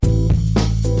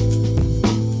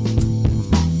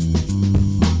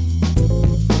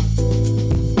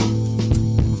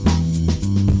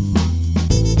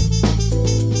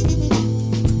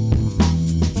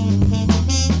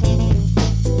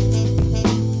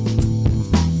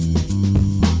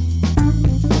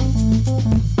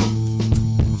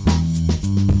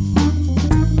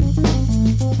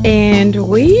And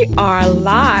we are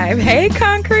live. Hey,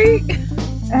 Concrete.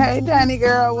 Hey, Danny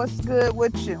girl, what's good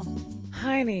with you?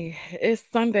 Honey, it's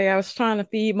Sunday. I was trying to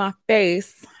feed my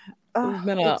face. It's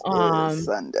been It a is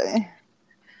Sunday.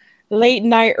 late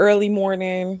night, early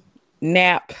morning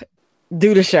nap.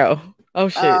 Do the show. Oh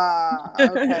shit.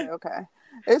 Okay.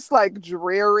 It's like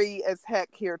dreary as heck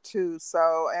here too.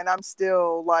 So, and I'm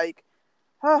still like,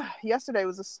 yesterday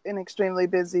was an extremely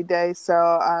busy day. So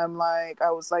I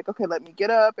was like, okay, let me get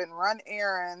up and run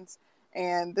errands.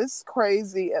 And this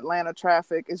crazy Atlanta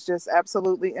traffic is just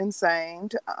absolutely insane.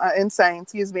 Insane.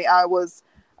 Excuse me. I was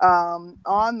on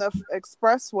the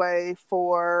expressway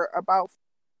for about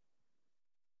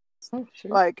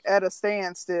like at a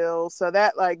standstill, so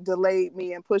that like delayed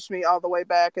me and pushed me all the way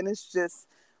back, and it's just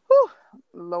whew,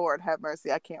 Lord have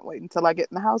mercy. I can't wait until I get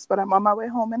in the house, but I'm on my way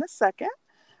home in a second.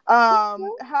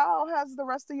 How has the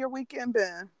rest of your weekend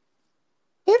been?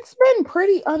 It's been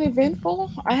pretty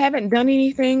uneventful. I haven't done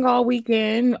anything all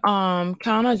weekend.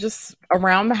 Kind of just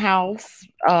around the house.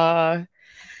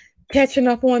 Catching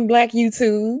up on Black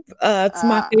YouTube. It's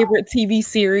my favorite TV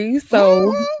series,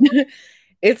 so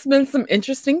it's been some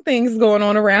interesting things going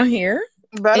on around here.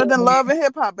 Better than Love and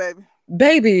Hip Hop, baby.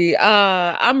 Baby,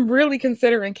 I'm really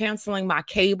considering canceling my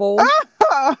cable.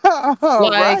 Right.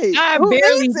 I Who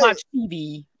barely needs watch it?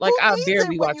 TV. Who I needs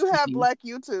barely it watch when you have TV. Black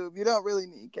YouTube? You don't really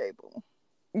need cable.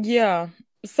 Yeah.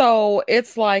 So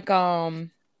it's like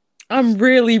I'm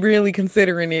really, really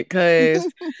considering it because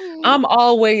I'm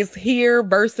always here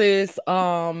versus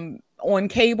on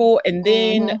cable, and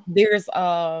then there's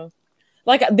then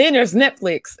there's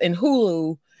Netflix and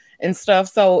Hulu and stuff.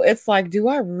 So it's like, do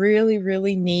I really,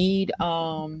 really need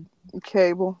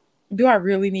cable? Do I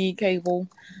really need cable?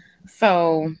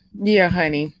 So yeah,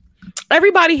 honey.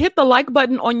 Everybody hit the like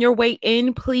button on your way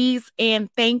in, please, and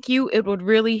thank you. It would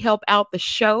really help out the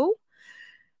show.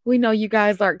 We know you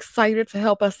guys are excited to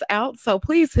help us out, so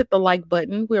please hit the like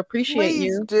button. We appreciate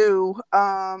you. Please do.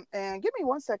 And give me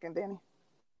 1 second, Danny.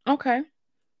 Okay.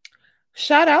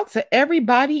 Shout out to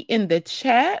everybody in the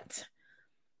chat.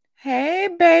 Hey,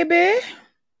 baby.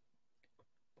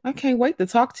 I can't wait to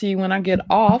talk to you when I get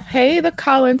off. Hey, the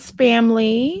Collins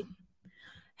family.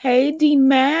 Hey,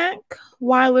 D-Mac,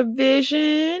 Weiler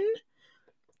Vision,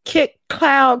 Kick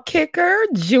Cloud Kicker,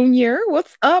 Junior.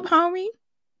 What's up, homie?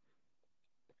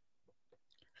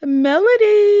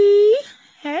 Melody.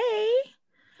 Hey.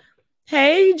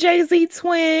 Hey, Jay-Z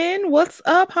Twin. What's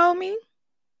up, homie?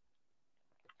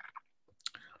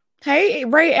 Hey,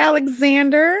 Ray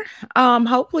Alexander.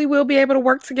 Hopefully we'll be able to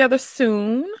work together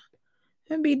soon.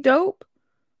 It'd be dope.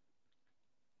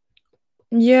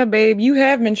 Yeah, babe, you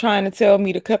have been trying to tell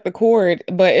me to cut the cord,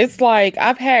 but it's like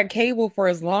I've had cable for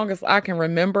as long as I can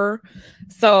remember.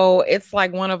 So it's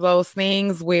like one of those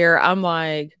things where I'm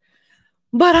like,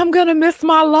 but I'm going to miss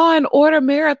my Law and Order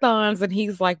marathons. And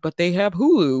he's like, but they have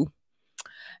Hulu.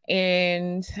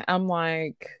 And I'm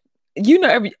like,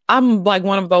 I'm like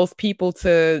one of those people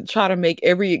to try to make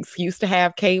every excuse to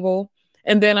have cable.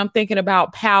 And then I'm thinking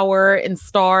about Power and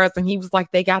Stars. And he was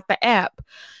like, they got the app.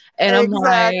 And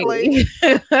exactly.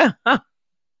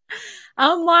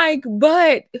 I'm like,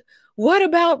 but what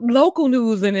about local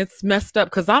news? And it's messed up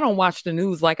because I don't watch the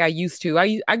news like I used to.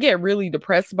 I get really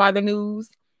depressed by the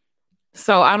news.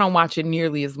 So I don't watch it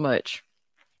nearly as much.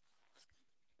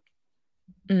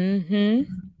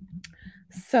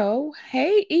 So,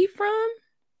 hey, Ephraim.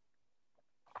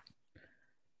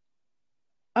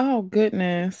 Oh,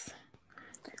 goodness.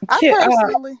 Go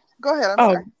ahead.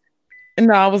 I'm sorry.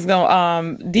 No, I was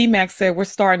going D-Max said we're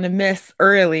starting to mess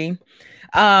early.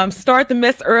 Start the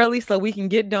mess early so we can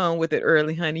get done with it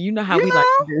early, honey. You know how we like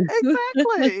to do.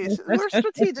 Exactly. We're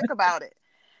strategic about it.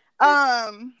 I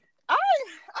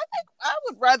think I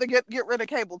would rather get rid of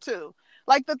cable too.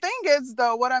 Like the thing is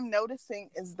though, what I'm noticing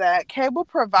is that cable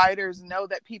providers know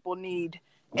that people need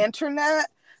internet.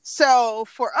 So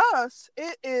for us,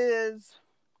 it is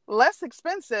less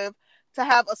expensive to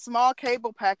have a small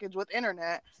cable package with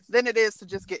internet than it is to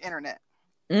just get internet.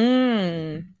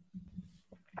 And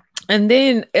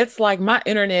then it's like my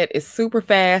internet is super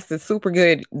fast and super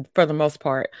good for the most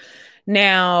part.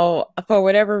 Now, for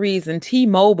whatever reason,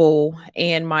 T-Mobile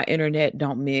and my internet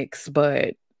don't mix,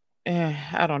 but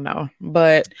I don't know.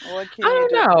 But I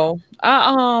don't know.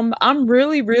 I'm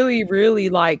really, really, really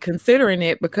like considering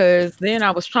it because then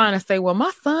I was trying to say, well,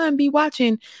 my son be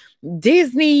watching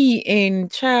Disney,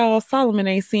 and child Solomon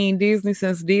ain't seen Disney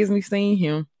since Disney seen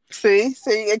him. See,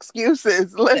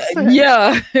 excuses. Listen,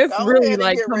 yeah, it's really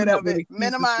like get rid of it.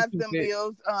 Minimize them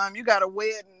bills. You got a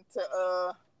wedding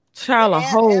to child a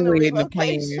whole wedding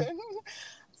plan.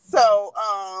 So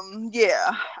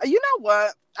yeah, you know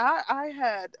what? I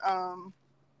had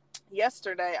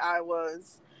yesterday I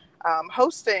was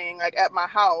hosting like at my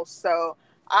house. So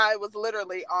I was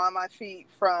literally on my feet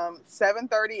from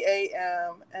 7:30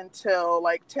 a.m. until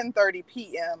like 10:30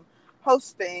 p.m.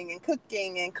 hosting and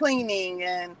cooking and cleaning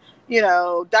and, you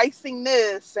know, dicing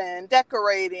this and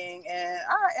decorating. And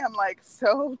I am like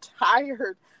so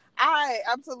tired. I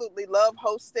absolutely love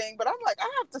hosting, but I'm like, I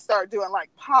have to start doing like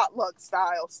potluck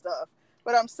style stuff.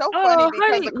 But I'm so funny Oh, because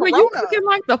honey, of were you Corona. cooking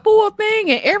like the full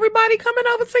thing and everybody coming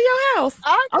over to your house?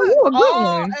 I Oh, you cooked a good all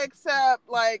one. except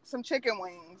like some chicken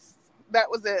wings. That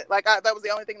was it. Like that was the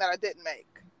only thing that I didn't make.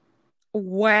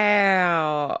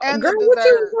 Wow. And the Girl, what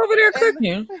you dessert. was over there And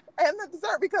cooking? and the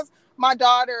dessert because my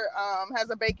daughter has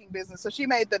a baking business, so she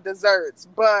made the desserts.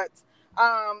 But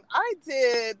I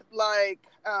did like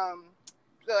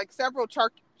several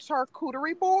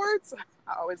charcuterie boards.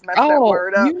 I always mess that Oh,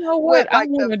 word up you know with what? I like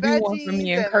the want to do one for me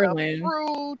veggies and and the Curlin.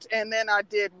 fruit, and then I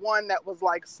did one that was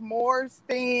like s'mores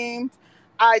themed.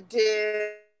 I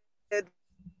did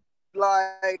like I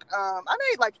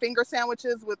made like finger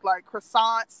sandwiches with like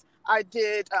croissants. I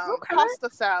did Okay. pasta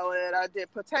salad. I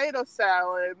did potato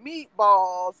salad,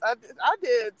 meatballs. I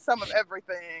did some of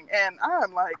everything, and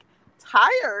I'm like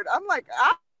tired. I'm like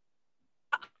I'm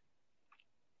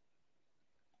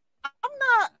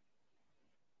not.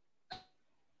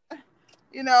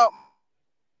 You know,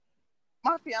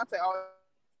 my fiance always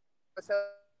says,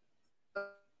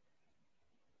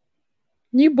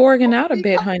 You borging out a he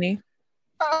bit, honey.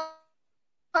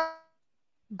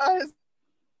 does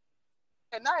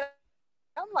at night.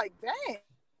 I'm like, dang,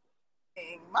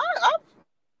 my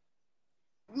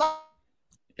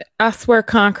I swear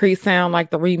concrete sound like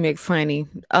the remix, honey.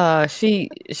 She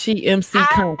MC I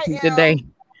concrete today.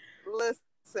 am.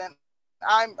 Listen,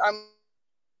 I'm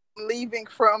leaving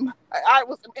from. I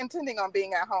was intending on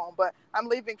being at home, but I'm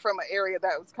leaving from an area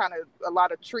that was kind of a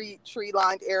lot of tree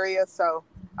lined area, so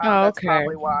Oh, that's okay.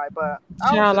 probably why. But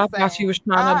I was Child, I just thought she saying, was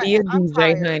trying to be a I'm DJ,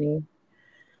 tired. honey.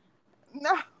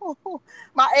 No,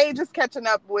 my age is catching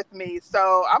up with me,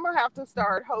 so I'm gonna have to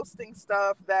start hosting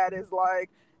stuff that is like,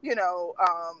 you know,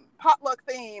 potluck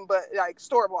theme, but like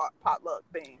store bought potluck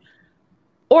theme,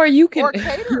 Or you can or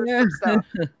cater some stuff.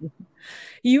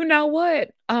 you know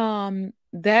what? Hmm.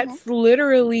 That's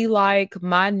literally like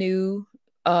my new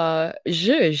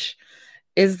zhuzh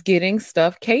is getting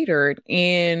stuff catered.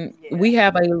 And we Yeah.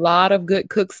 have a lot of good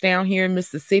cooks down here in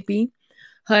Mississippi.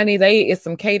 Honey, they is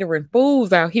some catering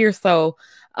fools out here. So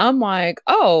I'm like,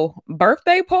 oh,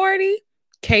 birthday party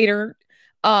catered.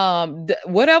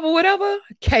 Whatever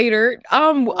catered.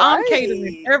 I'm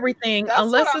catering Right. everything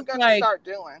That's what unless I'm it's gonna like start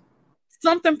doing.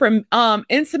 something from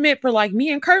intimate for like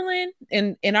me and Curlin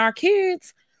and our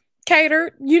kids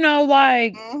catered,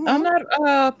 like I'm Hmm.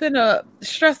 not finna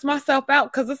stress myself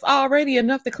out because it's already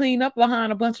enough to clean up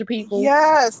behind a bunch of people.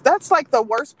 Yes, that's like the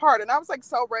worst part. And I was like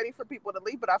so ready for people to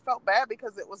leave, but I felt bad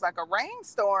because it was like a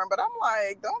rainstorm. But I'm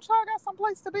like, don't y'all got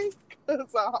someplace to be?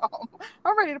 Because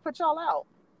I'm ready to put y'all out.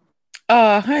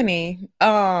 Honey,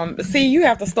 see, you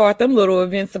have to start them little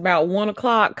events about 1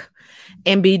 o'clock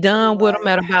and be done with them Right.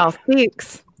 at about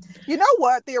 6. You know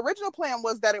what? The original plan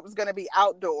was that it was going to be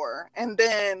outdoor, and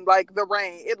then like the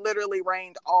rain, it literally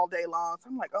rained all day long. So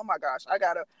I'm like, oh my gosh, I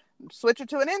gotta switch it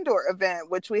to an indoor event,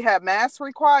 which we have masks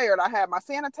required. I had my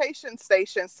sanitation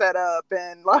station set up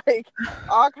and like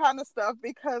all kind of stuff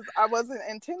because I wasn't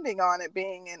intending on it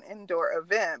being an indoor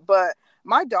event. But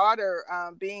my daughter,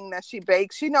 being that she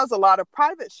bakes, she knows a lot of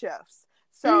private chefs.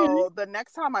 Mhm. So the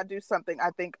next time I do something,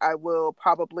 I think I will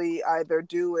probably either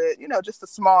do it, you know, just a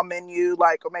small menu,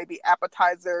 like, or maybe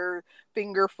appetizer,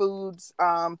 finger foods,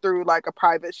 through like a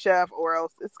private chef, or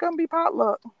else it's gonna be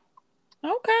potluck.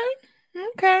 Okay.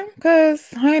 Okay. Cause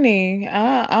honey,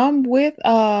 I'm with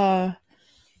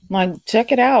like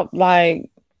check it out. Like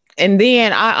and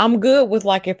then I'm good with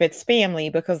like if it's family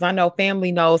because I know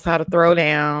family knows how to throw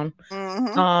down.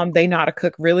 Hmm. They know how to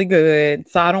cook really good.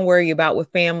 So I don't worry about with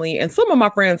family. And some of my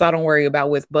friends I don't worry about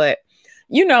with, but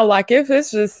like if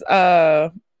it's just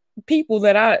people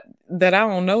that I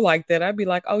don't know like that, I'd be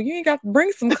like, oh, you ain't got to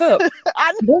bring some cups.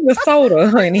 I Bring the soda,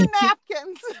 bring honey. the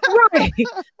napkins, Right.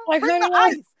 Like, bring the honey,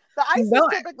 like, ice. The ice is don't,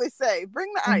 typically safe.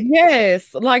 Bring the ice.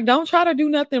 yes. Like, don't try to do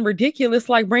nothing ridiculous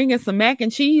like bringing some mac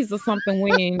and cheese or something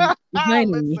honey,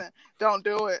 Listen, don't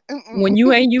do it. when Mm-mm.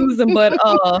 you ain't using but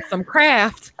some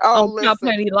craft Oh, on top, listen,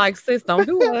 honey, like sis, don't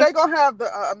do us. they gonna have the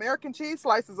American cheese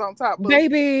slices on top, boo.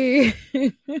 Baby.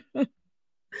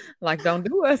 Like, don't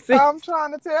do us, sis. I'm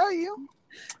trying to tell you.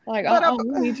 Like, But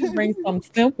we need you to bring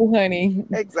something simple, honey.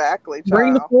 exactly,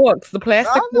 Bring the child. forks, the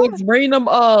plastic I know forks, bring I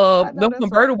know them that's right.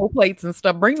 convertible plates and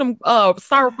stuff. Bring them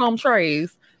styrofoam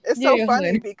trays. It's so Yeah, funny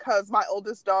honey. because my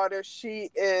oldest daughter, she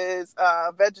is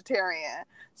a vegetarian.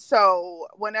 So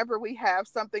whenever we have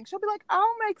something, she'll be like,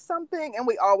 I'll make something. And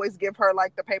we always give her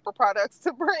like the paper products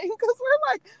to bring because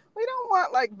we're like, we don't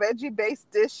want like veggie based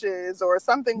dishes or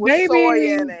something with soy Baby,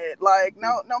 in it. Like,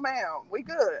 no, no, ma'am, we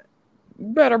good.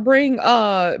 you better bring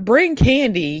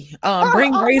candy. Bring I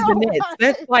know, Raisinets.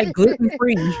 That's like gluten right?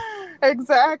 free.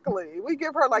 Exactly. We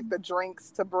give her like the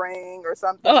drinks to bring or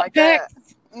something like that.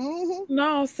 Packs. Hmm.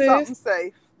 No, Something sis.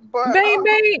 safe. But Bang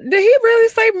Bang. Did he really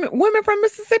say women from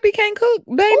Mississippi can't cook?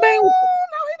 Bang Bang. oh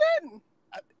no, he didn't.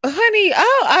 Honey,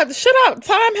 should I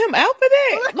time him out for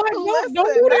that? Like, don't Listen,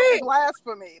 do that's that.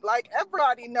 blasphemy. Like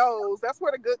everybody knows that's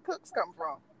where the good cooks come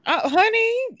from.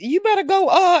 Honey, you better go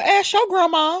ask your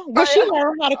grandma where she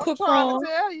learned how to I'm cook trying to from.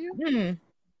 tell you. Mm.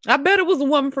 I bet it was a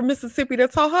woman from Mississippi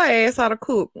that taught her ass how to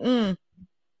cook.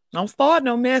 Don't start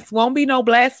no mess. Won't be no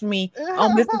blasphemy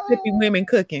on Mississippi women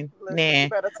cooking. Listen, you Nah.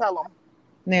 better tell them.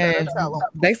 Nah. Better tell them.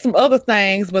 They some other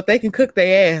things, but they can cook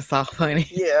their ass off, honey.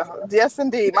 Yeah, yes,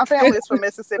 indeed. My family is from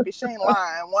Mississippi. She ain't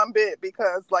lying one bit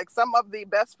because, like, some of the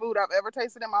best food I've ever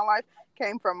tasted in my life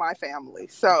came from my family.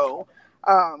 So,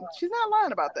 she's not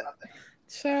lying about that.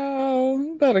 So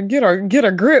you better get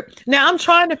a grip. Now I'm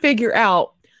trying to figure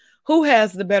out who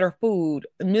has the better food,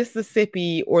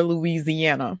 Mississippi or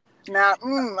Louisiana. Now,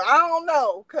 I don't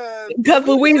know because Because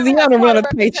Louisiana run a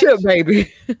tight chip,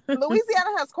 baby.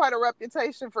 Louisiana has quite a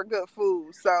reputation for good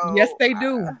food. Yes, So, they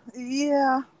do.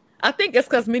 yeah. I think it's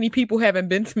because many people haven't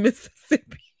been to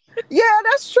Mississippi. Yeah,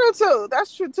 that's true too.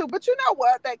 That's true too. But you know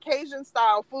what? That Cajun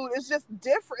style food is just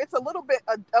different. It's a little bit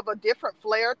of a different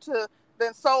flair to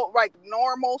than soul like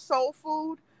normal soul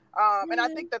food. And I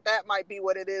think that might be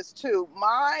what it is too.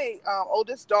 My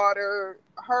oldest daughter,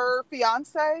 her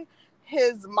fiance,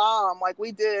 his mom, like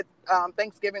we did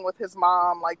Thanksgiving with his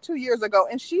mom like 2 years ago,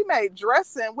 and she made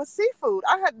dressing with seafood.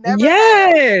 I had never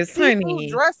had Yes, seafood honey.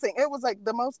 dressing. It was like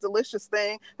the most delicious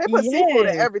thing. They put seafood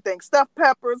in Yes. everything, stuffed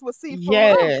peppers with seafood.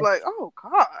 I was Yes. like, oh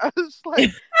gosh, like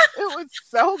it was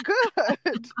so good.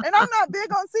 And I'm not big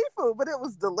on seafood, but it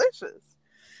was delicious.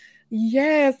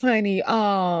 Yes, honey.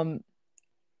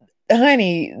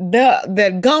 Honey,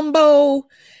 the gumbo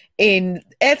and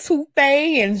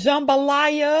etouffee and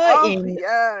jambalaya Oh and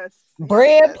yes,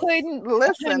 bread yes. pudding.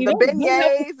 Listen, Honey, the them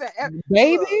beignets and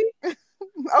baby. look.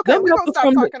 Okay, Them we're gonna heifers stop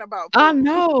from the talking about I food.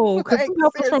 know, because Like them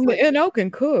heifers from the seriously, NO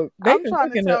can cook. They I'm can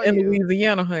trying cook to tell in you.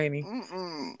 Louisiana, honey.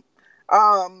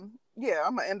 Mm-mm. Yeah,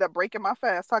 I'm gonna end up breaking my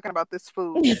fast talking about this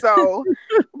food. So,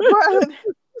 but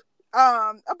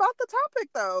about the topic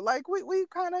though, like we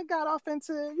kind of got off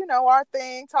into our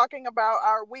thing talking about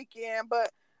our weekend,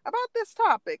 but about this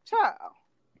topic, child.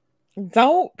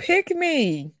 Don't pick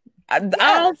me. I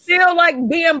don't Yes. feel like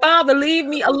being bothered. Leave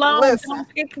me alone. Listen, Don't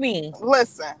pick me.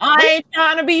 listen. I ain't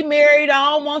trying to be married.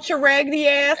 I don't want your raggedy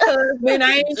ass husband.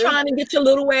 I ain't Just, trying to get your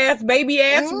little ass baby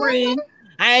ass mm, ring.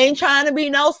 I ain't trying to be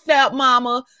no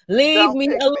stepmama. Leave don't me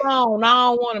pick me. alone. I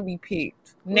don't want to be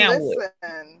picked. Now what?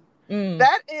 Listen, Mm.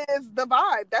 that is the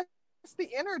vibe. That's the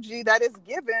energy that is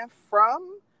given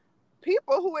from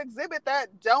people who exhibit that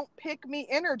don't pick me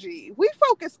energy. We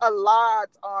focus a lot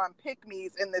on pick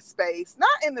me's in this space,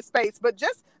 not in the space, but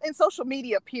just in social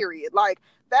media, period. Like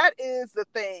that is the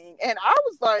thing. And I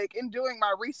was like, in doing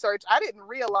my research, I didn't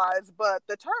realize, but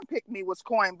the term pick me was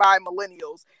coined by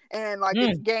millennials and like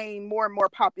it's Mm. gained more and more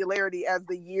popularity as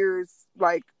the years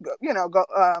like, go,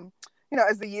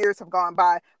 as the years have gone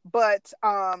by. But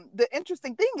the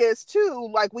interesting thing is too,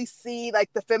 like we see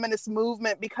like the feminist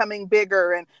movement becoming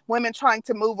bigger and women trying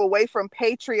to move away from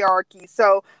patriarchy.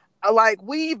 So like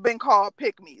we've been called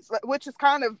pick-me's, which is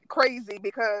kind of crazy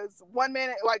because one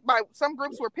minute, like by some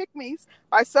groups we're pick-me's,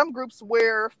 by some groups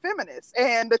we're feminists,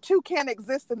 and the two can't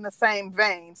exist in the same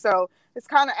vein. So it's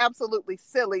kind of absolutely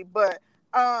silly, but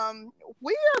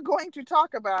we are going to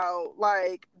talk about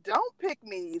like don't pick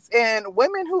me's and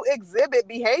women who exhibit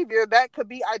behavior that could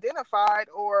be identified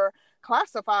or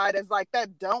classified as like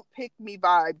that don't pick me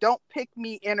vibe, don't pick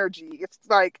me energy. It's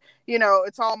like,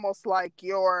 it's almost like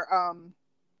you're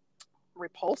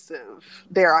repulsive,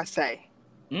 dare I say.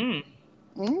 Mm.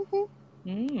 Mm-hmm.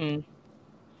 Mm.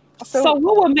 So So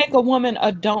what would make a woman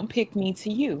a don't pick me to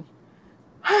you?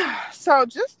 so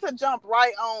just to jump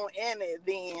right on in it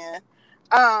then,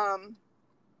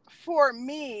 for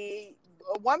me,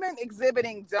 a woman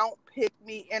exhibiting don't pick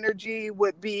me energy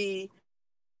would be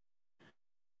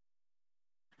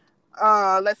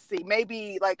Let's see,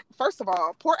 maybe like, first of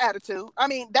all, poor attitude. I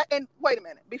mean that. And wait a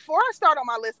minute, before I start on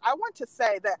my list, I want to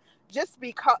say that just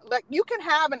because, like, you can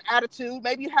have an attitude,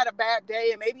 maybe you had a bad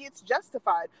day and maybe it's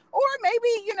justified, or maybe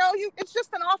it's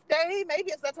just an off day, maybe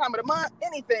it's that time of the month,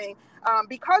 anything.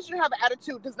 Because you have an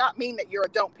attitude does not mean that you're a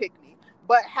don't pick me,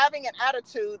 but having an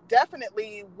attitude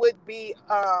definitely would be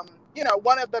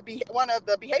one of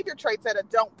the behavior traits that a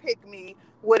don't pick me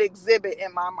would exhibit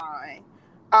in my mind.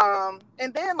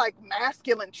 And then, like,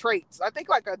 masculine traits, I think,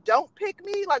 like, a don't pick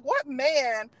me, like, what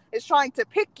man is trying to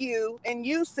pick you and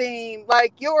you seem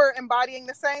like you're embodying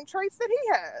the same traits that he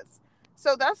has?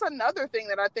 So that's another thing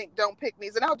that I think don't pick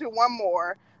me's. And I'll do one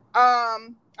more.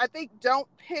 I think don't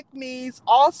pick me's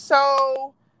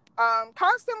also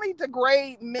constantly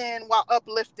degrade men while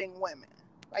uplifting women.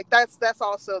 Like, that's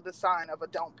also the sign of a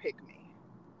don't pick me.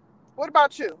 What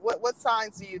about you? What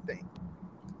signs do you think?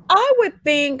 I would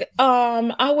think,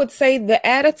 I would say the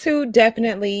attitude,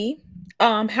 definitely.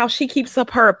 How she keeps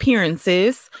up her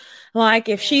appearances. Like,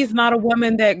 if she's not a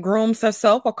woman that grooms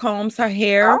herself or combs her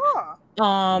hair,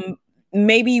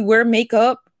 maybe wear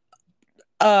makeup.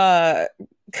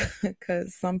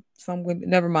 Because some women,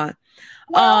 never mind.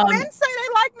 Well, men say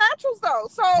they like naturals though.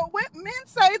 So men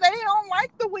say they don't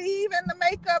like the weave and the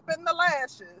makeup and the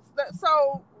lashes.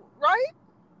 So, right?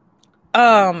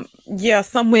 Yeah,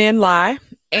 some men lie.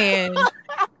 And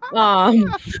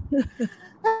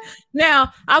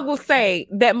now I will say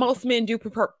that most men do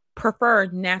prefer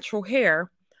natural hair,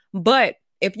 but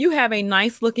if you have a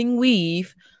nice looking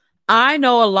weave, I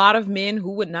know a lot of men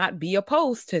who would not be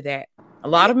opposed to that. A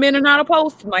lot of men are not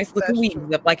opposed to nice looking weaves.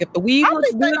 Like, if the weave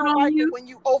looks good on you, when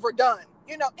you overdone,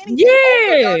 anything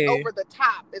overdone over the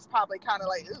top is probably kind of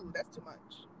like, ooh, that's too much.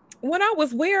 When I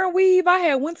was wearing weave, I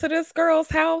had went to this girl's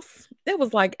house. It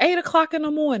was like 8:00 in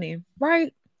the morning,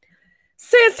 right?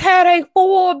 Sis had a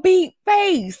 4-beat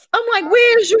face. I'm like,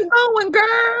 where's you going,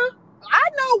 girl? I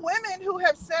know women who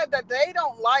have said that they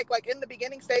don't like in the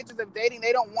beginning stages of dating,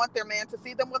 they don't want their man to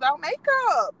see them without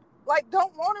makeup. Like,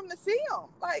 don't want him to see them.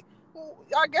 Like, well,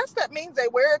 I guess that means they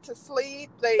wear it to sleep.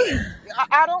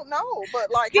 I don't know, but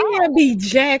like, he can be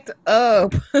jacked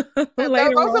up. Those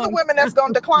are the women that's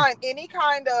going to decline any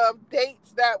kind of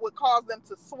dates that would cause them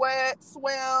to sweat,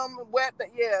 swim, wet.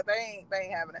 Yeah, they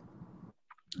ain't having it.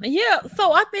 Yeah,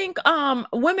 so I think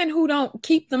women who don't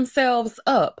keep themselves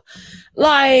up,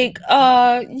 like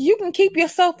you can keep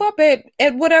yourself up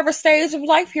at whatever stage of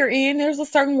life you're in. There's a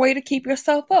certain way to keep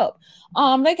yourself up.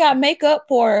 They got makeup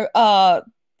for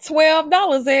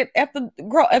 $12 at the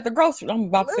grocery. I'm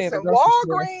about to say the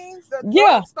Walgreens.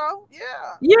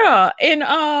 Yeah,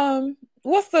 and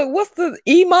what's the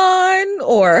Iman,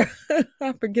 or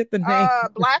I forget the name.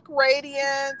 Black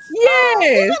Radiance. Yes.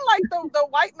 Even like the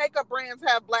white makeup brands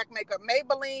have black makeup.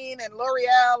 Maybelline and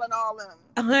L'Oreal and all them.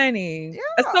 Honey.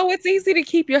 Yeah. So it's easy to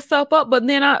keep yourself up, but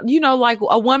then like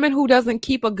a woman who doesn't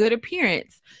keep a good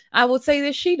appearance, I would say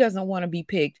that she doesn't want to be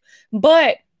picked.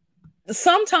 But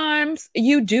sometimes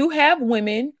you do have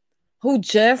women who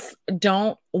just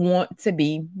don't want to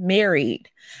be married.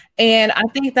 And I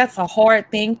think that's a hard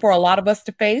thing for a lot of us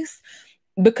to face,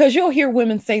 because you'll hear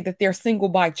women say that they're single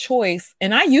by choice.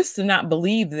 And I used to not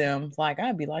believe them. Like,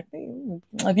 I'd be like,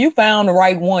 if you found the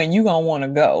right one, you're going to want to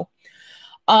go.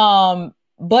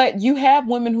 But you have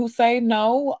women who say,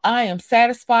 no, I am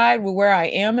satisfied with where I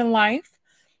am in life.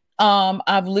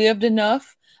 I've lived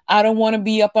enough. I don't want to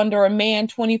be up under a man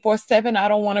 24/7. I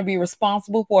don't want to be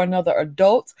responsible for another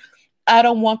adult. I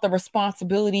don't want the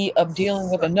responsibility of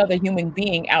dealing with another human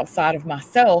being outside of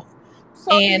myself.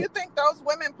 So do you think those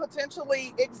women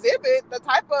potentially exhibit the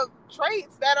type of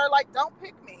traits that are like, don't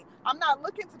pick me? I'm not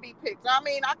looking to be picked. I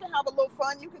mean, I can have a little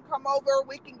fun. You can come over,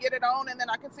 we can get it on, and then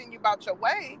I can send you about your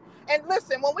way. And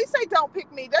listen, when we say don't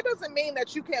pick me, that doesn't mean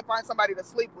that you can't find somebody to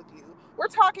sleep with you. We're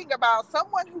talking about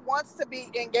someone who wants to be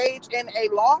engaged in a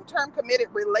long-term committed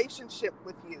relationship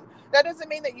with you. That doesn't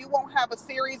mean that you won't have a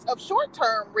series of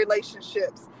short-term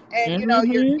relationships. And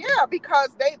because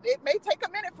it may take a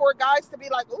minute for guys to be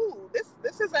like, ooh,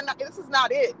 this is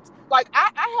not it. Like,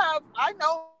 I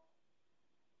know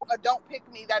a don't pick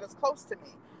me that is close to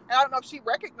me. And I don't know if she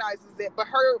recognizes it, but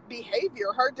her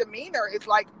behavior, her demeanor is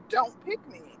like, don't pick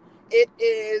me. It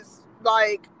is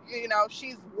like,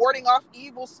 she's warding off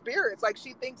evil spirits. Like,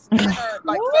 she thinks men are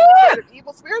like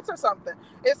evil spirits or something.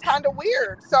 It's kind of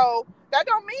weird. So that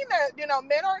don't mean that,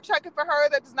 men aren't checking for her.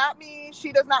 That does not mean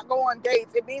she does not go on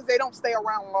dates. It means they don't stay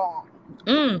around long.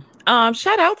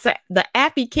 Shout out to the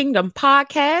Appy Kingdom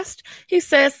podcast. He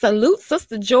says, salute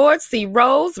Sister George C.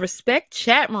 Rose, respect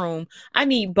chat room. I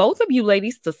need both of you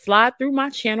ladies to slide through my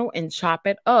channel and chop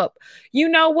it up. You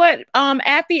know what,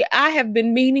 Appy, I have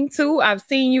been meaning to. I've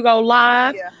seen you go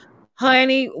live. Yeah.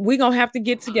 Honey, we're gonna have to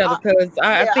get together because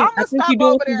I Yeah, think I'm I gonna think you're stop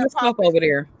doing over some there good and stuff pop it. over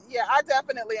there. Yeah, I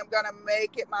definitely am gonna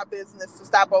make it my business to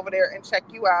stop over there and check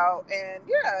you out, and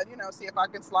yeah, see if I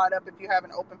can slide up if you have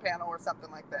an open panel or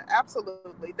something like that.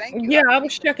 Absolutely, thank you, Yeah, Happy I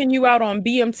was Kingdom. checking you out on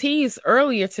BMTs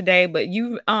earlier today, but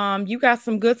you got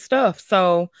some good stuff.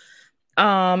 So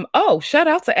oh, shout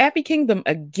out to Appy Kingdom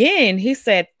again. He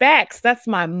said, facts, that's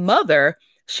my mother.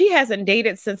 She hasn't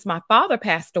dated since my father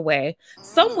passed away.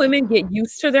 Some women Mm. get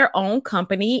used to their own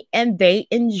company and they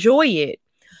enjoy it.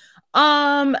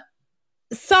 Um,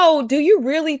 so do you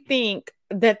really think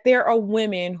that there are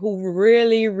women who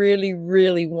really, really,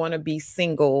 really want to be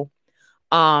single?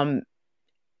 Um,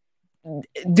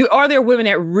 are there women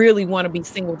that really want to be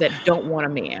single that don't want a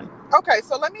man? Okay,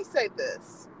 so let me say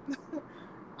this.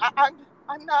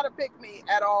 I'm not a pick me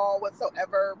at all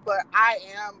whatsoever, but I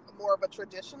am more of a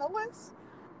traditionalist.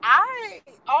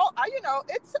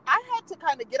 It's I had to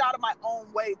kind of get out of my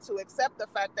own way to accept the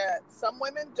fact that some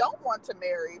women don't want to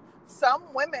marry, some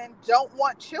women don't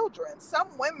want children, some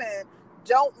women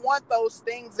don't want those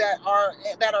things that are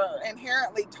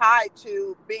inherently tied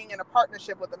to being in a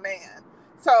partnership with a man.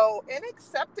 So, in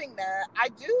accepting that, I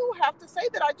do have to say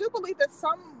that I do believe that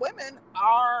some women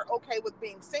are okay with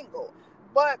being single.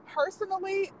 But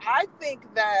personally, I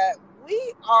think that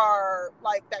we are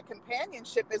like that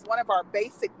companionship is one of our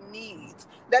basic needs.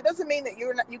 That doesn't mean that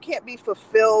you can't be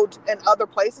fulfilled in other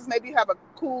places. Maybe you have a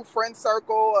cool friend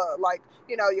circle, like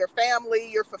your family,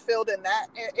 you're fulfilled in that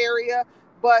area.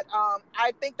 But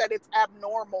I think that it's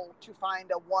abnormal to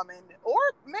find a woman or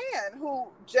man who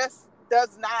just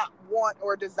does not want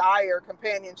or desire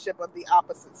companionship of the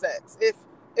opposite sex,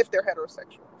 if they're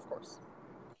heterosexual, of course.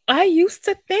 I used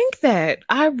to think that.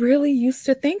 I really used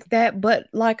to think that. But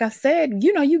like I said,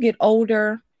 you get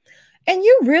older and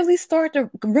you really start to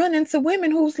run into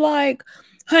women who's like,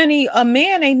 honey, a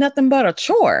man ain't nothing but a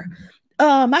chore.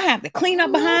 I have to clean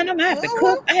up behind them. I have to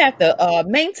cook. I have to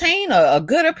maintain a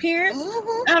good appearance.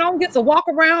 I don't get to walk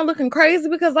around looking crazy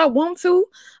because I want to.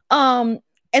 Um,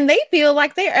 and they feel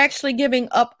like they're actually giving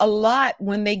up a lot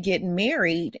when they get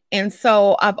married. And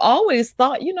so I've always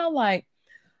thought, like,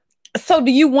 so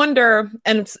do you wonder?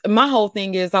 And my whole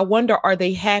thing is, I wonder, are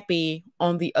they happy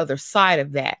on the other side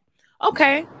of that?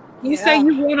 Okay, you say Yeah.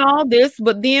 you want all this,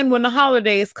 but then when the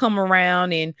holidays come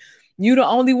around and you the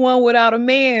only one without a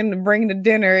man to bring the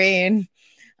dinner in, you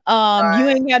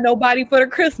Right. ain't got nobody for the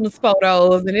Christmas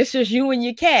photos, and it's just you and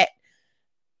your cat.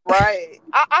 Right.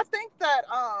 I think that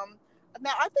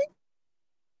now I think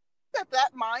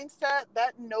that mindset,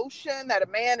 that notion that a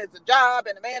man is a job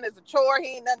and a man is a chore,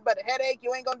 he ain't nothing but a headache,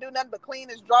 you ain't gonna do nothing but clean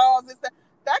his drawers,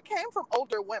 that came from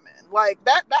older women. Like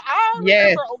that I Yes,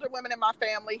 remember older women in my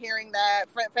family hearing that,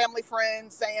 family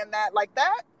friends saying that, like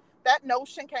that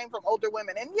notion came from older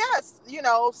women. And yes,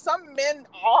 some men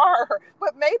are,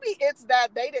 but maybe it's that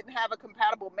they didn't have a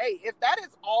compatible mate. If that is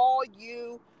all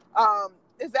you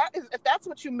if that's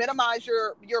what you minimize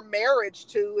your marriage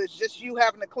to, is just you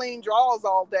having to clean drawers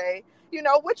all day,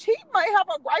 which he might have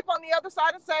a gripe on the other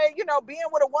side and say, being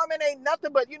with a woman ain't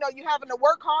nothing but, you having to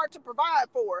work hard to provide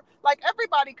for her. Like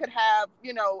everybody could have,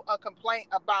 a complaint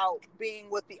about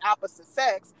being with the opposite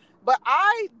sex. But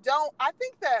I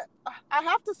think that I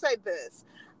have to say this.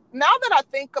 Now that I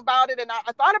think about it, and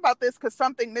I thought about this because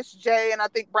something Miss J and I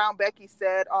think Brown Becky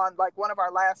said on like one of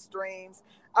our last streams,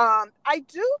 I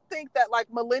do think that like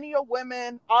millennial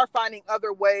women are finding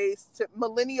other ways to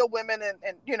millennial women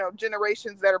and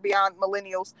generations that are beyond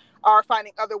millennials are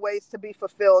finding other ways to be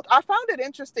fulfilled. I found it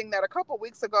interesting that a couple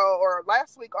weeks ago or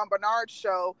last week on Bernard's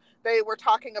show, they were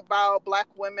talking about Black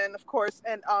women, of course,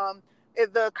 and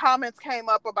the comments came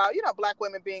up about Black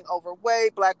women being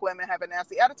overweight, Black women having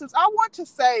nasty attitudes. I want to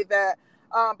say that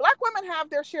Black women have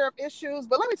their share of issues,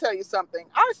 but let me tell you something.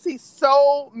 I see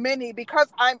so many, because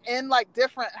I'm in like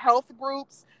different health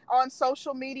groups on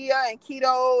social media and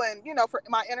keto and, for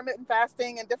my intermittent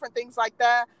fasting and different things like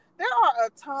that. There are a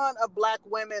ton of Black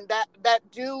women that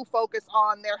do focus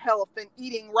on their health and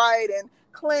eating right and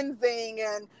cleansing,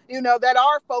 and, that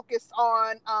are focused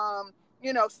on,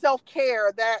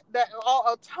 self-care, that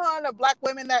a ton of Black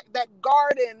women that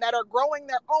garden, that are growing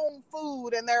their own food,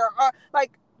 and there are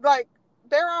like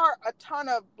there are a ton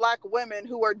of Black women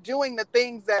who are doing the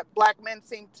things that Black men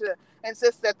seem to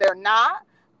insist that they're not.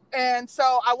 And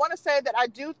so I want to say that I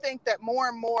do think that more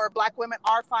and more Black women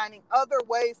are finding other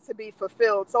ways to be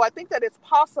fulfilled. So I think that it's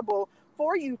possible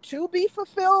for you to be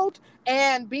fulfilled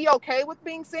and be okay with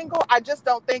being single. I just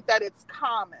don't think that it's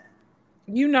common.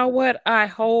 You know what? I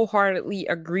wholeheartedly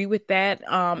agree with that.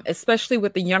 Especially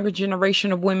with the younger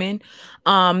generation of women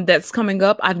that's coming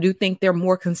up. I do think they're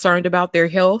more concerned about their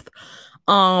health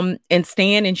and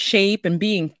staying in shape and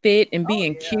being fit and Oh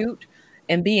being yeah. cute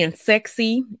and being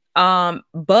sexy.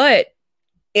 But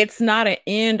it's not an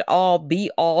end all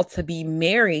be all to be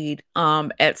married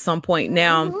at some point.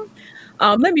 Now,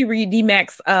 Mm-hmm. let me read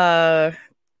D-Max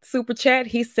super chat.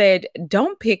 He said,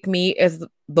 "Don't pick me as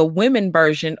the women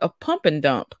version of pump and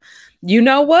dump." You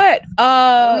know what?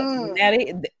 Now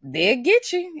they'll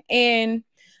get you. And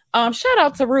shout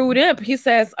out to Rude Imp. He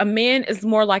says a man is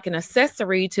more like an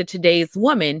accessory to today's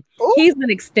woman. Ooh, He's an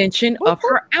extension ooh, of ooh.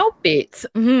 her outfit.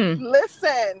 Mhm.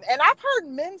 Listen, and I've heard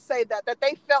men say that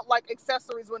they felt like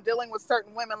accessories when dealing with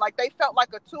certain women, like they felt like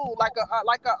a tool, like a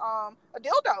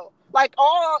dildo. Like,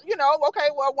 oh, okay,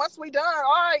 well, once we done,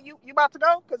 all right, you about to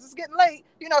go because it's getting late.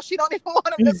 She don't even want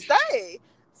him to stay.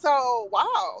 So,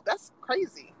 wow, that's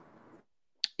crazy.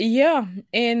 Yeah,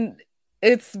 and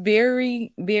it's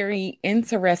very, very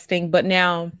interesting. But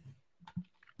now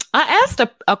I asked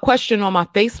a question on my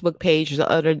Facebook page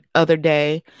the other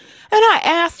day, and I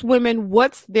asked women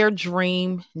what's their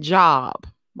dream job,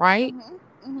 right?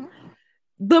 Mm-hmm, mm-hmm.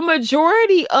 The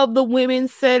majority of the women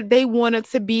said they wanted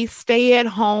to be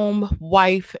stay-at-home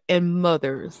wife and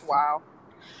mothers. Wow,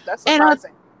 that's And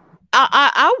surprising.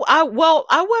 well,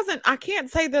 I can't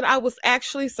say that I was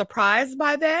actually surprised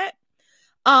by that.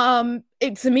 To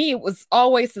me, it was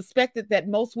always suspected that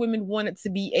most women wanted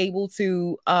to be able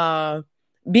to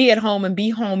be at home and be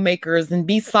homemakers and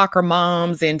be soccer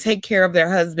moms and take care of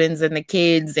their husbands and the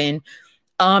kids and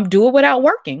do it without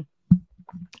working.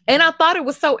 And I thought it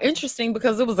was so interesting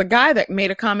because it was a guy that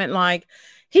made a comment like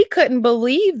he couldn't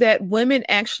believe that women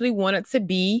actually wanted to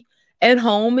be at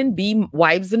home and be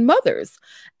wives and mothers.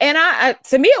 And I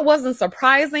to me, it wasn't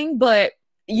surprising, but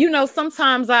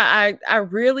sometimes I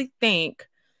really think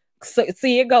so.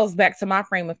 See, it goes back to my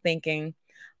frame of thinking.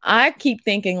 I keep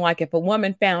thinking like if a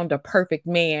woman found a perfect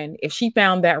man, if she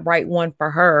found that right one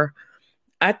for her,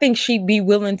 I think she'd be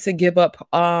willing to give up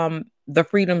the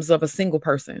freedoms of a single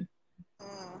person. Mm.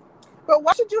 But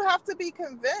why should you have to be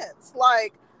convinced?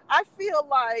 Like, I feel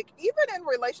like even in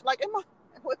relation, like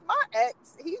with my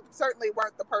ex, he certainly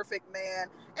weren't the perfect man.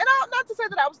 And not to say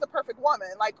that I was the perfect woman.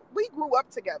 Like, we grew up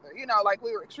together. Like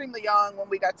we were extremely young when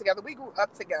we got together. We grew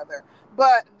up together.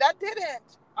 But that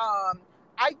didn't.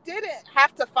 I didn't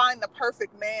have to find the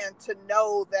perfect man to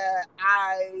know that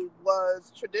I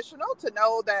was traditional, to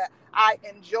know that I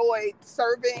enjoyed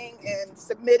serving and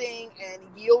submitting and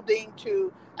yielding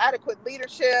to adequate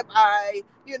leadership. I,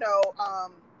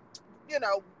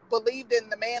 believed in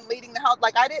the man leading the house.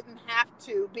 Like, I didn't have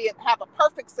to have a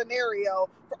perfect scenario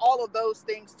for all of those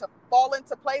things to fall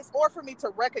into place or for me to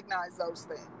recognize those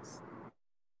things.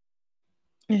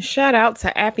 And shout out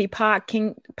to Appy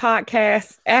Kingdom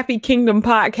Podcast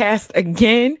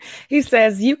again. He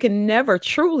says you can never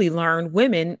truly learn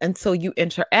women until you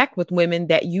interact with women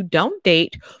that you don't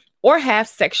date or have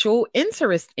sexual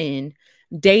interest in.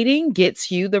 Dating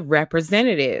gets you the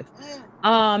representative.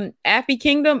 Appy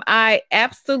Kingdom, I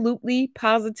absolutely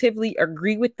positively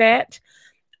agree with that.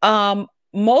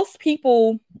 Most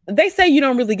people, they say you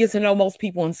don't really get to know most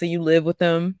people until you live with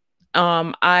them.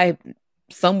 I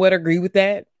somewhat agree with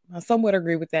that.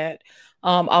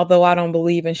 Although I don't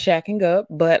believe in shacking up,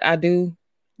 but I do,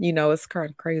 it's kind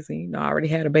of crazy. I already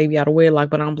had a baby out of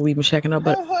wedlock, but I don't believe in shacking up.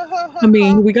 But I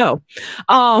mean, here we go.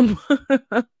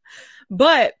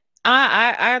 But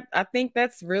I think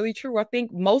that's really true. I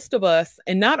think most of us,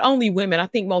 and not only women, I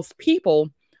think most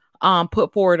people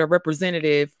put forward a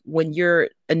representative when you're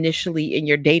initially in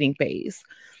your dating phase.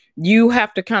 You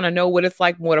have to kind of know what it's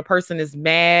like when a person is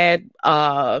mad,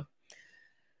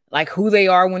 like who they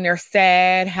are when they're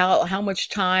sad, how much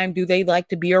time do they like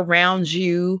to be around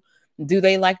you? Do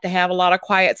they like to have a lot of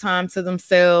quiet time to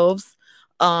themselves?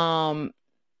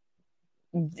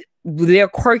 Their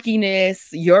quirkiness,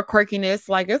 your quirkiness,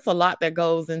 like it's a lot that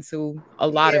goes into a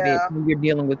lot of it when you're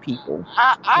dealing with people.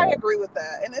 I agree with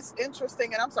that. And it's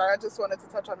interesting. And I'm sorry, I just wanted to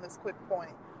touch on this quick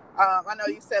point. I know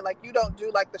you said like you don't do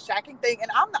like the shacking thing,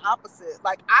 and I'm the opposite.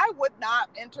 Like, I would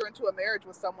not enter into a marriage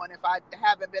with someone if I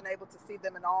haven't been able to see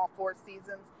them in all 4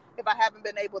 seasons, if I haven't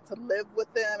been able to live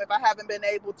with them, if I haven't been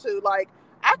able to, like,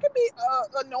 I could be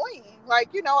annoying. Like,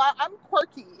 I'm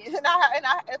quirky, and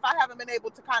if I haven't been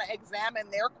able to kind of examine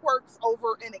their quirks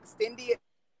over an extended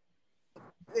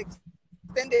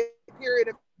period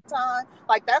of time,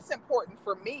 like, that's important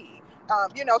for me.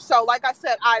 So like I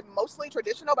said, I'm mostly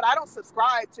traditional, but I don't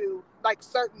subscribe to like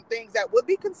certain things that would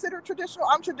be considered traditional.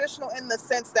 I'm traditional in the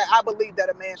sense that I believe that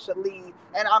a man should lead,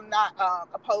 and I'm not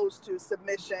opposed to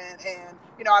submission. And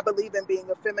I believe in being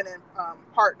a feminine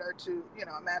partner to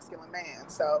a masculine man.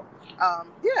 So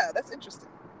yeah, that's interesting.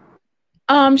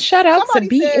 Shout out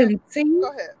Somebody to BNT.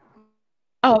 Go ahead.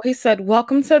 Oh, he said,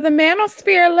 "Welcome to the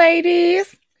manosphere,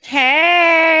 ladies."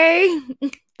 Hey,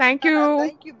 thank you.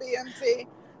 Thank you, BMT.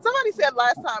 Somebody said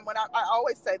last time, when I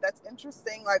always say that's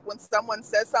interesting, like when someone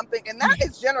says something, and that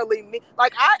is generally me.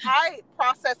 Like I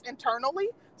process internally.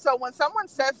 So when someone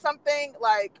says something,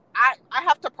 like I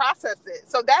have to process it.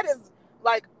 So that is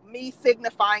like me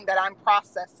signifying that I'm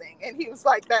processing. And he was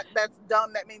like, that's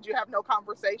dumb. That means you have no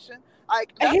conversation.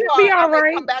 Like that's why I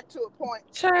may come back to a point.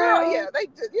 Girl, yeah, they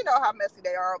did. You know how messy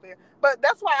they are over here. But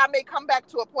that's why I may come back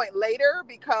to a point later,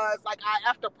 because like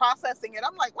after processing it,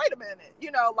 I'm like, wait a minute,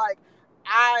 like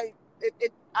I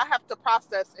have to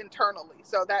process internally.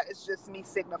 So that is just me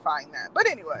signifying that. But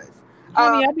anyways,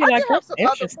 honey, I'd be like, that's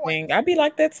interesting. I'd be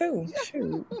like that too.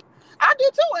 Shoot. I do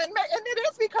too, and it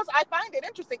is because I find it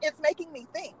interesting. It's making me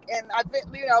think, and I've been,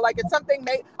 like it's something.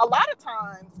 A lot of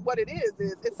times, what it is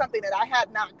it's something that I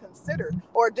had not considered,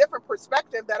 or a different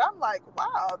perspective that I'm like,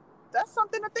 wow, that's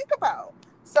something to think about.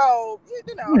 So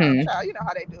you know how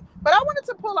they do. But I wanted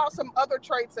to pull out some other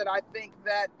traits that I think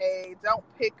that a don't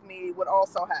pick me would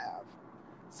also have.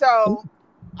 So.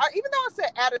 Even though I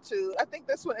said attitude, I think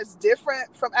this one is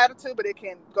different from attitude, but it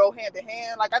can go hand in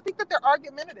hand. Like, I think that they're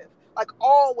argumentative, like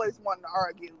always wanting to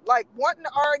argue, like wanting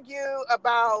to argue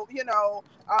about,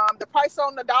 the price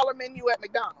on the dollar menu at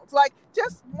McDonald's, like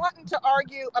just wanting to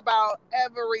argue about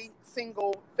every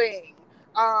single thing.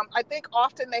 I think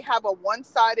often they have a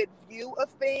one-sided view of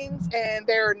things and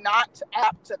they're not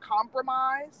apt to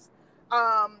compromise.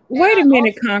 Wait a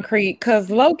minute, Concrete, because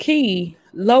low key,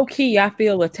 I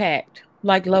feel attacked.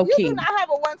 Like low key. You do not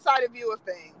have a one-sided view of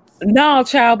things. No,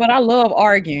 child, but I love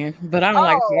arguing, but I don't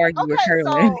like to argue with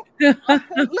Curlin. So,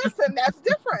 listen, that's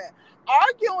different.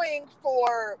 Arguing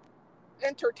for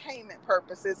entertainment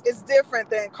purposes is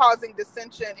different than causing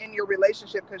dissension in your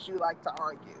relationship because you like to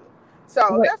argue.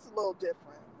 So that's a little different.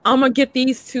 I'm gonna get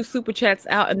these 2 super chats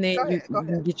out, and then you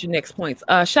can get your next points.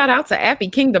 Shout out to Appy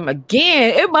Kingdom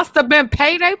again. It must have been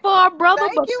payday for our brother,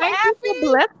 thank you for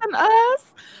blessing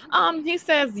us. He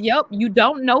says, "Yep, you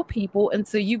don't know people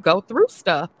until you go through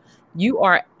stuff." You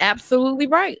are absolutely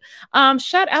right.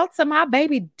 Shout out to my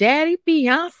baby daddy,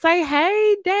 fiance.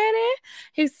 Hey, daddy.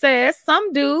 He says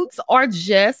some dudes are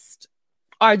just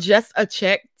a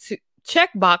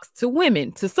checkbox to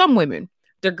women, to some women.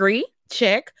 Degree,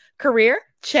 check. Career,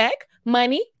 check.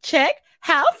 Money, check.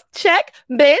 House, check.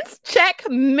 Benz, check.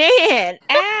 Man.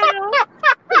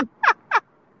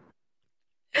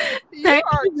 You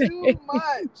are too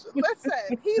much.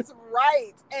 Listen, he's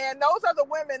right. And those are the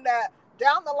women that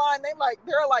down the line they're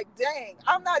like, dang,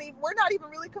 we're not even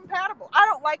really compatible. I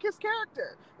don't like his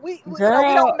character. We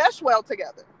don't mesh well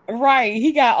together. Right.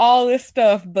 He got all this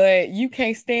stuff, but you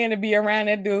can't stand to be around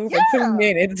that dude for 2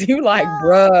 minutes. You like,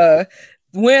 bruh,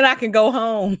 when I can go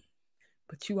home.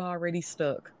 But you already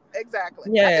stuck.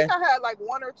 Exactly. Yeah. I think I had like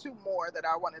 1 or 2 more that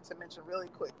I wanted to mention really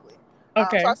quickly.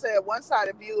 Okay. So I said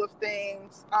one-sided view of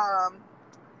things.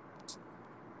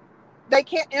 They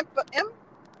can't empathize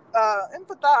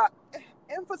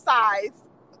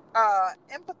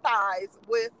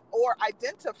with or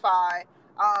identify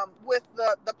with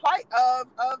the plight of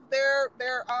their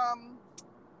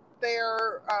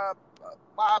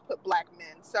I put black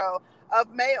men, so of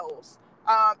males.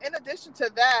 In addition to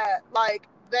that, like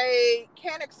they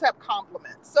can't accept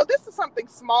compliments. So this is something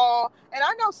small, and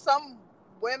I know some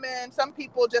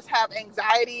people just have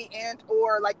anxiety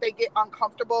or like they get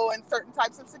uncomfortable in certain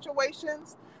types of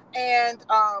situations. And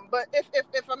but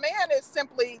if a man is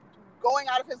simply going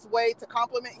out of his way to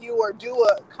compliment you or do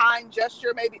a kind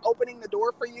gesture, maybe opening the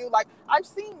door for you, like I've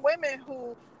seen women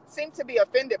who seem to be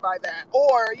offended by that,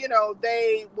 or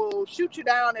they will shoot you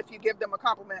down if you give them a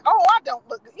compliment. Oh, I don't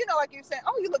look good, like you saying,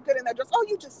 oh, you look good in that dress. Oh,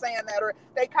 you just saying that, or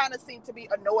they kind of seem to be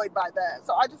annoyed by that.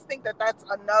 So I just think that that's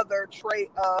another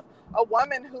trait of a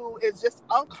woman who is just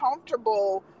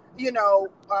uncomfortable,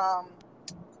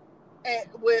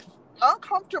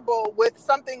 uncomfortable with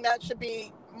something that should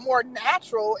be more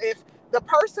natural. If the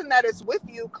person that is with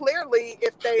you, clearly,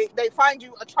 if they find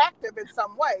you attractive in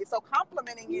some way. So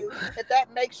complimenting you, if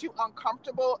that makes you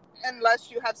uncomfortable, unless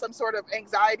you have some sort of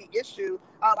anxiety issue,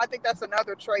 I think that's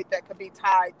another trait that could be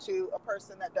tied to a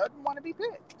person that doesn't want to be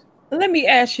picked. Let me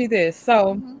ask you this.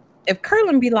 So if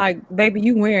Curlin be like, baby,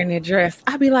 you wearing that dress,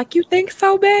 I'd be like, you think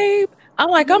so, babe? I'm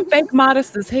like, I'm fake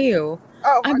modest as hell.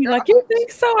 Oh I'd my be God. like, "You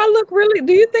think so? I look really?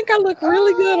 Do you think I look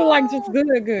really good, or like just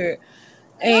good, good?"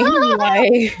 And he be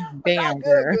like, But not "Damn,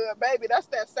 good, girl." good, baby. That's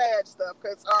that sad stuff.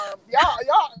 Cause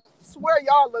y'all swear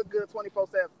y'all look good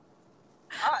 24/7.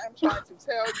 I am trying to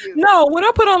tell you. No, when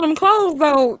I put on them clothes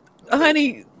though,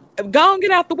 honey, go and get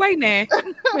out the way now.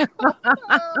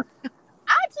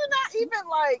 I do not even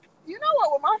like, you know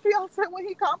what, with my fiance, when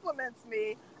he compliments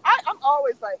me, I'm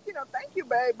always like, thank you,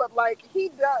 babe. But like he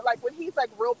does, like when he's like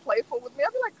real playful with me,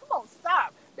 I'll be like, come on,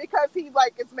 stop. Because he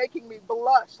like is making me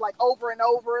blush like over and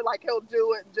over. Like he'll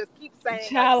do it and just keep saying like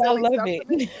Child, I silly love stuff to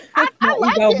me. it. My I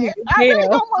like ego big it. as I really hell.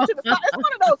 don't want you to stop. It's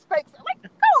one of those fakes. Like, go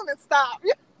on and stop.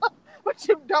 But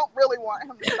you don't really want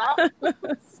him to stop.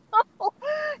 So,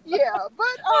 yeah, but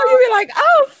Oh, you be like,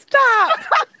 "Oh, stop."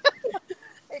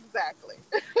 exactly.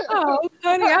 Oh,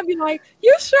 honey, I'd be like,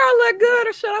 "You sure I look good,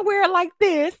 or should I wear it like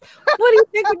this? What do you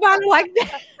think about it like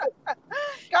that?"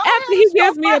 Go After ahead he and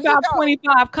gives stroke me my about ego.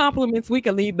 25 compliments, we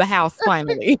can leave the house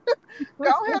finally.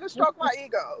 Go ahead and stroke my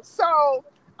ego. So,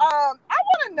 I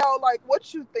want to know like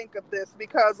what you think of this,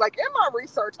 because like in my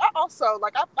research, I also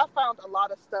like I found a lot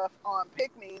of stuff on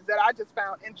pick-me's that I just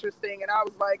found interesting, and I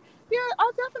was like, yeah,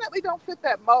 I definitely don't fit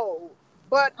that mold.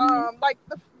 But like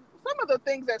some of the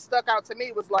things that stuck out to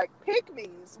me was like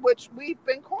pick-me's, which we've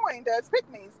been coined as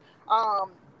pick-me's,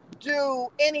 do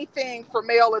anything for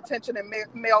male attention and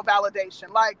male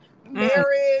validation. Like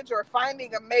marriage or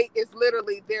finding a mate is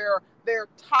literally their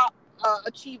top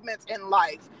achievements in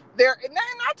life. They're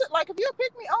not to, like if you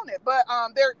pick me on it, but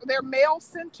they're male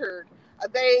centered.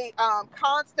 They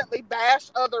constantly bash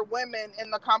other women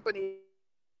in the company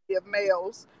of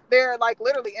males. They're like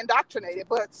literally indoctrinated,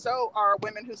 but so are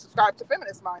women who subscribe to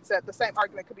feminist mindset. The same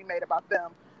argument could be made about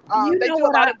them. You They know do a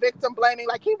what lot of victim blaming,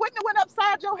 like he wouldn't have went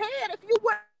upside your head if you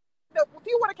would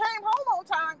have came home on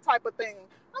time, type of thing.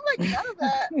 I'm like, none of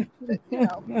that,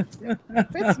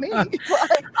 fits me. Like,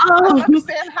 I don't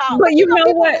understand how. But you know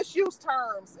people what? misuse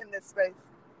terms in this space.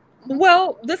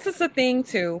 Well, this is the thing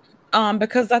too,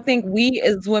 because I think we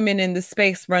as women in this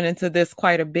space run into this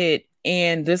quite a bit,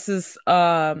 and this is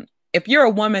if you're a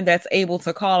woman that's able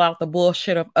to call out the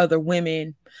bullshit of other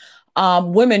women,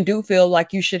 women do feel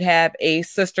like you should have a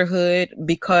sisterhood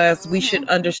because we should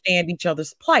understand each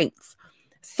other's plights.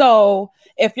 So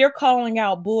if you're calling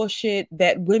out bullshit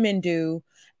that women do,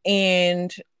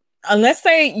 and let's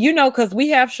say, because we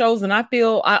have shows, and I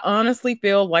honestly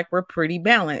feel like we're pretty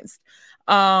balanced.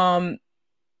 Um,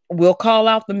 we'll call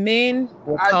out the men,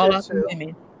 we'll call out the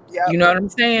women. Yep. You know what I'm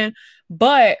saying?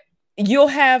 But you'll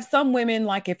have some women,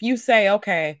 like if you say,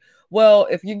 okay, well,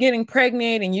 if you're getting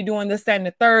pregnant and you're doing this, that, and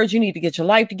the third, you need to get your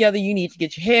life together, you need to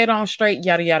get your head on straight,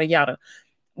 yada, yada, yada.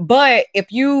 But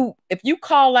if you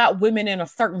call out women in a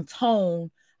certain tone,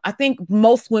 I think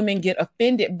most women get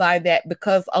offended by that,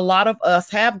 because a lot of us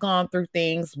have gone through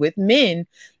things with men,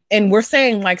 and we're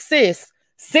saying like, sis,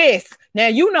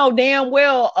 now damn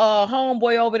well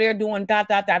homeboy over there doing dot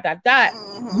dot dot dot dot.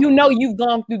 You've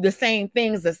gone through the same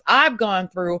things as I've gone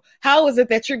through. How is it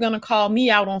that you're gonna call me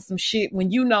out on some shit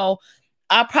when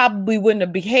I probably wouldn't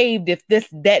have behaved if this,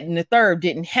 that, and the third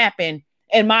didn't happen,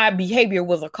 and my behavior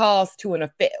was a cause to an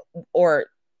effect, or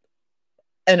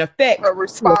an effect a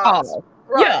response to a cause.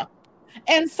 Right. Yeah.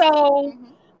 And so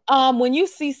when you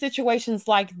see situations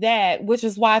like that, which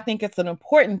is why I think it's an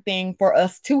important thing for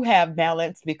us to have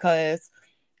balance, because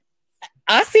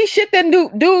I see shit that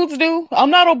dudes do. I'm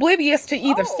not oblivious to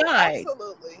either side.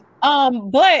 Absolutely.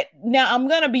 But now I'm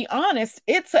gonna be honest.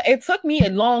 It took me a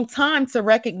long time to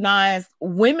recognize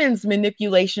women's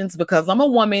manipulations, because I'm a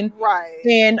woman, right?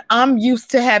 And I'm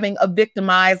used to having a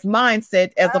victimized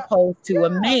mindset as opposed to a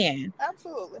man.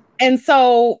 Absolutely. And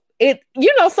so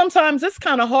sometimes it's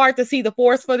kind of hard to see the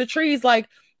forest for the trees. Like,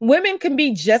 women can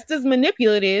be just as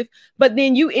manipulative, but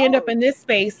then you end up in this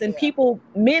space, and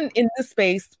men in this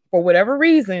space, for whatever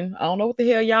reason, I don't know what the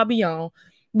hell y'all be on,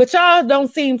 but y'all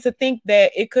don't seem to think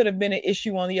that it could have been an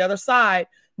issue on the other side.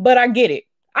 But I get it.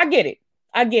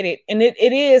 And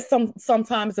it is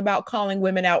sometimes about calling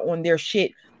women out on their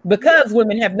shit, because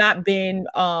women have not been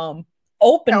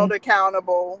open, held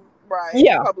accountable, right?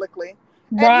 Publicly.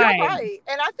 And you're right.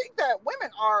 And I think that women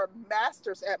are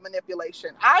masters at manipulation.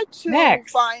 I too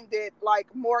find it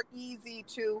like more easy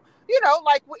to,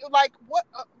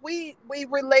 we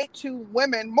relate to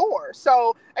women more.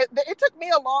 So it took me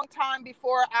a long time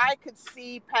before I could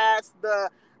see past the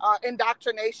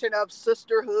indoctrination of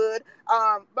sisterhood.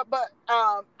 But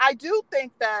I do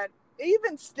think that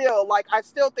even still, like, I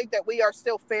still think that we are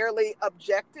still fairly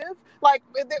objective. Like,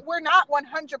 we're not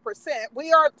 100%.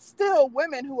 We are still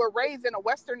women who are raised in a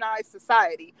westernized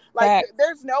society. Like, Fact.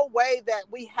 there's no way that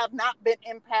we have not been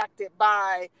impacted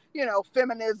by,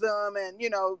 feminism and,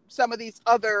 some of these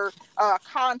other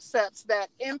concepts that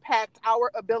impact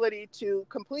our ability to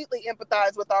completely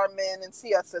empathize with our men and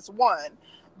see us as one.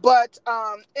 But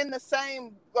in the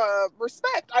same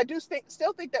respect, I do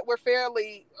still think that we're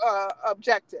fairly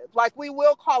objective. Like, we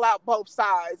will call out both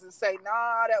sides and say,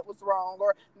 nah, that was wrong.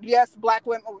 Or yes, black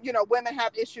women, women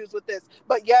have issues with this.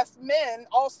 But yes, men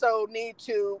also need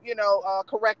to,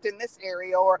 correct in this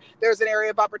area, or there's an area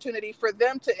of opportunity for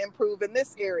them to improve in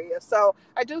this area. So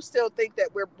I do still think that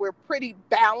we're pretty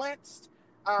balanced.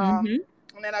 Mm-hmm.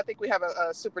 And then I think we have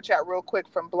a super chat real quick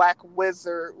from Black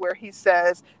Wizard where he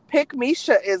says, Pick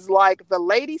Misha is like the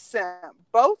lady simp.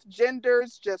 Both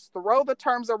genders just throw the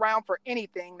terms around for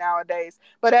anything nowadays.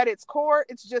 But at its core,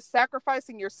 it's just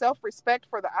sacrificing your self-respect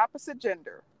for the opposite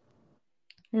gender.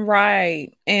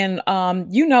 Right. And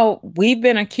we've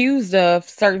been accused of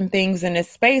certain things in this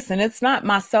space, and it's not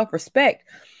my self-respect.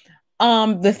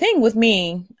 The thing with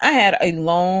me, I had a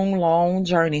long, long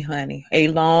journey, honey. A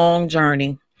long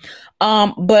journey.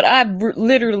 But I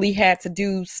literally had to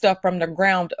do stuff from the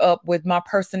ground up with my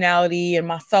personality and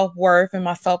my self-worth and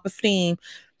my self-esteem.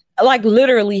 Like,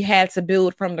 literally had to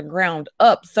build from the ground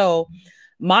up. So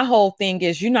my whole thing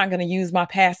is, you're not going to use my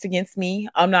past against me.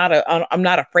 I'm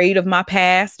not afraid of my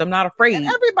past. I'm not afraid. And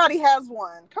everybody has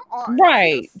one. Come on.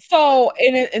 Right. So,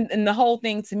 and the whole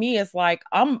thing to me is like,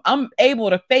 I'm able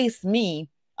to face me.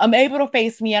 I'm able to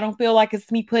face me. I don't feel like it's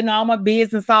me putting all my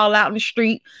business all out in the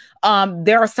street.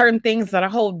 There are certain things that I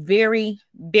hold very,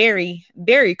 very,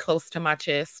 very close to my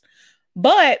chest.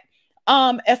 But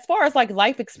as far as like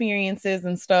life experiences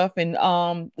and stuff,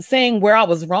 and saying where I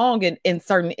was wrong in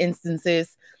certain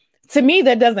instances, to me,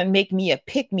 that doesn't make me a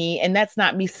pick me, and that's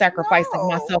not me sacrificing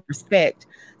my self-respect.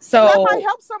 So that might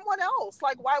help someone else.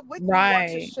 Like, why wouldn't you want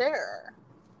to share?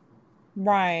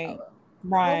 Right.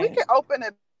 Well, we can open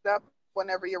it up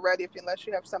whenever you're ready, unless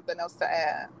you have something else to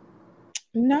add.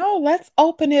 No, let's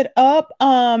open it up.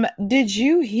 Did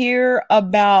you hear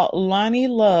about Loni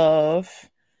Love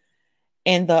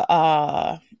and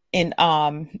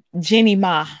Jeannie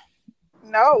Mai?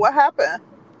 No, what happened?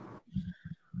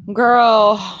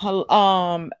 Girl,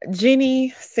 Jeannie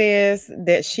says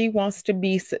that she wants to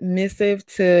be submissive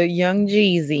to Young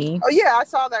Jeezy. Oh yeah, I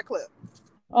saw that clip.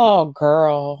 Oh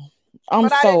girl.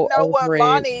 But I didn't know what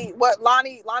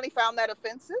Loni found that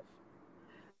offensive.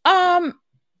 Loni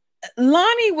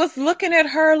was looking at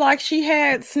her like she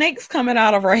had snakes coming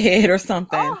out of her head or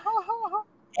something.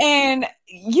 And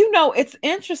it's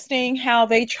interesting how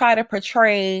they try to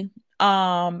portray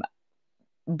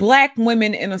Black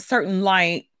women in a certain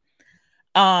light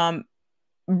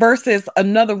versus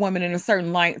another woman in a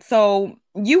certain light. So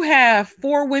you have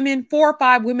 4 or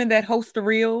 5 women that host a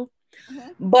reel.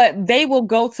 But they will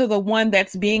go to the one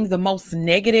that's being the most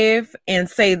negative and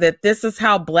say that this is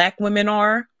how Black women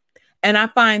are. And I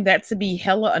find that to be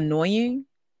hella annoying.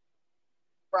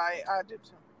 Right, I do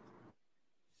too.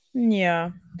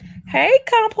 Yeah. Hey,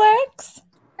 Complex.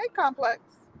 Hey, Complex.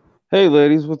 Hey,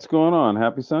 ladies, what's going on?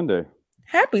 Happy Sunday.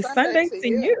 Happy Sunday to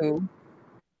you.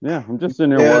 Yeah, I'm just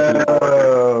in there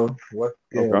working. What?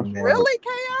 Really,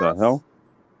 Chaos? The hell?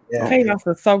 Yeah. Chaos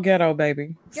is so ghetto,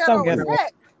 baby. So ghetto.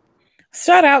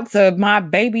 Shout out to my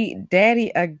baby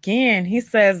daddy again. He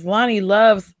says Loni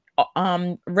Love's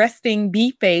resting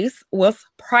bee face was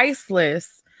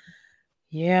priceless.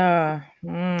 Yeah.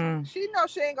 She knows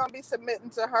she ain't gonna be submitting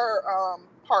to her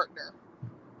partner.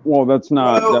 Well, that's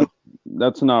not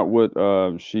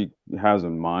what she has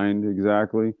in mind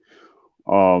exactly.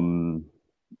 I mean,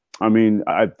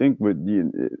 I think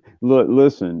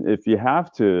listen, if you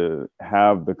have to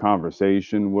have the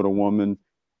conversation with a woman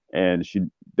and she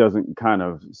doesn't kind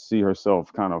of see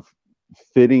herself kind of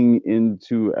fitting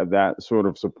into that sort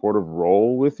of supportive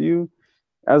role with you,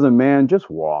 as a man, just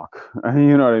walk.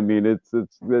 You know what I mean? It's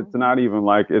not even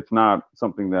like, it's not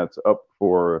something that's up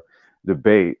for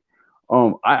debate.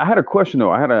 I had a question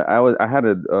though. I had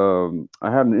an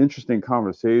interesting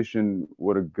conversation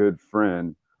with a good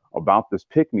friend about this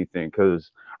pick me thing,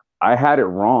 because I had it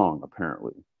wrong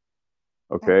apparently.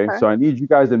 Okay, so I need you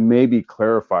guys to maybe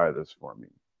clarify this for me.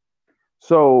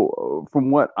 So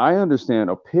from what I understand,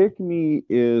 a pick me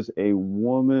is a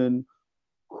woman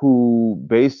who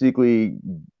basically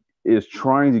is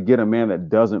trying to get a man that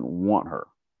doesn't want her.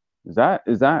 Not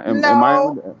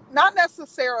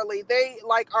necessarily. They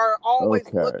are always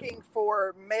looking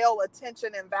for male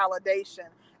attention and validation.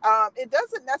 It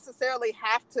doesn't necessarily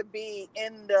have to be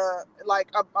in the like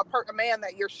a man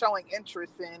that you're showing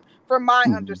interest in, from my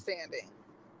understanding.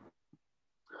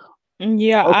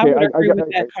 Yeah, I Okay, would agree with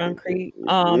that, Concrete.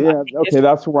 I yeah, think it's okay,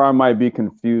 that's where I might be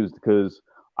confused because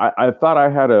I thought I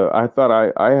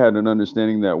had an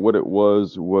understanding that what it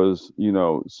was, you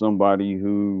know, somebody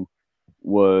who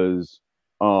was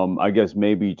I guess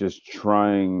maybe just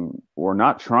trying or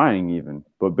not trying even,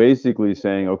 but basically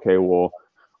saying, okay, well,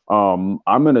 I'm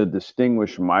gonna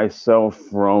distinguish myself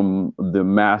from the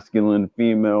masculine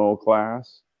female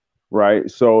class, right?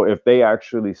 So if they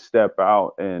actually step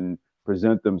out and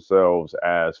present themselves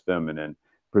as feminine,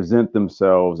 present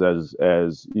themselves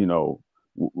as you know,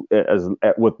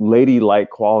 with ladylike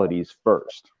qualities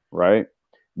first, right?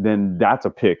 Then that's a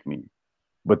pick me.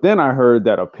 But then I heard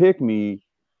that a pick me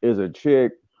is a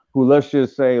chick who, let's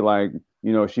just say, like,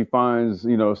 you know, she finds,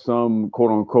 you know, some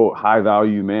quote unquote high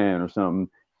value man or something,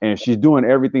 and she's doing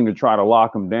everything to try to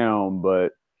lock him down,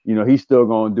 but you know, he's still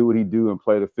gonna do what he do and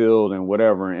play the field and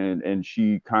whatever, and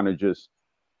she kind of just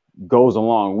goes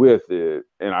along with it.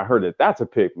 And I heard that that's a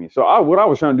pick me. So what I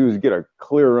was trying to do is get a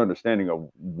clearer understanding of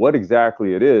what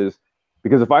exactly it is,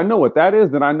 because if I know what that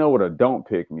is, then I know what a don't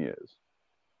pick me is.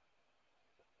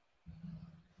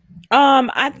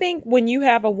 I think when you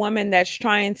have a woman that's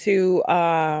trying to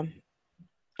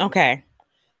okay.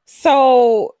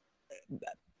 So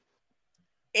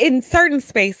in certain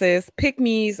spaces,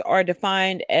 pick-me's are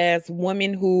defined as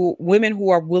women who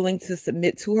are willing to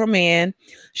submit to her man.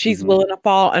 She's Mm-hmm. willing to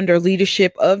fall under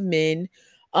leadership of men.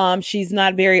 She's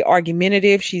not very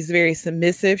argumentative. She's very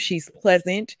submissive. She's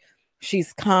pleasant.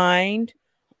 She's kind.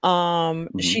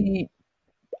 Mm-hmm. She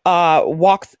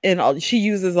walks in. She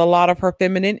uses a lot of her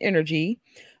feminine energy.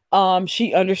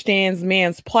 She understands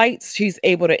man's plights. She's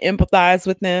able to empathize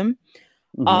with them.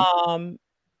 Mm-hmm. Um,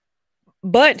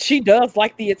 but she does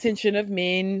like the attention of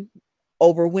men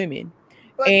over women.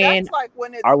 But And that's like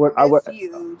when it's I would.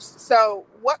 misused. So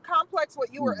what complex,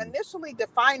 what you were Hmm. initially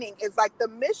defining is like the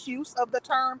misuse of the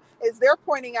term is they're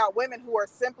pointing out women who are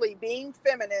simply being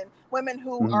feminine, women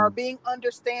who are Hmm. being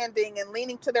understanding and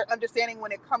leaning to their understanding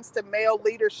when it comes to male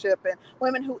leadership, and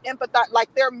women who empathize,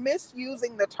 like they're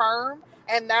misusing the term,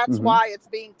 and that's Hmm. why it's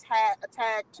being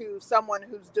tagged to someone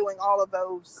who's doing all of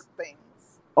those things.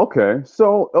 Okay,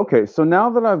 so now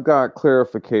that I've got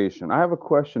clarification, I have a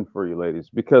question for you ladies,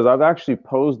 because I've actually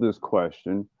posed this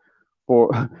question for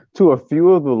to a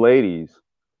few of the ladies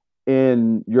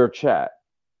in your chat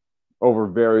over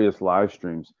various live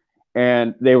streams,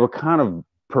 and they were kind of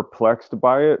perplexed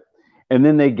by it, and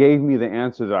then they gave me the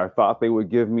answer that I thought they would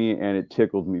give me, and it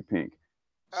tickled me pink.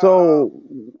 Uh, So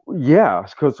yeah,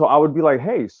 because so I would be like,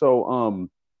 hey, so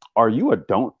are you a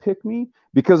don't pick me?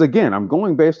 Because again, I'm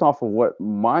going based off of what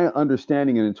my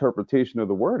understanding and interpretation of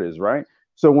the word is, right?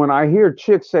 So when I hear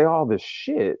chicks say all this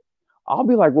shit, I'll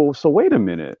be like, well, so wait a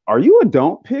minute, are you a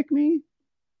don't pick me?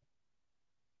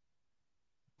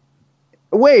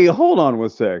 Wait, hold on one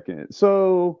second.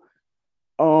 So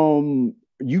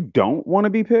you don't want to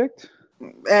be picked?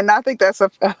 and I think that's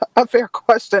a fair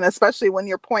question, especially when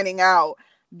you're pointing out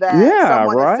that Yeah,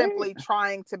 someone is right? simply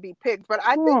trying to be picked. But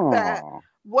I think that Oh.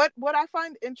 what I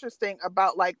find interesting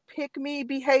about like pick me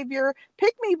behavior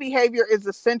is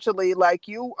essentially like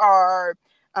you are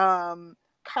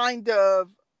kind of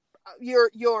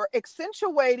you're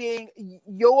accentuating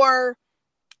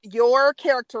your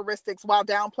characteristics while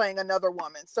downplaying another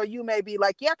woman. So you may be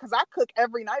like, yeah, because I cook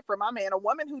every night for my man. A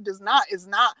woman who does not is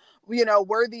not,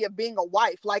 worthy of being a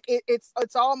wife. Like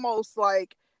it's almost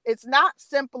like it's not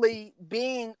simply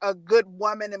being a good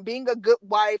woman and being a good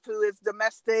wife who is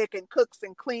domestic and cooks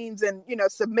and cleans and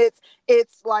submits.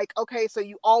 It's like, okay, so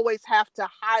you always have to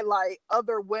highlight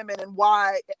other women and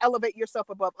why elevate yourself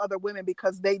above other women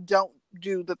because they don't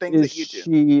do the things that you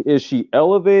do. Is she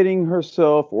elevating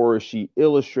herself, or is she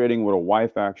illustrating what a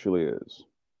wife actually is?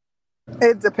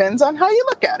 It depends on how you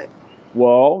look at it.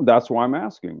 Well, that's why I'm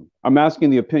asking. I'm asking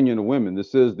the opinion of women.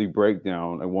 This is the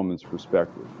breakdown, a woman's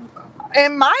perspective.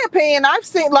 In my opinion, I've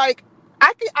seen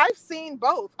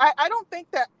both. I don't think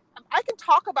that I can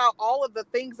talk about all of the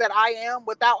things that I am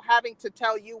without having to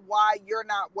tell you why you're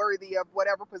not worthy of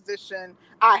whatever position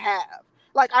I have.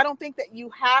 Like, I don't think that you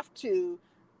have to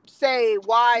say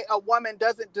why a woman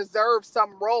doesn't deserve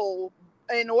some role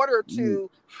in order Mm.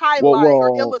 to Well, highlight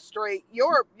or well, illustrate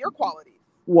your qualities.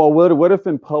 well. What if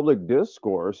in public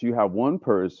discourse you have one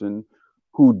person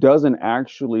who doesn't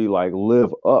actually like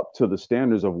live up to the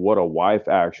standards of what a wife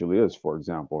actually is, for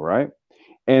example, right?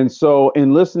 And so,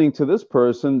 in listening to this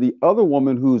person, the other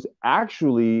woman who's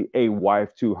actually a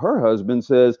wife to her husband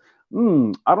says,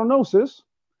 I don't know, sis.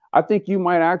 I think you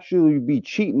might actually be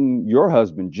cheating your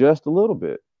husband just a little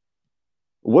bit.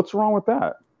 What's wrong with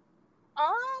that?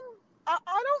 I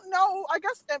don't know. I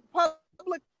guess in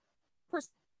public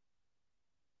perception.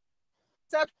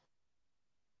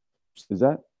 Is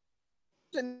that,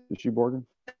 is she Borging?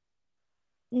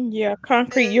 Yeah,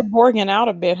 concrete, you're borging out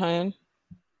a bit, hun.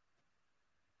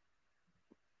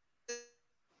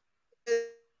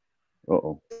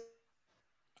 Uh-oh.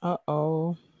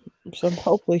 Uh-oh. So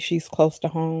hopefully she's close to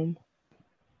home.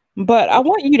 But I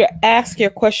want you to ask your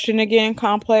question again,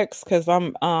 Complex, because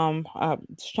I'm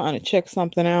just trying to check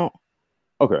something out.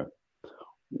 Okay.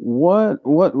 What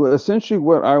essentially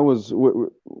what I was,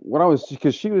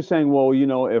 because she was saying, well, you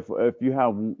know, if you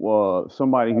have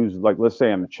somebody who's like, let's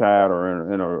say in a chat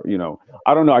or in a, you know,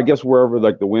 I don't know, I guess wherever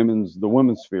like the women's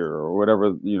sphere or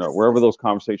whatever, you know, wherever those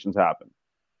conversations happen.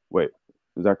 Wait,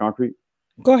 is that concrete?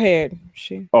 Go ahead.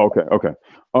 Oh, okay, okay.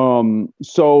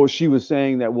 So she was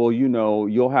saying that, well, you know,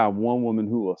 you'll have one woman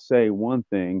who will say one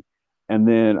thing, and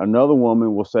then another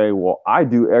woman will say, well, I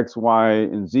do X, Y,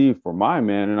 and Z for my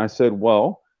man. And I said,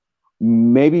 well,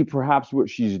 maybe perhaps what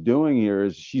she's doing here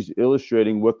is she's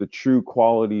illustrating what the true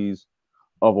qualities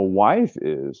of a wife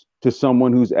is to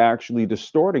someone who's actually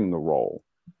distorting the role.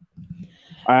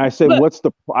 I said, But what's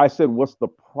the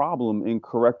problem in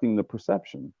correcting the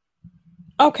perception?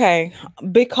 okay,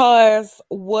 because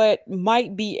what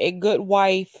might be a good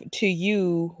wife to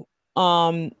you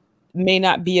may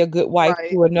not be a good wife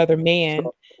Right. to another man.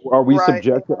 So are we Right.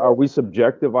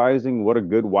 subjectivizing what a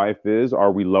good wife is?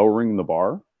 Are we lowering the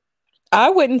bar? I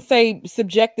wouldn't say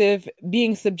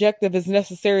being subjective is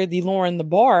necessarily lowering the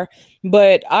bar,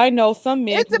 but I know some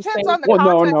men It who say, depends on the Well,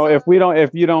 no, context no. of.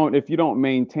 If you don't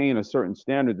maintain a certain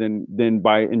standard, then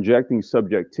by injecting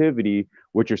subjectivity,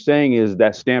 what you're saying is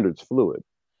that standard's fluid.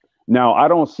 Now, I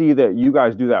don't see that you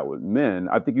guys do that with men.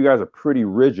 I think you guys are pretty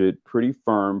rigid, pretty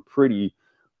firm, pretty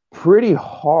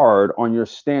hard on your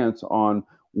stance on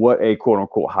what a quote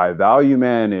unquote high value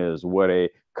man is, what a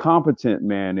competent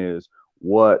man is,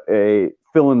 what a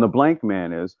fill in the blank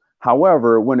man is.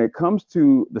 However, when it comes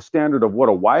to the standard of what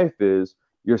a wife is,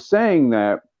 you're saying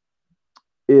that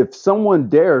if someone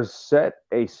dares set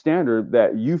a standard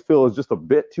that you feel is just a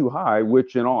bit too high,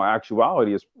 which in all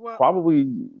actuality is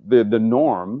probably the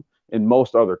norm in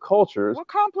most other cultures. Well,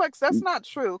 Complex, that's not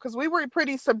true, because we were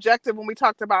pretty subjective when we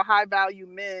talked about high value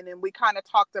men, and we kind of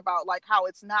talked about like how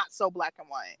it's not so black and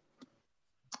white.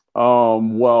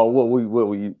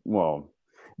 Well,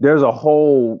 there's a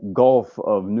whole gulf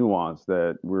of nuance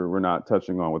that we're not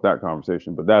touching on with that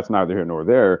conversation, but that's neither here nor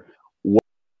there.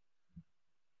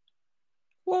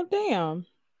 well, damn,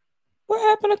 what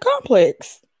happened to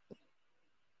Complex?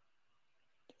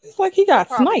 It's like he got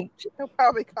sniped. He'll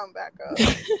probably come back up.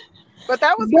 But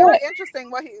that was very interesting.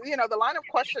 What he, you know, the line of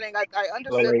questioning, I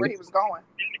understood where he was going.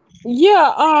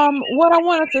 Yeah, what I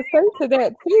wanted to say to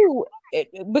that too,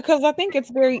 because I think it's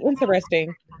very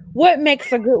interesting. What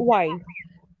makes a good wife?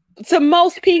 To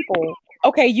most people,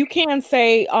 okay, you can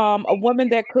say a woman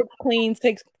that cooks, cleans,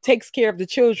 takes care of the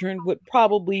children would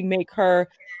probably make her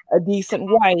a decent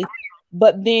wife.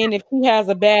 But then if she has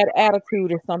a bad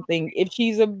attitude or something, if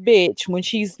she's a bitch when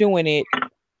she's doing it,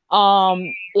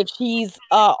 if she's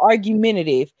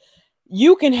argumentative,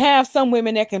 you can have some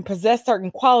women that can possess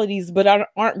certain qualities but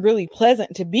aren't really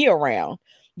pleasant to be around.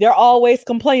 They're always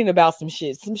complaining about some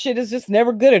shit. Some shit is just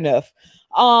never good enough.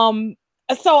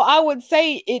 So I would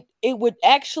say it would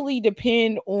actually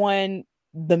depend on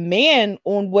the man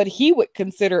on what he would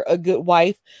consider a good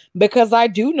wife, because I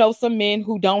do know some men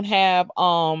who don't have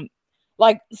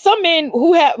like some men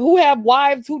who have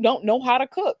wives who don't know how to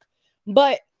cook,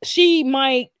 but she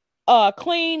might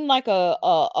clean like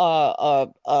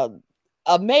a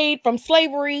maid from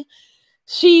slavery.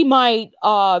 She might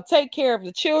take care of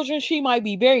the children. She might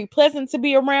be very pleasant to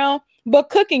be around, but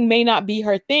cooking may not be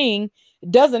her thing.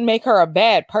 Doesn't make her a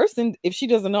bad person if she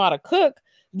doesn't know how to cook.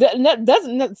 That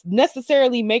doesn't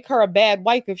necessarily make her a bad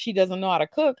wife if she doesn't know how to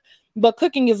cook. But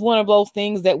cooking is one of those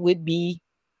things that would be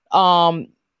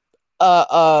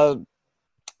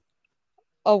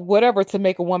whatever to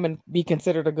make a woman be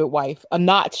considered a good wife. A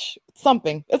notch,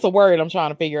 something. It's a word I'm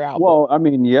trying to figure out. Well, I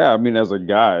mean, yeah, I mean, as a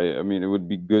guy, I mean, it would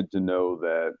be good to know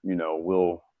that, you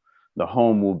know, the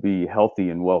home will be healthy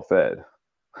and well fed.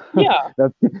 Yeah.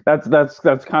 that's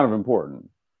kind of important.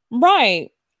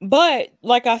 Right. But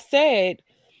like I said,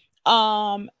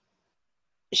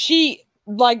 she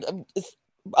like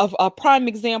a prime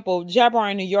example,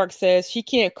 Jabbar in New York says she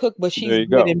can't cook, but she's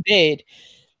good in bed.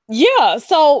 Yeah,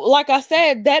 so like I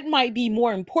said, that might be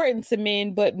more important to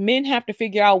men, but men have to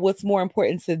figure out what's more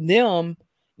important to them,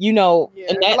 you know. Yeah,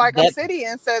 and like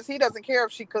Obsidian says, he doesn't care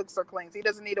if she cooks or cleans. He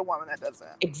doesn't need a woman that does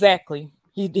that. Exactly.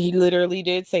 He literally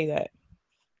did say that.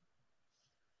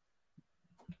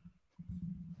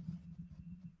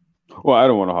 Well, I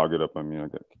don't want to hog it up. I mean, I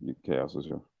got Chaos is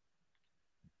here.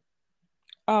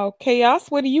 Oh, Chaos,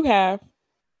 what do you have?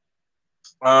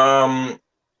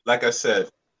 Like I said,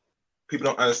 people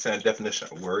don't understand the definition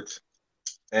of words,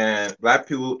 and Black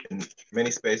people in many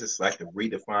spaces like to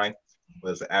redefine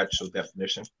what is the actual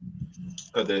definition,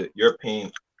 because the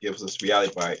European gives us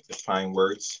reality by defining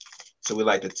words, so we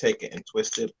like to take it and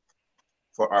twist it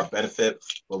for our benefit,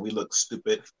 but we look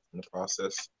stupid in the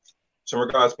process. So, in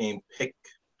regards to being picked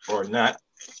or not,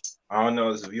 I don't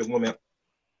know if you're a woman,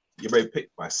 you're very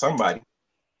picked by somebody,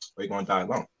 or you're gonna die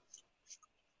alone.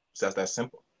 So that's that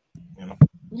simple, you know.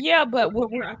 Yeah, but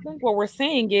I think what we're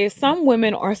saying is some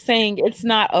women are saying it's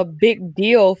not a big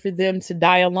deal for them to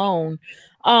die alone.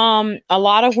 A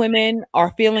lot of women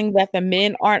are feeling that the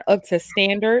men aren't up to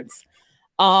standards.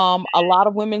 A lot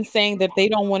of women saying that they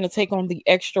don't want to take on the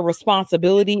extra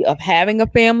responsibility of having a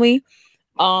family.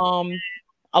 Um,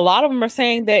 a lot of them are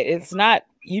saying that it's not,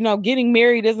 getting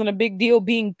married isn't a big deal.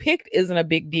 Being picked isn't a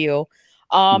big deal.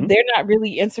 They're not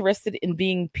really interested in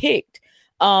being picked.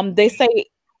 They say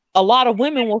a lot of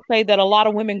women will say that a lot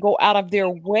of women go out of their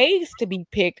ways to be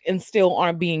picked and still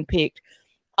aren't being picked.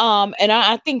 And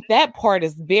I think that part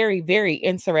is very, very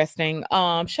interesting.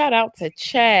 Shout out to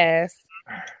Chaz.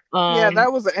 Yeah,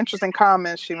 that was an interesting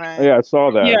comment she made. Yeah, I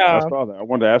saw that. Yeah. I saw that. I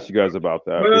wanted to ask you guys about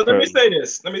that. Well, let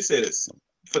me say this.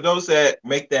 For those that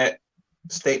make that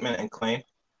statement and claim,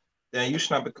 then you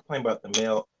should not be complaining about the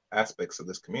male aspects of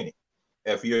this community.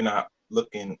 If you're not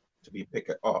looking to be picked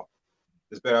at all,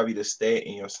 it's better for you to stay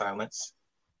in your silence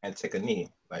and take a knee,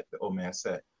 like the old man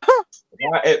said.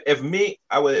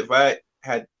 If I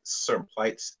had certain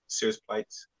plights, serious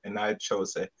plights, and I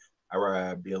chose that I'd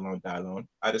rather be alone, die alone,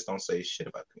 I just don't say shit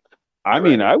about people. I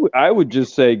mean, I would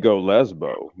just say go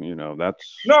lesbo.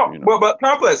 That's but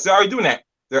complex. They're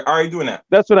already doing that.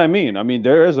 That's what I mean. I mean,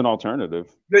 there is an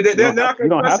alternative. You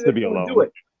don't have to be alone. Do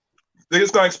it. They're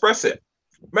just gonna express it.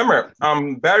 Remember,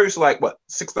 batteries are like what,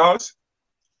 $6,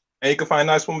 and you can find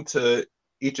a nice woman to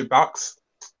eat your box.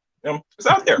 It's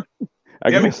out there.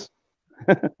 I guess.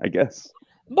 I guess.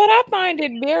 But I find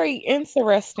it very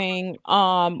interesting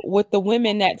with the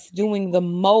women that's doing the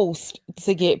most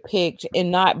to get picked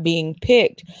and not being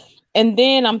picked. And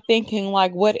then I'm thinking,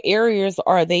 like, what areas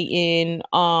are they in?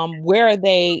 Where are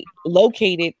they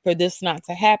located for this not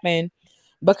to happen?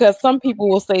 Because some people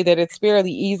will say that it's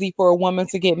fairly easy for a woman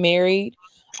to get married.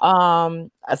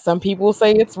 Some people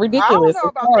say it's ridiculous. I don't know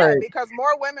about that, because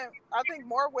I think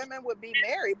more women would be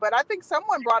married. But I think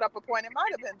someone brought up a point, it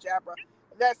might have been Jabra,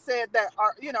 that said that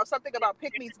something about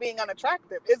pick-me's being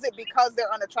unattractive. Is it because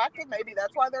they're unattractive? Maybe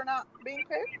that's why they're not being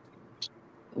picked.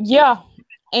 Yeah.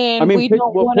 And we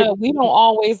don't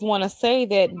always want to say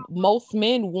that most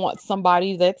men want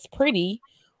somebody that's pretty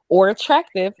or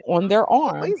attractive on their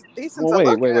arm. Wait. They're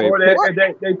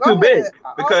too big,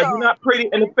 because you're not pretty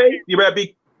in the face. You better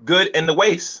be good in the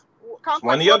waist.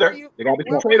 One or the other. They got to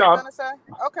be some trade-off.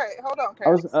 Okay, hold on.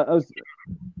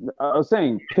 I was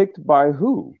saying, picked by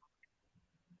who?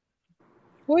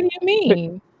 What do you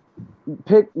mean?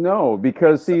 No,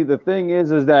 because see, the thing is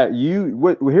that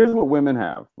here's what women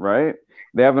have, right?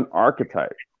 They have an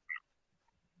archetype.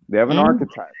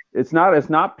 It's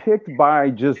not picked by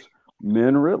just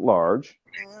men writ large.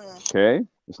 Okay,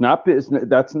 that's not.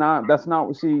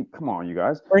 See, come on, you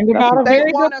guys. Bring about a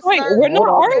very good point. We're not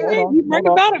arguing. You bring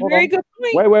about a very good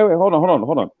point. Wait. Hold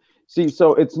on. See,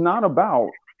 so it's not about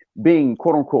being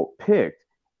quote unquote picked.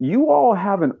 You all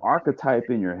have an archetype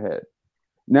in your head.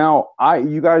 Now,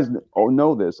 you guys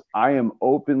know this. I am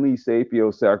openly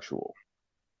sapiosexual.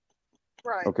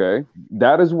 Right. Okay.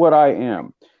 That is what I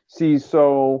am. See,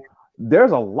 so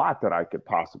there's a lot that I could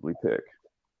possibly pick.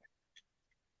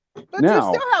 But now,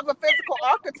 you still have a physical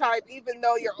archetype, even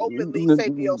though you're openly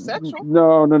sapiosexual.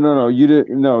 No. You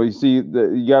didn't. No, you see,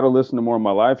 you got to listen to more of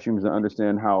my live streams to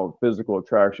understand how physical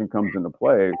attraction comes into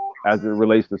play as it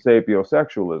relates to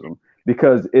sapiosexualism,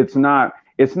 because it's not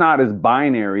as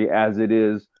binary as it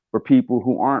is for people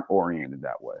who aren't oriented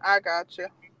that way. I got you.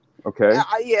 Okay.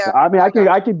 Yeah. I mean,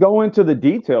 I could go into the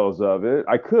details of it.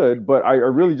 I could, but I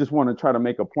really just want to try to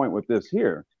make a point with this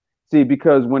here. See,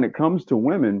 because when it comes to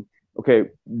women, okay,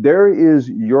 there is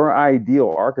your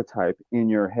ideal archetype in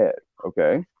your head.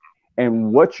 Okay.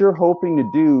 And what you're hoping to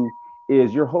do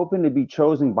is you're hoping to be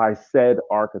chosen by said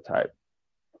archetype.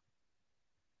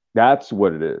 That's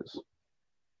what it is.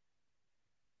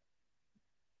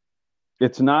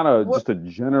 It's not just a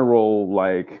general,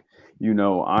 like,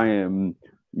 I am,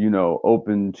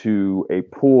 open to a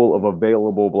pool of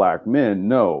available Black men.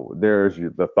 No, there's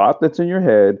the thought that's in your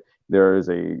head. There is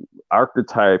a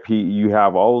archetype. You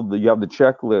have the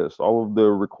checklist, all of the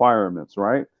requirements,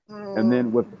 right? And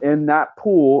then within that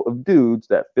pool of dudes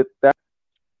that fit that.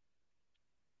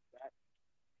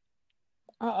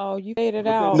 Uh-oh, you faded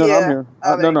out. No, no, I'm Yeah. here. Oh,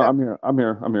 there No, you no, go. I'm here. I'm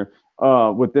here. I'm here.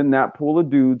 Within that pool of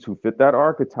dudes who fit that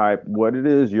archetype, what it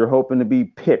is, you're hoping to be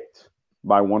picked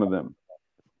by one of them.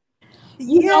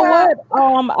 You know Yeah.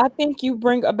 what? I think you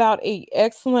bring about a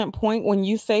excellent point when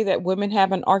you say that women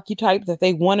have an archetype that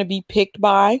they want to be picked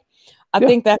by. I Yeah.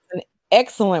 think that's an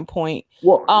excellent point.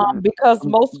 Well, Because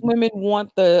most women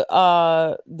want the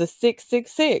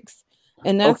 666,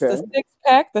 and that's okay. the six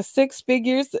pack, the six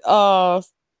figures,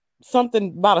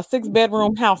 something about a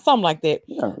 6-bedroom house, something like that.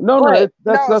 Yeah. No, But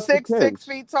that's the 6 case.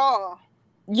 feet tall.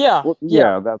 yeah, Well,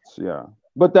 yeah,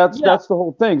 but that's yeah. the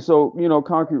whole thing. So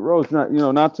Concrete Rose,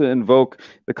 not to invoke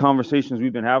the conversations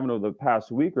we've been having over the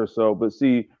past week or so, but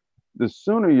see, the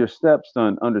sooner your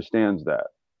stepson understands that,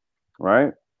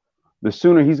 right? The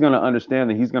sooner he's going to understand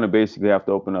that he's going to basically have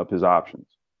to open up his options,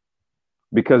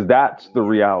 because that's the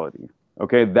reality.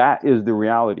 Okay, that is the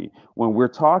reality. When we're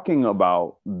talking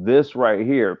about this right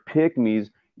here, pick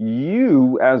me's,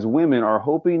 you as women are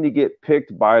hoping to get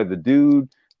picked by the dude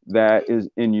that is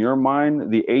in your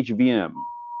mind the HVM.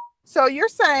 So you're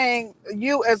saying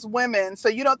you as women, so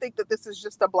you don't think that this is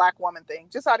just a black woman thing,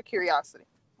 just out of curiosity?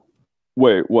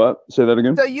 Wait, what? Say that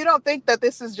again. So you don't think that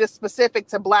this is just specific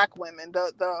to black women,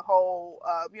 the whole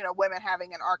women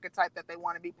having an archetype that they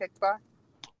want to be picked by?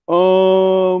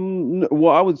 Well,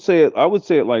 I would say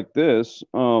it like this.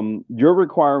 Your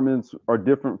requirements are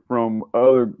different from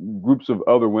other groups of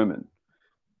other women.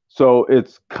 So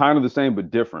it's kind of the same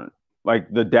but different.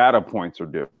 Like the data points are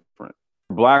different. For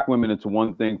black women, it's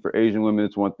one thing. For Asian women,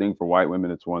 it's one thing. For white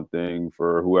women, it's one thing.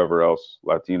 For whoever else,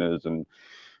 Latinas and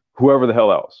whoever the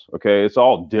hell else. Okay, it's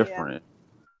all different.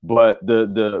 Yeah. But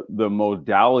the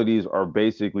modalities are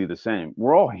basically the same.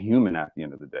 We're all human at the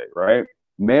end of the day, right?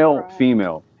 Male, right.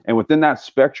 Female. And within that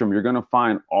spectrum, you're going to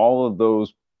find all of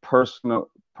those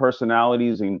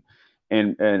personalities and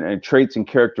traits and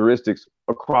characteristics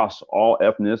across all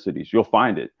ethnicities. You'll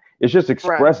find it. It's just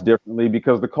expressed differently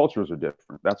because the cultures are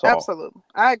different. That's all. Absolutely.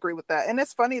 I agree with that. And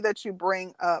it's funny that you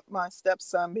bring up my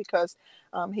stepson, because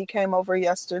he came over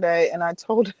yesterday and I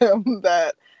told him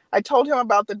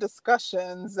about the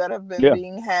discussions that have been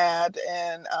being had.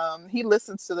 And he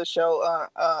listens to the show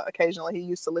occasionally. He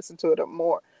used to listen to it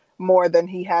more than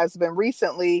he has been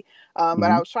recently. But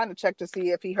I was trying to check to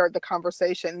see if he heard the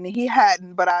conversation, and he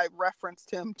hadn't, but I referenced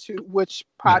him to which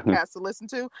podcast to listen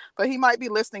to. But he might be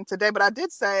listening today. But I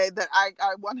did say that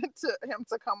I wanted him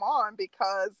to come on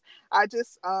because I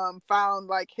just found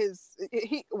like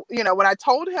he when I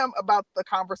told him about the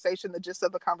conversation, the gist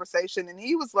of the conversation, and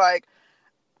he was like,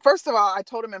 first of all, I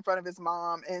told him in front of his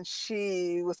mom, and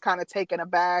she was kind of taken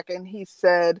aback. And he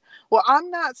said, well, I'm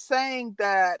not saying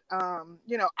that, I'm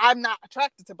not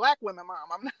attracted to black women, Mom.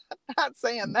 I'm not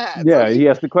saying that. Yeah, so he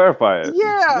has to clarify it.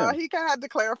 Yeah, he had to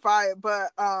clarify it.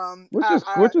 But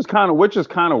which is kind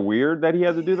of weird that he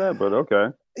had to do that. But okay.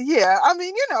 Yeah, I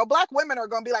mean, black women are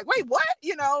going to be like, wait, what?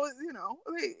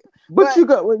 But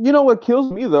you know what kills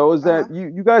me though is that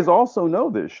you guys also know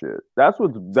this shit. That's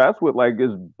what like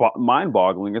is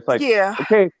mind-boggling. It's like,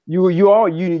 okay, you all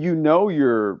know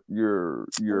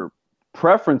your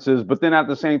preferences, but then at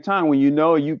the same time, when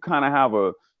you kind of have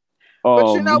a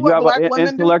but you have an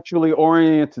intellectually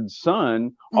oriented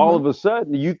son, all of a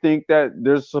sudden you think that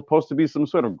there's supposed to be some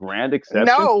sort of grand acceptance.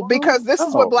 No, because this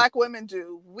is what black women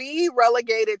do. We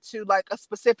relegate it to like a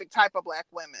specific type of black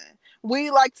women. We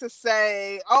like to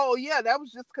say, oh yeah, that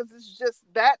was just because it's just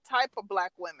that type of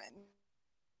black women.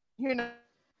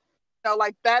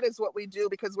 Like that is what we do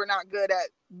because we're not good at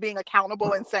being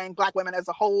accountable and saying black women as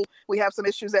a whole, we have some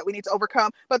issues that we need to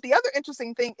overcome. But the other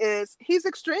interesting thing is he's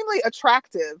extremely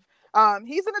attractive.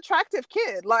 He's an attractive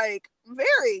kid, like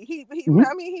very.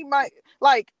 I mean, he might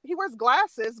like he wears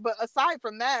glasses, but aside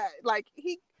from that, like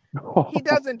he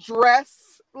doesn't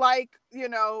dress like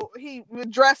he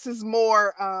dresses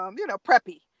more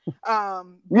preppy.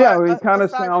 He kind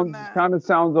of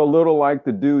sounds a little like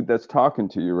the dude that's talking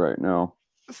to you right now.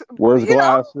 Wears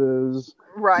glasses,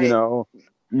 right?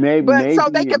 Maybe. So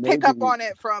they can pick up on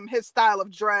it from his style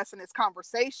of dress and his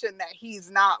conversation that he's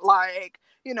not like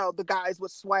the guys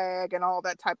with swag and all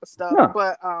that type of stuff. Yeah.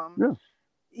 But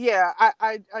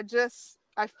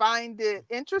I find it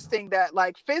interesting that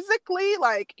like physically,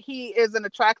 like he is an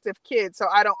attractive kid. So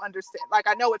I don't understand. Like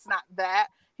I know it's not that.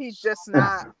 He's just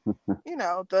not,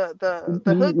 the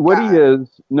hood what guy.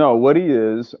 What he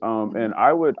is. And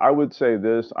I would say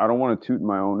this. I don't want to toot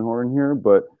my own horn here,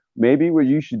 but maybe what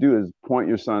you should do is point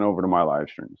your son over to my live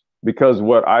streams, because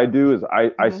what I do is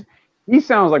he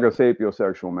sounds like a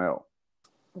sapiosexual male.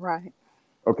 Right.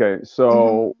 Okay,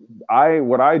 so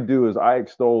what I do is I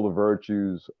extol the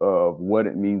virtues of what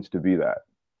it means to be that.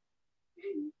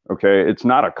 Okay, it's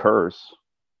not a curse.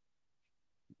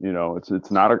 You know,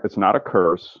 it's not a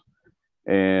curse,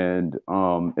 and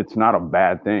it's not a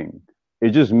bad thing.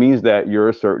 It just means that you're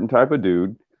a certain type of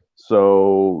dude.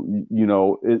 So you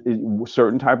know,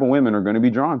 certain type of women are going to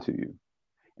be drawn to you.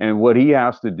 And what he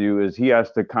has to do is he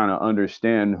has to kind of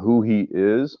understand who he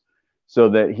is, so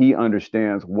that he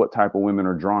understands what type of women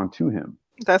are drawn to him.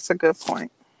 That's a good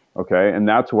point. Okay, and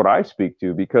that's what I speak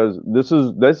to, because this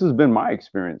has been my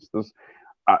experience.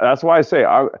 That's why I say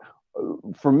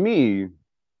for me,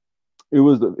 it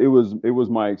was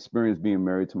my experience being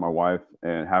married to my wife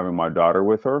and having my daughter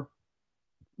with her,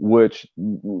 which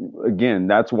again,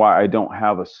 that's why I don't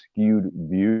have a skewed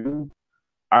view.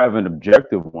 I have an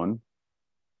objective one,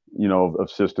 you know, of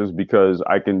sisters, because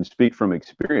I can speak from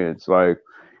experience. Like,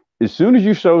 as soon as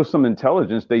you show some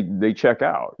intelligence, they check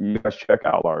out. You guys check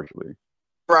out largely.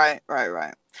 Right.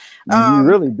 You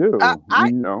really do. I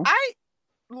you know.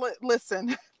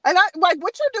 Listen. And I like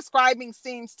what you're describing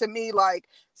seems to me like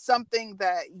something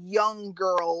that young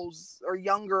girls or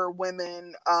younger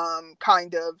women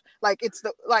kind of like. It's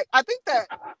the like I think that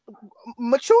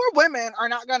mature women are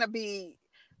not going to be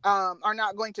are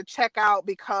not going to check out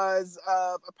because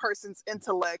of a person's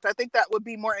intellect. I think that would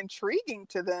be more intriguing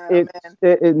to them.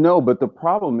 No, but the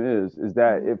problem is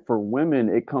that for women,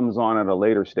 it comes on at a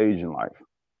later stage in life.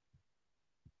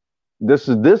 This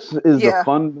is the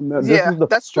fundamental. This is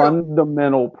the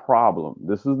fundamental problem.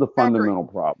 This is the fundamental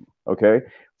problem. Okay,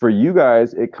 for you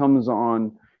guys, it comes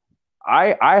on.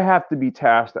 I have to be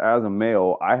tasked as a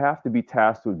male. I have to be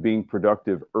tasked with being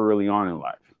productive early on in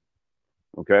life.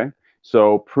 Okay,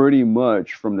 so pretty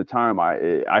much from the time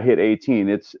I hit 18,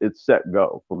 it's set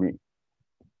go for me.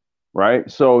 Right.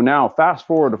 So now fast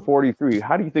forward to 43.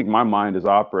 How do you think my mind is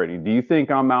operating? Do you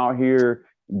think I'm out here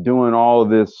doing all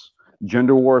of this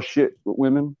gender war shit with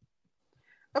women?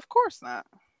 Of course not.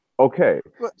 Okay.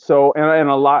 So and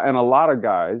a lot of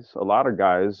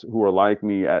guys who are like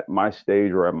me at my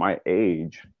stage or at my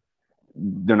age,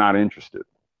 they're not interested.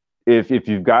 If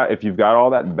you've got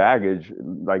all that baggage,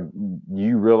 like,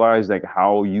 you realize like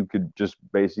how you could just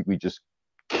basically just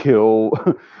kill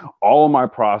all of my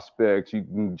prospects. You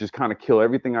can just kind of kill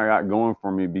everything I got going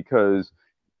for me, because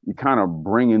you're kind of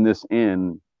bringing this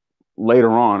in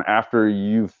later on after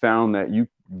you've found that you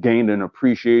gained an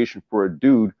appreciation for a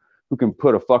dude who can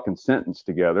put a fucking sentence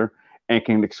together and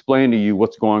can explain to you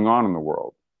what's going on in the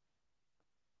world.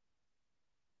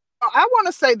 I want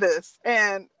to say this,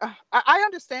 and I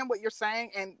understand what you're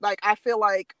saying, and like I feel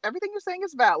like everything you're saying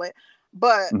is valid.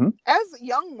 But as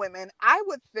young women, I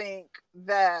would think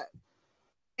that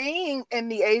being in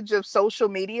the age of social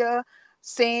media,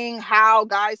 seeing how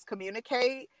guys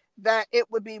communicate, that it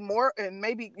would be more, and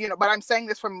maybe, you know, but I'm saying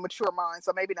this from a mature mind,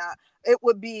 so maybe not, it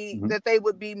would be that they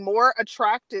would be more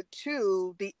attracted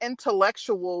to the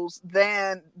intellectuals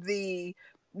than the,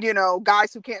 you know,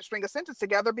 guys who can't string a sentence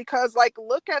together, because like,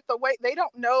 look at the way they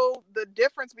don't know the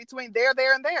difference between there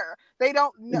and there. They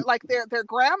don't know, like their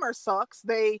grammar sucks.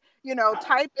 They, you know,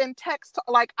 type in text.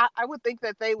 Like I would think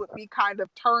that they would be kind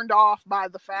of turned off by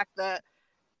the fact that,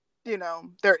 you know,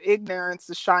 their ignorance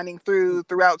is shining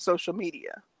throughout social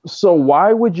media. So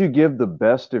why would you give the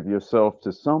best of yourself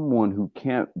to someone who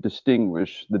can't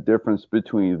distinguish the difference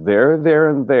between there,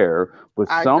 and there, but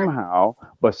somehow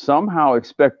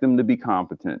expect them to be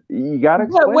competent? You gotta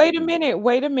explain. Wait a minute.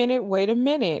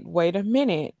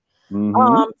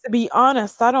 To be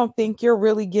honest, I don't think you're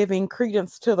really giving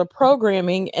credence to the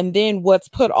programming and then what's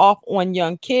put off on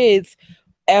young kids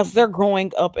as they're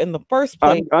growing up in the first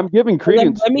place. I'm giving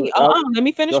credence. Let me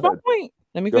finish my point.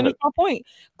 My point.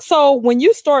 So when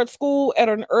you start school at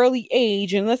an early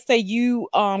age, and let's say you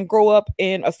grow up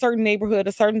in a certain neighborhood,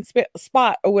 a certain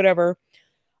spot or whatever,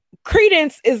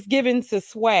 credence is given to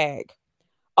swag.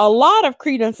 A lot of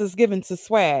credence is given to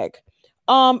swag.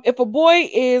 If a boy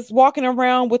is walking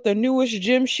around with the newest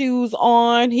gym shoes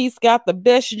on, he's got the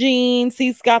best jeans,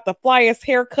 he's got the flyest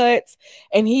haircuts,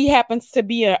 and he happens to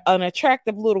be an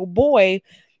attractive little boy,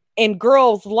 and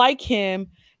girls like him,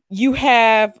 you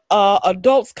have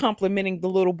adults complimenting the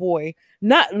little boy.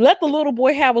 Not let the little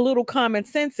boy have a little common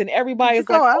sense, and everybody's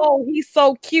like, oh, he's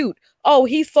so cute. Oh,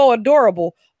 he's so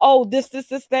adorable. Oh, this,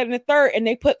 that, and the third. And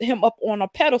they put him up on a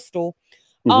pedestal.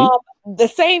 The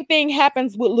same thing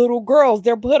happens with little girls.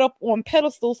 They're put up on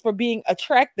pedestals for being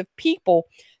attractive people.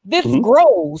 This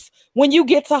grows. When you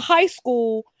get to high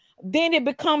school, then it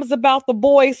becomes about the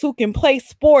boys who can play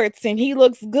sports, and he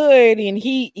looks good, and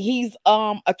he's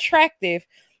attractive.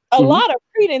 A lot of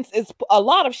credence is a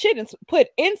lot of shit is put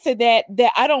into that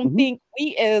I don't think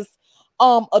we as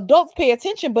adults pay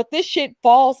attention, but this shit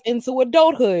falls into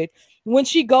adulthood when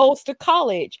she goes to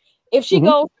college. If she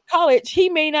goes to college, he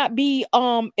may not be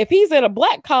if he's at a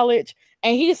black college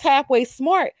and he's halfway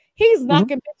smart, he's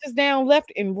knocking bitches down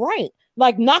left and right,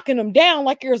 like knocking them down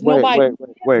like there's nobody.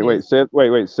 Wait, say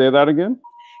that again.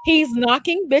 He's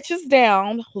knocking bitches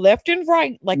down left and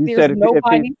right like there's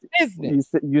nobody's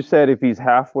business. You said if he's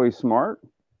halfway smart?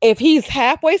 If he's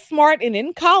halfway smart and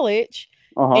in college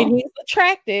and he's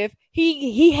attractive,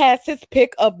 he has his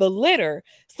pick of the litter.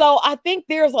 So I think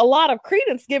there's a lot of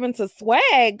credence given to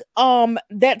swag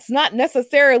that's not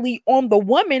necessarily on the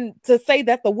woman to say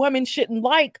that the woman shouldn't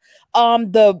like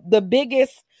the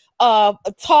biggest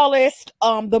tallest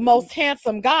the most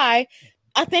handsome guy.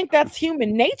 I think that's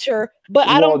human nature, but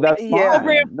I don't think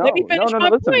let me finish my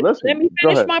point. Let me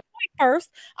finish my point first.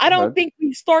 I don't think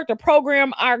we start to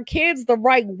program our kids the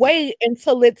right way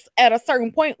until it's at a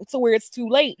certain point to where it's too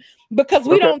late, because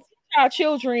we don't teach our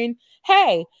children,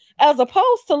 hey, as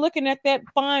opposed to looking at that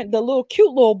the little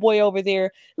cute little boy over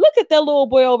there, look at that little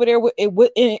boy over there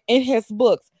in his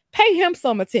books. Pay him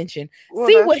some attention.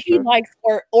 See what he likes,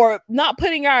 or not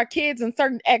putting our kids in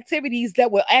certain activities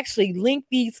that will actually link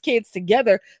these kids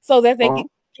together so that they can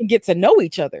get to know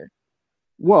each other.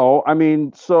 Well, I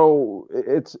mean, so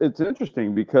it's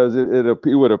interesting because it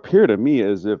would appear to me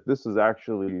as if this is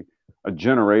actually a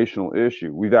generational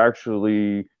issue. We've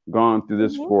actually gone through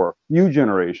this for a few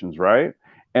generations, right?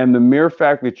 And the mere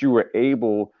fact that you were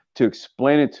able to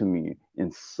explain it to me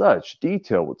in such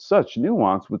detail with such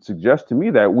nuance would suggest to me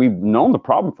that we've known the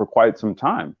problem for quite some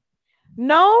time.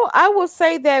 No, I will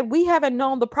say that we haven't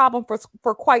known the problem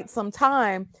for quite some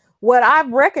time. What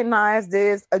I've recognized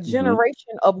is a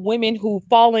generation of women who've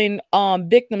fallen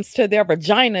victims to their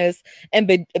vaginas and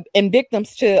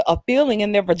victims to a feeling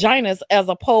in their vaginas, as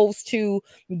opposed to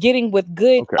getting with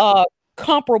good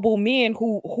comparable men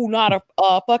who not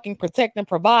a fucking protect and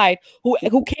provide,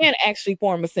 who can actually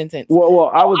form a sentence. Well,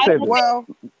 I would say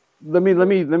let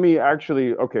me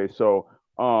actually so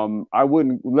I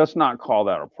wouldn't, let's not call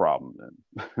that a problem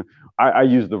then. I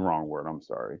used the wrong word, I'm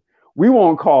sorry. We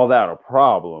won't call that a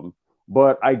problem,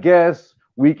 but I guess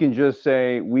we can just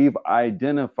say we've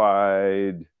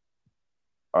identified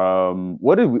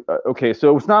what did we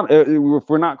so it's not if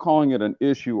we're not calling it an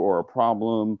issue or a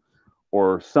problem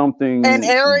or something, an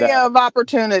area of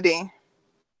opportunity.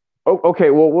 Okay,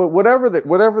 well, whatever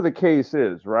the case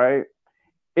is, right?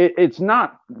 It's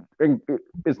not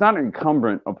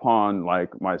incumbent upon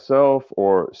like myself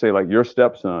or say like your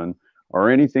stepson or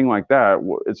anything like that.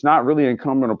 It's not really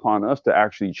incumbent upon us to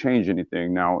actually change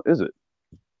anything now, is it?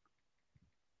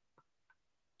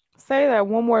 Say that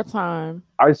one more time.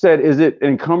 I said, is it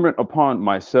incumbent upon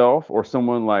myself or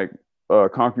someone like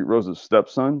Concrete Rose's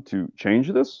stepson to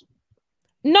change this?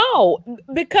 No,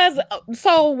 because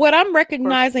so what I'm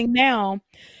recognizing now,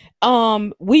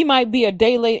 we might be a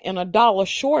day late and a dollar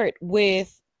short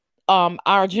with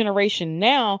our generation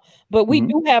now, but we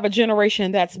do have a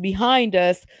generation that's behind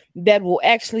us that will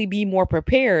actually be more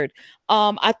prepared.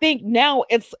 I think now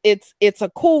it's a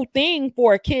cool thing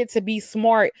for a kid to be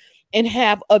smart and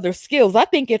have other skills. I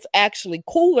think it's actually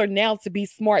cooler now to be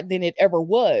smart than it ever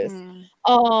was.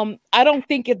 I don't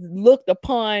think it's looked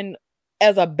upon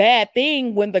as a bad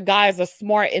thing when the guys are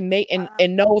smart and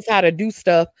knows how to do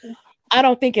stuff. I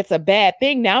don't think it's a bad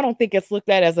thing. Now I don't think it's looked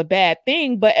at as a bad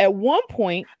thing, but at one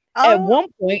point it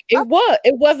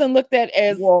wasn't looked at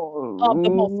as the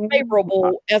most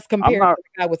favorable as compared to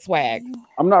the guy with swag.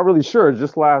 I'm not really sure.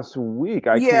 Just last week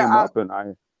I came up and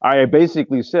I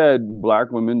basically said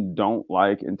black women don't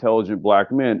like intelligent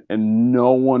black men, and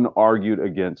no one argued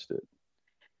against it.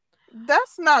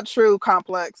 That's not true,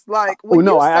 Complex. Like,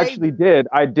 I actually did.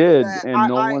 I did, and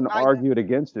no one argued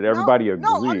against it. Everybody agreed.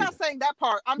 No, I'm not saying that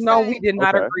part. We did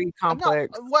not agree,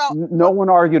 Complex. No one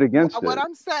argued against it. What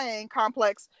I'm saying,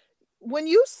 Complex, when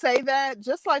you say that,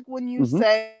 just like when you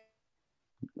say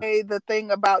the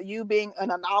thing about you being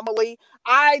an anomaly,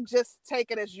 I just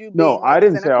take it as you being. No, I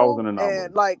didn't say I was an anomaly.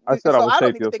 And, like, I said I was. I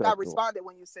don't even think I responded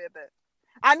when you said that.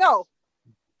 I know.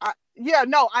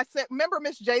 I said, remember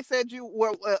Miss J said you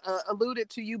were alluded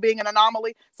to you being an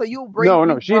anomaly, so you bring no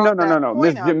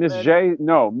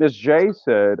Miss J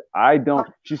said I don't.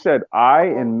 She said I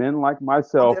and men like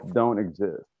myself don't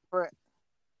exist. Right.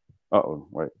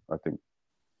 Wait, I think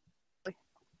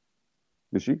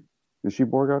did she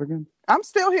borg out again? I'm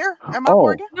still here. Am I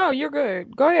borging? No, you're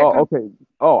good. Go ahead. Okay.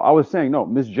 I was saying no.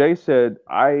 Miss J said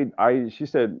she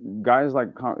said guys like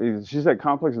she said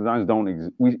complex designs don't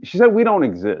exist. She said we don't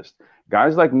exist.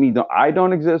 Guys like me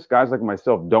don't exist. Guys like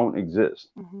myself don't exist.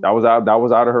 That was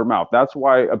out of her mouth. That's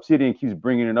why Obsidian keeps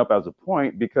bringing it up as a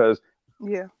point, because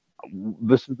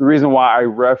This is the reason why I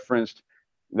referenced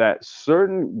that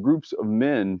certain groups of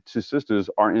men to sisters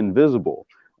are invisible.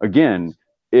 Again,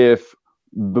 if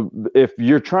if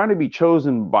you're trying to be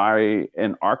chosen by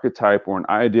an archetype or an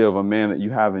idea of a man that you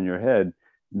have in your head,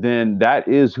 then that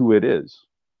is who it is.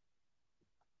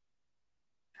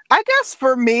 I guess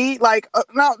for me, like,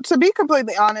 now to be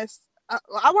completely honest,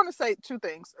 I want to say two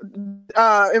things.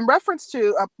 In reference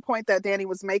to a point that Danny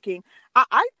was making,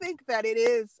 I think that it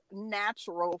is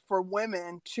natural for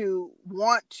women to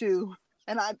want to,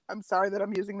 and I'm sorry that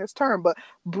I'm using this term, but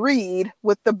breed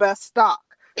with the best stock.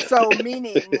 So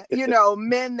meaning, you know,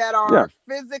 men that are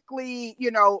physically,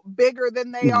 you know, bigger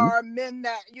than they are, men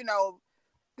that, you know,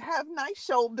 have nice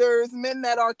shoulders, men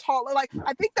that are taller. Like,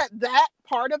 I think that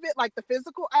part of it, like the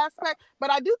physical aspect,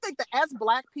 but I do think that as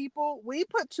Black people, we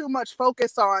put too much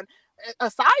focus on,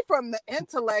 aside from the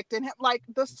intellect and like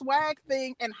the swag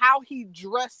thing and how he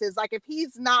dresses. Like, if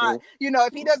he's not, you know,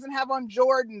 if he doesn't have on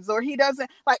Jordans, or he doesn't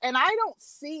like, and I don't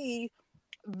see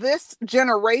this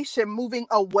generation moving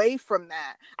away from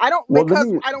that. I don't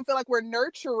feel like we're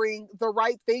nurturing the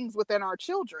right things within our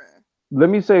children. Let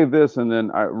me say this, and then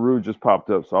Rue just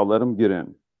popped up, so I'll let him get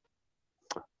in.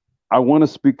 I want to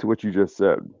speak to what you just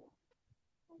said.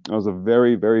 That was a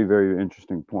very, very, very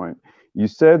interesting point. You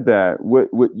said that what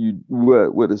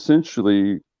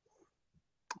essentially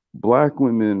Black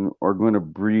women are going to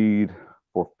breed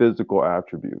for physical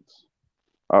attributes.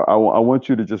 I want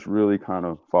you to just really kind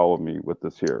of follow me with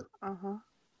this here.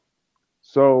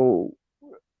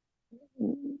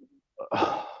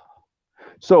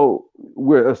 So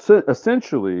we're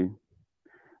essentially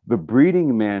the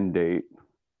breeding mandate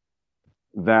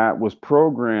that was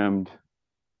programmed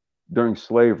during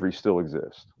slavery still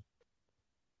exists.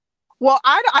 Well,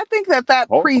 I think that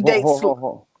predates.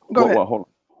 Go ahead. Hold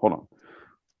on.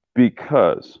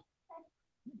 Because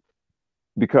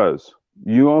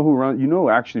you know who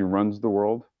actually runs the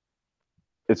world?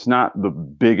 It's not the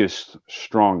biggest,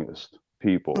 strongest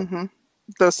people.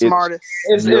 The smartest.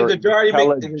 It's the majority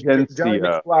makes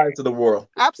flies to the world.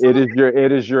 Absolutely.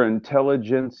 It is your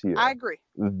intelligentsia. I agree.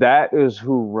 That is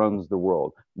who runs the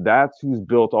world. That's who's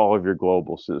built all of your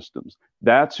global systems.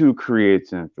 That's who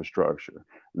creates infrastructure.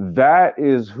 That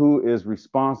is who is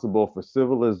responsible for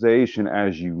civilization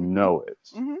as you know it.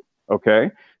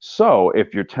 Okay? So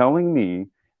if you're telling me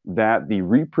that the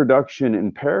reproduction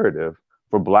imperative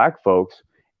for Black folks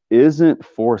isn't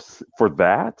for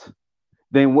that,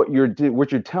 then what you're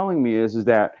telling me is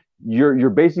that you're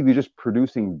basically just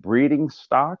producing breeding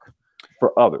stock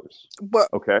for others. But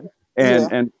okay,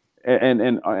 and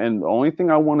the only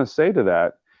thing I want to say to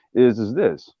that is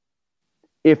this: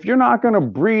 if you're not going to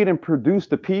breed and produce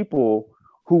the people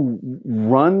who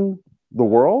run the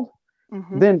world,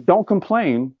 then don't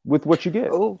complain with what you get.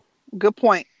 Oh, good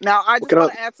point. Now I just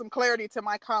want to add some clarity to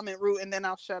my comment, Rue, and then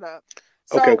I'll shut up.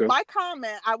 So my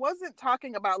comment, I wasn't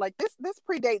talking about like this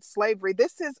predates slavery.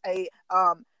 This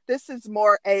is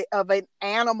more of an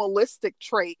animalistic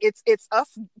trait. It's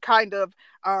us kind of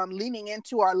leaning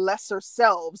into our lesser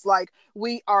selves. Like,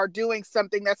 we are doing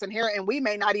something that's inherent and we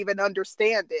may not even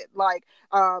understand it. Like,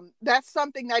 that's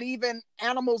something that even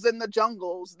animals in the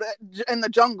jungle,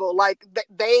 like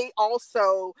they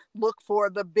also look for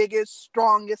the biggest,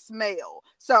 strongest male.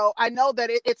 So I know that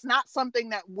it's not something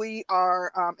that we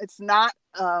are, it's not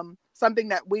something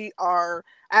that we are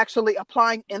actually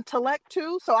applying intellect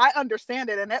to. So I understand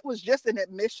it. And that was just an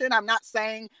admission. I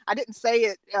didn't say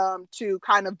it to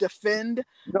kind of defend.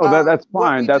 No, that's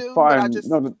fine. That's fine.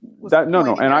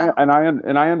 No.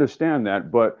 And I understand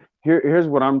that. But here's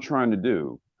what I'm trying to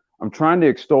do. I'm trying to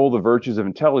extol the virtues of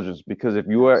intelligence, because if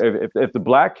the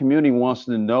Black community wants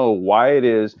to know why it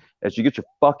is that you get your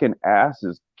fucking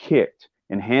asses kicked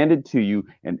and handed to you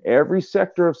in every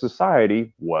sector of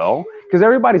society, well, because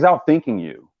everybody's outthinking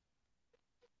you.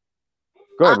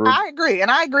 Go ahead, Rube. I agree,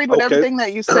 and I agreed with everything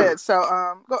that you said. So,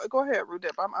 go ahead, Rube.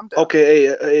 I'm done. Okay,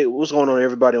 hey, what's going on,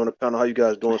 everybody on the panel? How you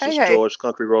guys doing? Sister George,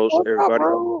 Concrete Rose, everybody.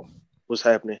 What's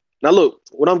happening? Now, look,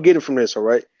 what I'm getting from this, all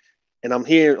right, and I'm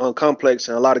hearing on Complex,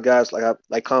 and a lot of guys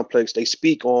like Complex, they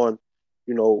speak on,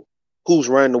 you know, who's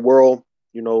running the world.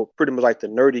 You know, pretty much like the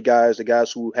nerdy guys, the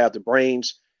guys who have the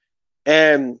brains.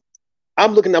 And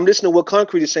I'm listening to what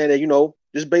Concrete is saying, that, you know,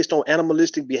 just based on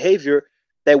animalistic behavior,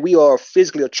 that we are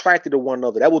physically attracted to one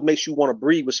another. That what makes you want to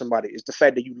breed with somebody is the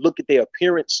fact that you look at their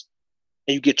appearance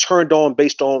and you get turned on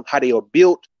based on how they are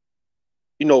built.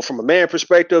 You know, from a man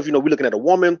perspective, you know, we're looking at a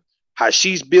woman, how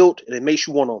she's built, and it makes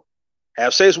you want to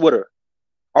have sex with her.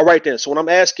 All right, then. So when I'm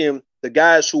asking the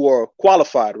guys who are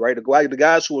qualified, right, the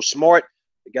guys who are smart,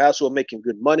 the guys who are making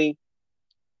good money,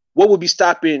 what would be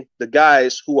stopping the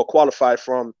guys who are qualified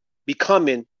from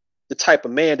becoming the type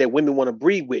of man that women want to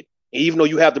breed with. And even though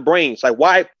you have the brains, like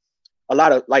why a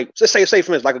lot of like let's say for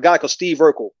instance, like a guy like Steve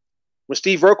Urkel. When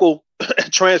Steve Urkel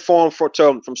transformed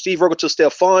from Steve Urkel to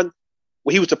Stefan,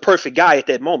 well, he was the perfect guy at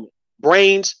that moment.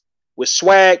 Brains, with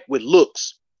swag, with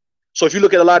looks. So if you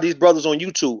look at a lot of these brothers on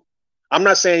YouTube, I'm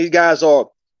not saying these guys are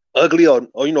ugly or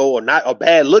you know or not or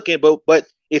bad looking, but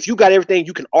if you got everything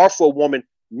you can offer a woman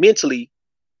mentally,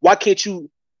 why can't you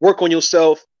work on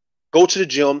yourself, go to the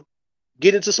gym,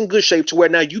 get into some good shape to where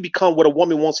now you become what a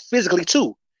woman wants physically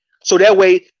too? So that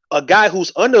way, a guy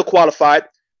who's underqualified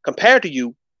compared to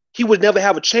you, he would never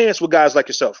have a chance with guys like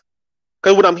yourself.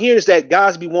 Because what I'm hearing is that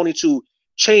guys be wanting to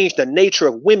change the nature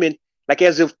of women, like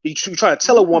as if you're trying to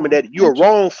tell a woman that you're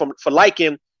wrong for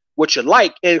liking what you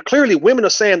like. And clearly women are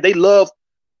saying they love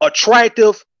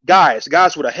attractive guys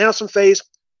with a handsome face,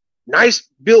 nice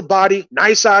built body,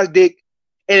 nice size dick.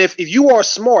 And if you are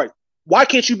smart, why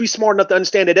can't you be smart enough to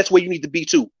understand that that's where you need to be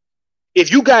too?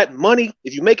 If you got money,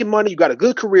 if you're making money, you got a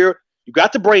good career, you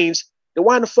got the brains, then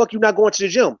why in the fuck you not going to the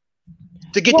gym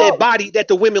to get that body that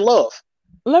the women love?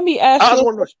 Let me ask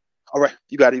you. All right,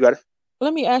 you got it.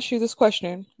 Let me ask you this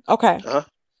question. Okay.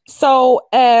 So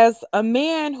as a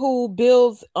man who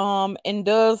builds and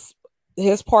does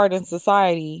his part in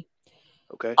society,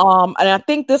 okay. And I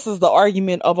think this is the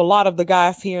argument of a lot of the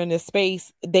guys here in this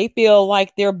space. They feel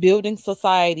like they're building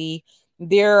society.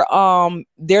 They're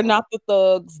not the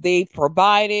thugs. They've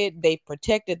provided, they've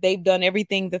protected, they've done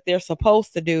everything that they're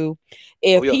supposed to do.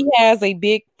 If he has a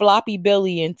big floppy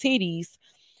belly and titties,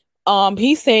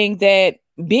 he's saying that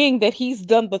being that he's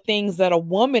done the things that a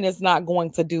woman is not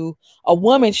going to do, a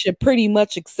woman should pretty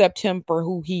much accept him for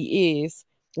who he is.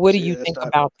 What do you think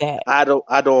about that? I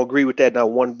don't agree with that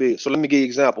not one bit. So let me give you an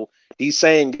example. These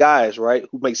same guys, right,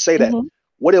 who may say that.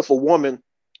 What if a woman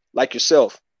like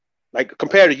yourself, like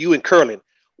compared to you in curling,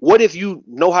 what if you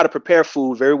know how to prepare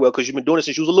food very well because you've been doing it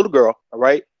since you was a little girl, all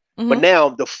right? But now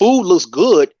the food looks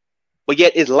good, but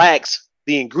yet it lacks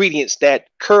the ingredients that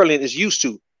curling is used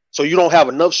to. So you don't have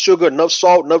enough sugar, enough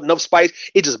salt, enough spice.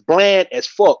 It's just bland as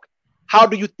fuck. How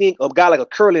do you think a guy like a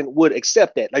curling would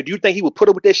accept that? Like, do you think he would put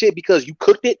up with that shit because you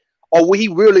cooked it? Or will he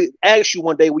really ask you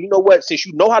one day, well, you know what, since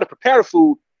you know how to prepare the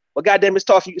food, well, goddamn, it's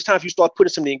time for you to start putting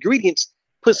some of the ingredients,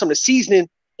 put some of the seasoning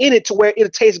in it to where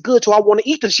it'll taste good so I want to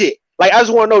eat the shit. Like, I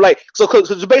just want to know, like, so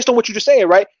cause based on what you just saying,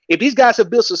 right? If these guys have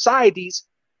built societies,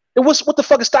 then what the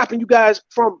fuck is stopping you guys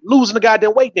from losing the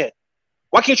goddamn weight then?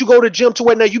 Why can't you go to the gym to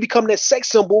where now you become that sex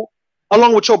symbol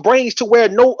along with your brains to where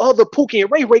no other Pookie and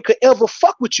Ray Ray could ever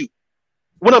fuck with you?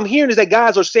 What I'm hearing is that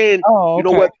guys are saying, you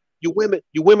know what, you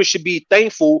women should be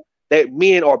thankful that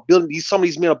men are building some of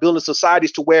these men are building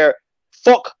societies to where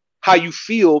fuck how you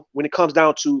feel when it comes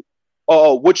down to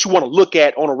what you want to look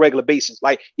at on a regular basis.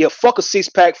 Like, yeah, fuck a six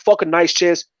pack, fuck a nice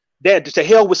chest, that to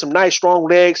hell with some nice strong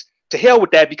legs, to hell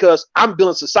with that because I'm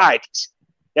building societies.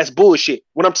 That's bullshit.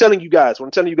 What I'm telling you guys,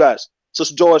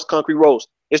 Sister George, Concrete Rose,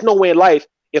 there's no way in life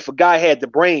if a guy had the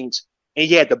brains and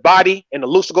he had the body and the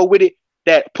looks to go with it,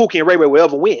 that Pookie and Ray Ray will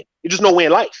ever win. There's just no way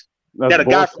in life. That's that a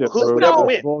guy from the hood would ever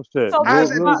win. Bullshit. So How is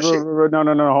that bullshit?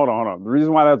 No, hold on. The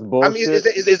reason why that's bullshit. I mean,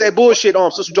 is that bullshit,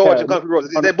 Sister George and Concrete Rose?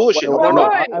 Is that bullshit? No.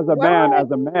 As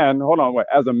a man, hold on, wait.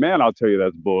 As a man, I'll tell you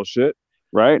that's bullshit,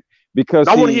 right? Because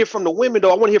I want to hear from the women,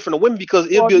 though. I want to hear from the women because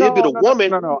it'll be the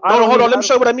woman. No, hold on. Let me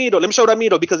show you what I mean,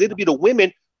 though. Because it'll be the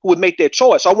women who would make that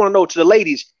choice. So I want to know to the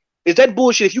ladies, is that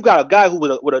bullshit if you got a guy who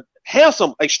with a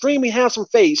handsome, extremely handsome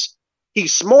face,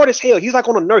 he's smart as hell, he's like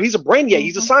on a nerd, he's a brainiac,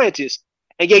 he's a scientist,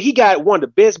 and yet he got one of the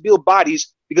best built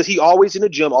bodies because he always in the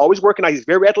gym, always working out, he's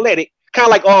very athletic, kind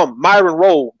of like Myron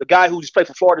Rolle, the guy who just played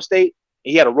for Florida State,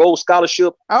 and he had a Rhodes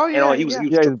scholarship. And he was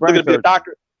looking to be a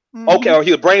doctor. Okay, or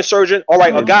he was a brain surgeon. All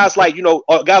right, guys like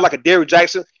a guy like a Derrick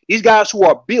Jackson, these guys who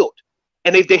are built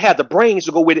and they have the brains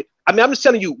to go with it. I mean, I'm just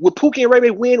telling you, would Pookie and Ray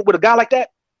Ray win with a guy like that?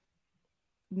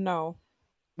 No.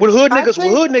 With hood niggas,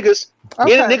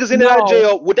 niggas in and out of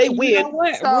jail, would they win? You know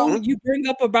what? So, you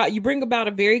bring about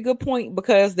a very good point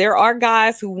because there are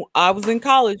guys who I was in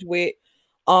college with,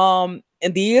 and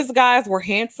these guys were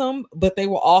handsome, but they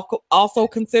were also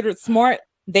considered smart.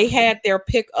 They had their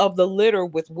pick of the litter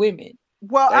with women.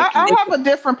 Well, I have a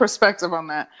different perspective on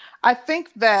that. I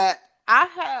think that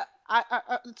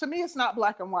to me, it's not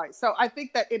black and white. So I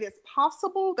think that it is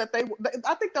possible that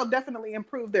I think they'll definitely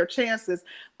improve their chances.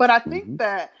 But I think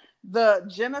that the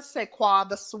je ne sais quoi,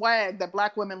 the swag that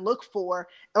black women look for,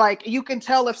 like you can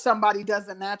tell if somebody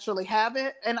doesn't naturally have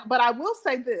it. But I will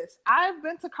say this, I've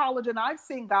been to college and I've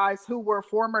seen guys who were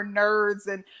former nerds,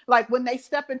 and like when they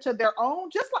step into their own,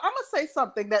 I'm gonna say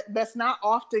something that's not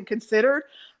often considered.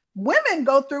 women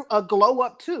go through a glow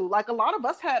up too. Like a lot of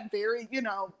us had very,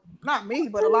 not me,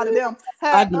 but a lot of them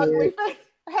had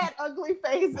ugly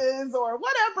phases or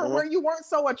whatever, where you weren't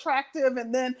so attractive.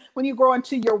 And then when you grow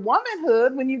into your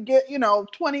womanhood, when you get,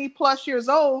 20 plus years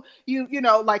old,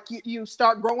 you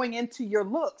start growing into your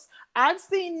looks. I've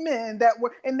seen men that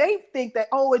were, and they think that,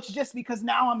 oh, it's just because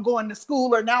now I'm going to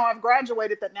school or now I've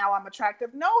graduated that now I'm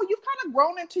attractive. No, you've kind of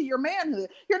grown into your manhood.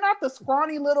 You're not the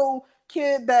scrawny little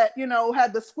kid that,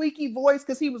 had the squeaky voice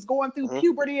because he was going through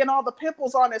puberty and all the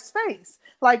pimples on his face.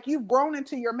 Like, you've grown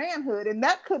into your manhood. And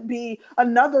that could be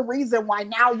another reason why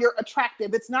now you're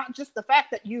attractive. It's not just the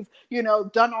fact that you've,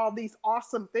 done all these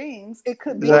awesome things. It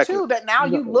could be too that now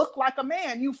you look like a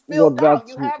man. You filled out.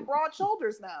 You have broad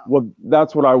shoulders now. Well,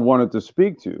 that's what I wanted to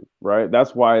speak to, right?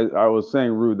 That's why I was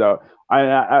saying, Rude, that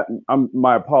I'm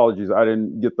my apologies. I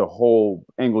didn't get the whole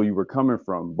angle you were coming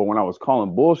from, but when I was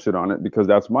calling bullshit on it, because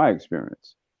that's my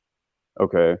experience.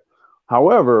 Okay.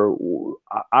 However,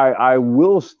 I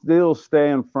will still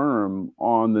stand firm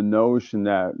on the notion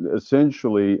that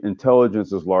essentially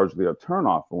intelligence is largely a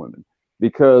turnoff for women,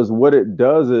 because what it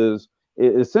does is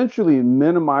it essentially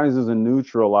minimizes and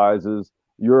neutralizes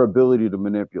your ability to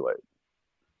manipulate.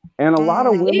 And a lot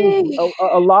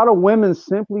of women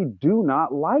simply do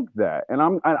not like that. And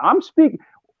I'm speaking.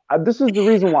 This is the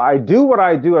reason why I do what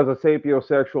I do as a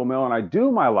sapiosexual male, and I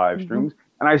do my live streams,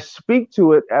 and I speak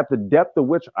to it at the depth of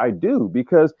which I do,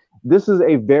 because this is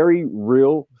a very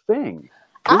real thing.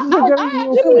 Let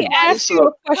me ask you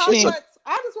a question.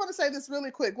 I just want to say this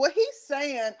really quick. What he's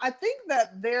saying, I think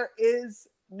that there is,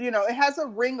 it has a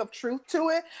ring of truth to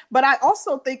it, but I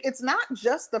also think it's not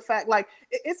just the fact, like,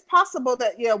 it's possible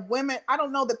that, women, I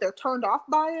don't know that they're turned off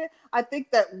by it. I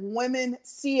think that women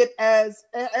see it as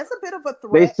a bit of a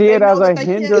threat. They see it as a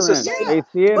hindrance. They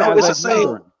see it as a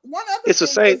hindrance. One other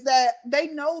thing is that they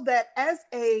know that as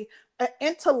an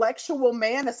intellectual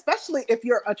man, especially if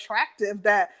you're attractive,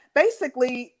 that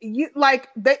basically you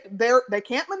they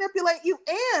can't manipulate you,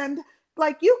 and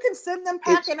like you can send them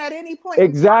packing at any point.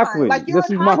 Exactly. Like, this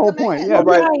is my whole point. Yeah,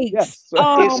 right. Yes.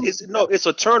 It's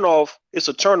a turn off. It's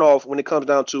a turn off when it comes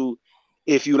down to,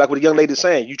 if you, like what the young lady's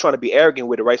saying, you're trying to be arrogant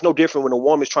with it, right? It's no different when a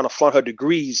woman's trying to flaunt her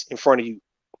degrees in front of you.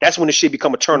 That's when the shit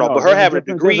become a turn off. But her having a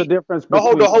degree,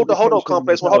 hold on,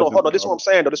 complex. Hold on. This is what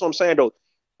I'm saying though.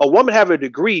 A woman having a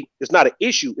degree is not an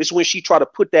issue. It's when she try to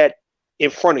put that in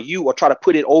front of you or try to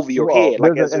put it over your head.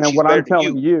 Like, what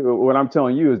I'm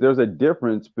telling you is there's a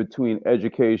difference between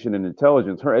education and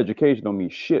intelligence. Her education don't mean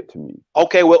shit to me.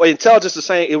 Okay, well, intelligence the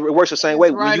same. It works the same way.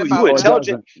 You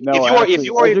intelligent. If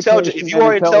you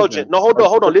are intelligent. No,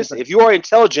 hold on. Listen, if you are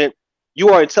intelligent,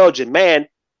 man.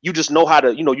 You just know how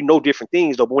to, you know different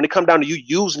things though. But when it comes down to you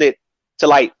using it to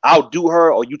like outdo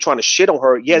her, or you trying to shit on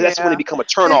her, that's when it become a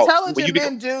turn off. Intelligent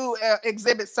men do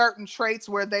exhibit certain traits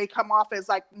where they come off as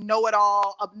like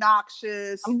know-it-all,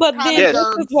 obnoxious. But then this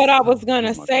is what I was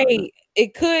gonna say.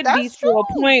 It could be to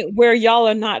a point where y'all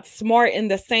are not smart in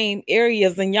the same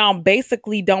areas, and y'all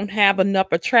basically don't have enough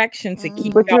attraction to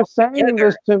keep. But you're saying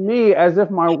this to me as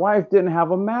if my wife didn't have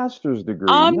a master's degree.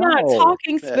 I'm not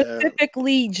talking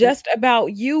specifically just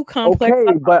about you, Complex.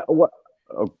 Okay, but what?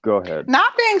 Oh, go ahead.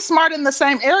 Not being smart in the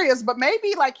same areas, but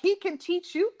maybe like he can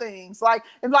teach you things. Like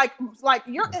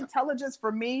your intelligence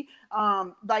for me.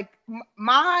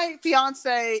 My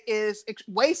fiance is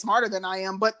way smarter than I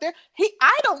am, but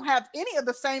I don't have any of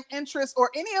the same interests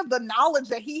or any of the knowledge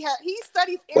that he had. He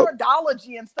studies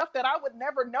iridology and stuff that I would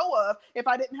never know of if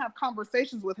I didn't have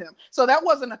conversations with him. So that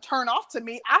wasn't a turn off to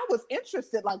me. I was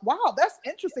interested. Like, wow, that's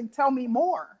interesting. Tell me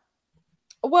more.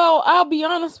 Well, I'll be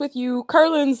honest with you.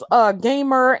 Curlin's a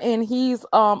gamer and he's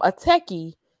a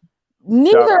techie.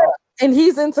 And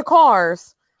he's into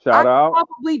cars. Shout out.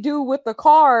 Probably do with the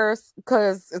cars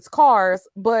because it's cars,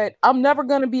 but I'm never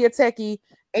gonna be a techie,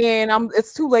 and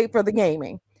it's too late for the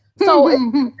gaming. So it's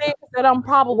that I'm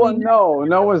probably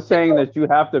no one's saying that you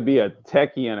have to be a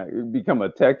techie and become a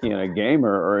techie and a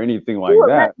gamer or anything like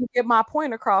that. Get my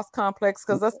point across, Complex,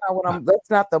 because that's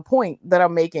not the point that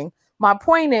I'm making. My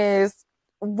point is,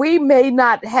 we may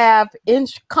not have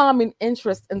common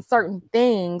interest in certain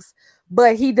things,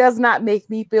 but he does not make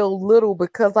me feel little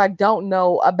because I don't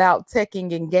know about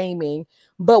teching and gaming,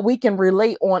 but we can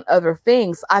relate on other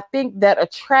things. I think that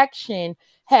attraction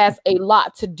has a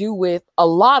lot to do with a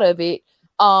lot of it.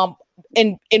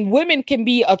 And women can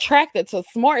be attracted to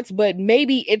smarts, but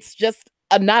maybe it's just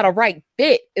not a right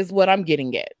fit is what I'm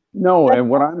getting at. No, and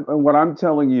what I'm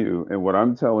telling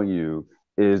you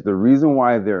is the reason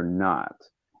why they're not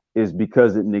is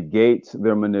because it negates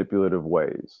their manipulative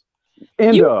ways.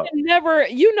 You can never,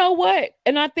 you know what?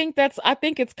 And I think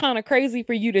it's kind of crazy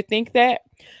for you to think that.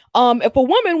 If a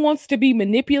woman wants to be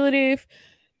manipulative,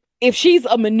 if she's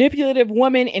a manipulative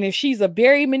woman and if she's a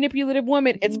very manipulative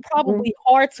woman, it's probably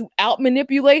hard to out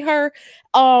manipulate her.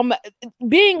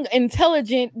 Being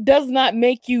intelligent does not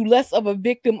make you less of a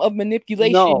victim of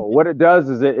manipulation. No, what it does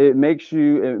is it makes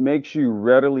you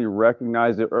readily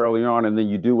recognize it early on, and then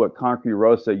you do what Concrete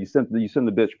Rose said. You send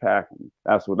the bitch packing.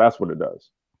 That's what it does.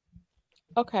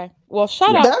 Okay. Well,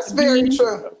 shout out. That's very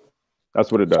true. That's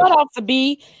what it does. Shout out to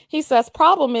B. He says,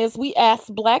 problem is we ask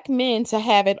black men to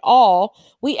have it all.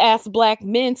 We ask black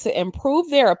men to improve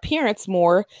their appearance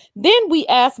more. Then we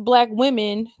ask black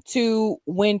women to,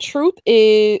 when truth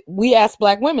is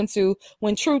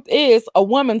a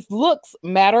woman's looks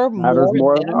matter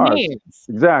more than a man's.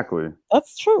 Exactly.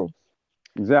 That's true.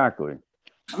 Exactly.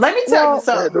 Let me tell you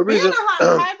something. Being a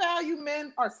high value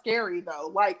men are scary though.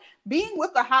 Like being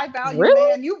with a high value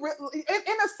man, in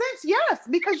a sense, yes,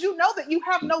 because you know that you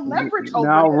have no leverage over.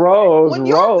 Now, Rose,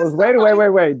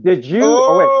 wait. Did you?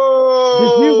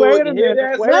 Wait a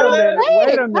minute.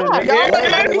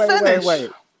 Wait.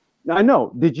 I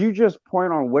know. Did you just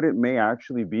point on what it may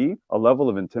actually be? A level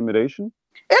of intimidation?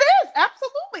 It is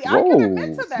absolutely. I can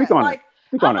admit to that. Speak on it.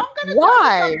 I'm going to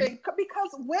tell you something,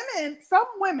 because some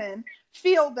women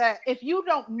feel that if you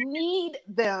don't need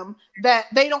them, that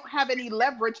they don't have any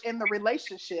leverage in the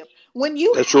relationship. When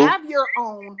you have your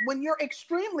own, when you're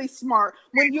extremely smart,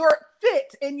 when you're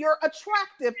fit and you're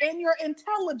attractive and you're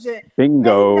intelligent,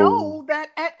 bingo. They know that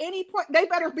at any point they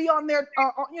better be on their,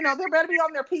 they better be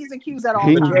on their P's and Q's at all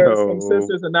times. Some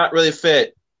sisters are not really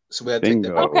fit. So we have to take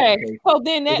that. Okay, so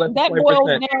then that boils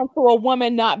down to a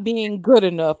woman not being good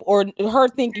enough, or her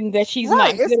thinking that she's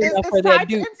not good enough for that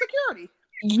dude. Insecurity.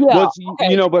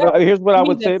 Yeah, but here's what I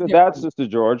would say to that, Sister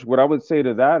George. What I would say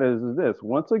to that is this.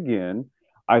 Once again,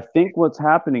 I think what's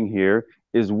happening here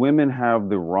is women have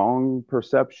the wrong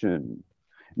perception.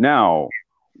 Now,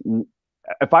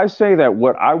 if I say that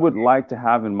what I would like to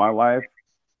have in my life,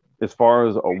 as far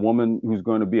as a woman who's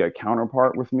going to be a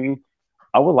counterpart with me,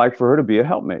 I would like for her to be a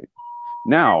helpmate.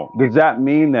 Now, does that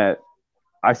mean that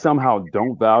I somehow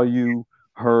don't value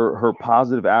her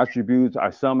positive attributes? I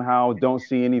somehow don't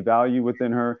see any value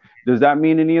within her? Does that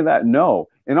mean any of that? No.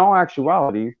 In all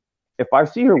actuality, if I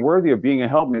see her worthy of being a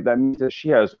helpmate, that means that she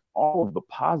has all of the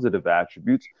positive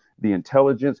attributes, the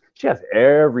intelligence. She has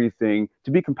everything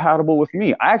to be compatible with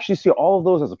me. I actually see all of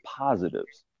those as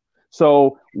positives.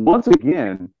 So once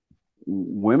again,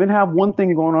 women have one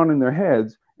thing going on in their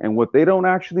heads, and what they don't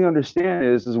actually understand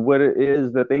is what it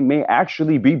is that they may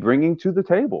actually be bringing to the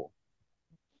table.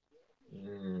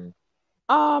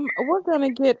 We're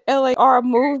gonna get LAR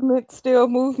movement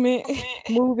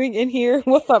moving in here.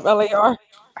 What's up, LAR?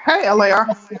 Hey, LAR.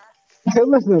 Hey,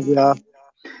 listen,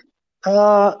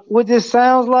 y'all. What this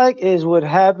sounds like is what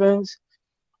happens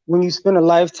when you spend a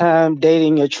lifetime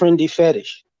dating a trendy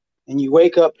fetish, and you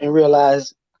wake up and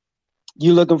realize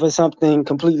you're looking for something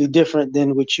completely different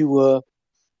than what you were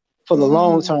for the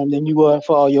long term than you were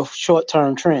for all your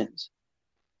short-term trends.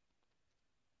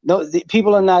 No,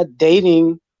 people are not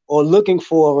dating or looking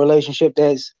for a relationship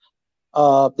that's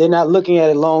they're not looking at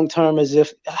it long term as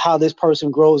if how this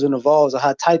person grows and evolves or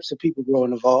how types of people grow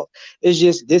and evolve. It's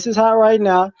just, this is hot right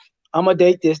now. I'm gonna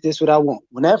date this what I want.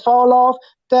 When that fall off,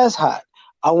 that's hot.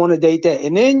 I want to date that.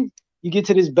 And then you get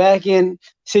to this back end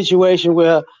situation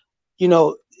where,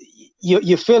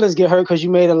 your feelings get hurt because you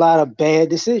made a lot of bad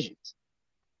decisions.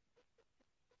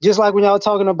 Just like when y'all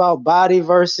talking about body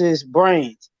versus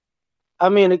brains. I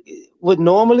mean, what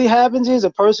normally happens is a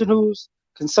person who's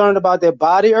concerned about their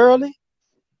body early,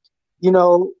 they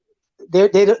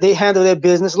handle their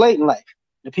business late in life.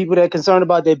 The people that are concerned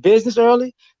about their business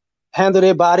early handle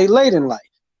their body late in life.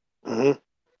 Mm-hmm.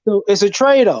 So it's a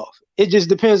trade-off. It just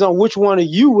depends on which one are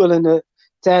you willing to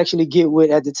actually get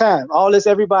with at the time. All this,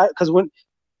 everybody, because when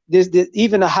there's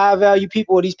even the high value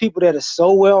people or these people that are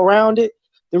so well rounded,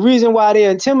 the reason why they're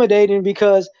intimidating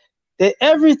because they're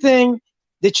everything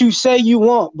that you say you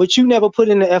want, but you never put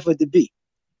in the effort to be.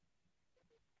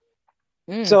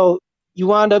 So you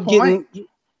wind up getting,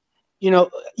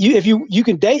 if you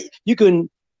can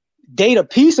date a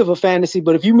piece of a fantasy,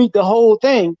 but if you meet the whole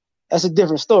thing, that's a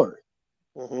different story.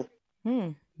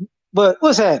 Mm-hmm. But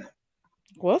what's happening?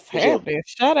 What's happening?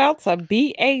 Shout out to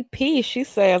BAP. She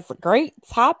says, great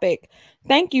topic.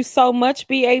 Thank you so much,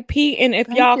 BAP. And if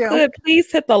y'all could,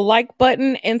 please hit the like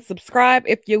button and subscribe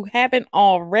if you haven't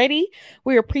already.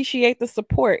 We appreciate the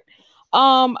support.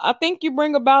 I think you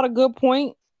bring about a good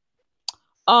point.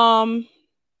 I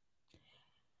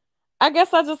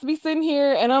guess I just be sitting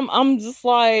here and I'm just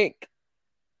like,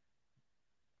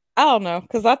 I don't know,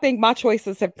 because I think my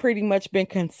choices have pretty much been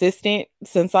consistent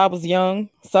since I was young.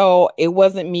 So it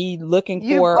wasn't me looking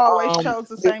You've for always chose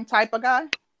the same type of guy?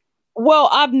 well,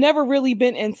 I've never really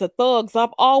been into thugs.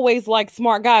 I've always liked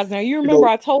smart guys. Now you remember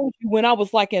I told you when I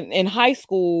was like in high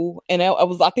school, and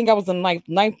I think I was in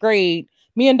ninth grade.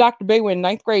 Me and Dr. Bay were in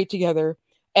ninth grade together,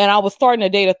 and I was starting to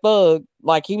date a thug.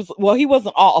 Like he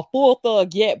wasn't a full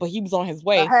thug yet, but he was on his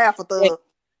way. A half a thug.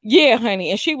 Yeah,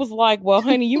 honey. And she was like, well,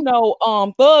 honey,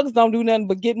 thugs don't do nothing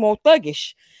but get more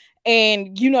thuggish.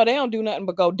 And they don't do nothing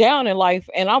but go down in life.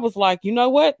 And I was like, you know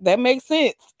what? That makes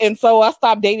sense. And so I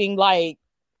stopped dating like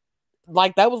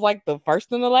that was like the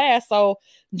first and the last. So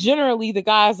generally the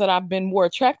guys that I've been more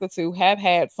attracted to have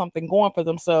had something going for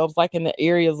themselves, like in the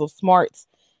areas of smarts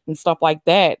and stuff like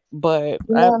that. But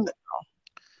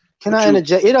can I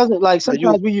interject? It doesn't like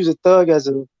sometimes we use a thug as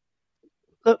a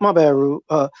my bad, Rude.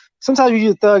 Sometimes we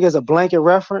use thug as a blanket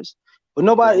reference, but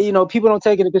nobody, people don't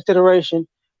take it into consideration.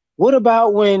 What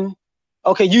about when,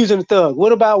 using the thug,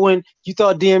 what about when you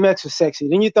thought DMX was sexy?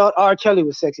 Then you thought R. Kelly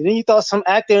was sexy. Then you thought some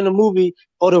actor in the movie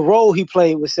or the role he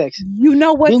played was sexy. You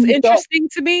know what's interesting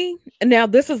to me? Now,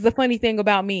 this is the funny thing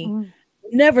about me.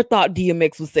 Never thought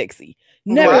DMX was sexy.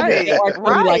 Never thought R.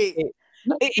 Kelly like it.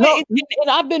 And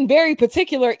I've been very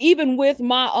particular, even with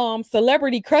my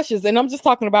celebrity crushes, and I'm just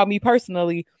talking about me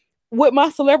personally. With my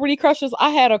celebrity crushes, I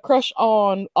had a crush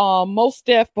on Mos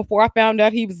Def before I found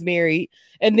out he was married,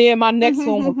 and then my next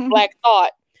one was Black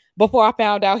Thought before I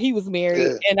found out he was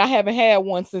married, and I haven't had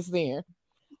one since then.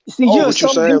 See, you're so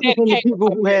different from the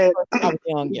people who had.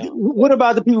 Young. What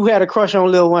about the people who had a crush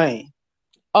on Lil Wayne?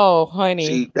 Oh, honey,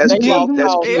 see, that's something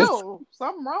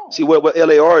wrong. See, what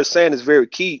LAR is saying is very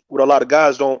key. What a lot of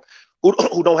guys who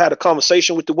don't have a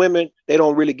conversation with the women, they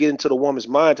don't really get into the woman's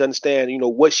mind to understand,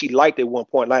 what she liked at one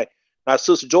point. Like my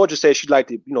sister Georgia said, she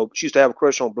liked it. She used to have a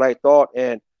crush on Black Thought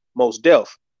and Mos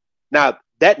Def. Now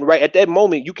that right at that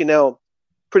moment, you can now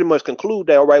pretty much conclude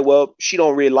that, all right, well, she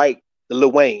don't really like the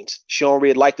Lil Waynes. She don't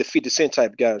really like the 50 Cent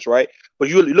type guys, right? But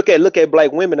you look at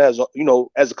Black women as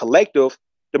a collective.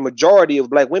 The majority of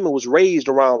Black women was raised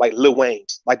around like Lil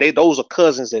Waynes. Like those are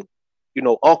cousins and,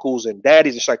 uncles and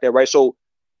daddies and stuff like that, right? So,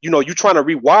 you're trying to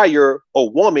rewire a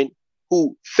woman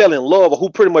who fell in love or who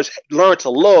pretty much learned to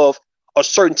love a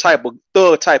certain type of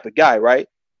thug type of guy, right?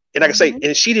 And like I say,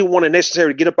 and she didn't want to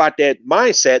necessarily get about that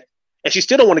mindset, and she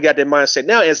still don't want to get that mindset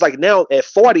now. It's like now at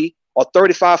 40 or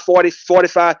 35, 40,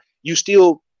 45, you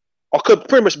still or could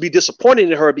pretty much be disappointed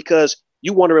in her because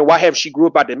you wondering why haven't she grew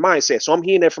up out that mindset. So I'm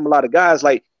hearing that from a lot of guys,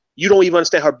 like you don't even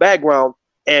understand her background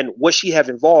and what she have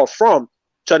involved from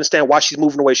to understand why she's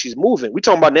moving the way she's moving. We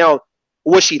talking about now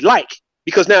what she like,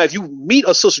 because now if you meet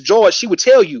a sister George, she would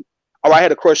tell you, oh, I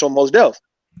had a crush on Mos Def.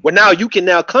 Well, now you can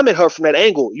now come at her from that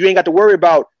angle. You ain't got to worry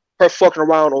about her fucking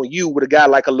around on you with a guy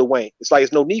like a Lil Wayne. It's like,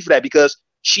 there's no need for that because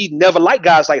she never liked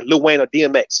guys like Lil Wayne or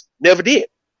DMX. Never did.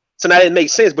 So now it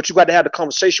makes sense, but you got to have the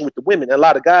conversation with the women. And a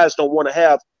lot of guys don't want to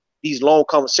have these long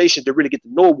conversations to really get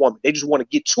to know a woman. They just want to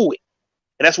get to it.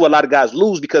 And that's what a lot of guys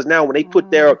lose, because now when they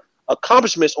put their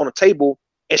accomplishments on the table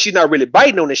and she's not really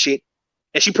biting on this shit,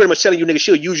 and she pretty much telling you, nigga,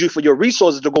 she'll use you for your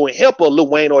resources to go and help her, Lil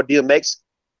Wayne or DMX,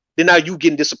 then now you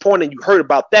getting disappointed and you heard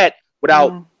about that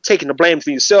without taking the blame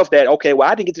for yourself that, okay, well,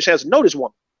 I didn't get the chance to know this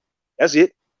woman. That's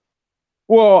it.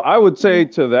 Well, I would say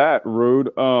to that,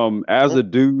 Rude, as a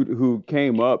dude who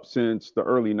came up since the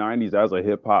early 90s as a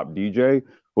hip hop DJ,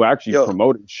 who actually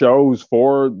promoted shows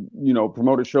where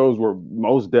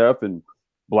Mos Def and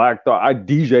Black Thought, I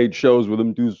DJ'd shows where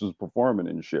them dudes was performing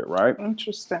and shit, right?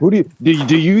 Interesting. Who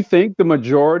do you think the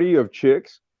majority of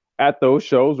chicks at those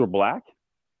shows were black?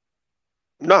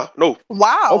 No.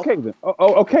 Wow. Okay then.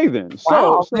 Okay then.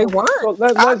 Wow, they weren't.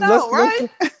 So right?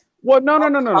 Well,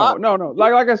 no.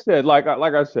 Like I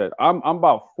said, I'm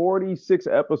about 46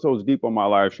 episodes deep on my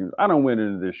live streams. I don't went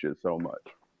into this shit so much.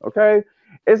 Okay,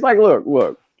 it's like,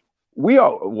 look, we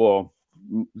all, well,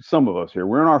 some of us here,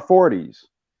 we're in our 40s.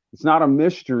 It's not a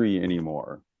mystery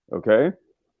anymore. Okay,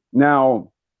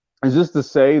 now is this to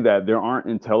say that there aren't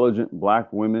intelligent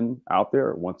black women out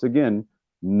there? Once again,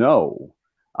 no,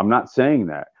 I'm not saying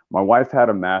that. My wife had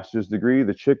a master's degree.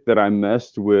 The chick that I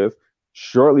messed with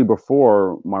shortly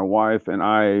before my wife and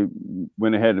I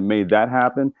went ahead and made that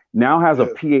happen now has a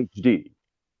PhD.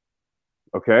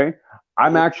 Okay,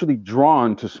 I'm actually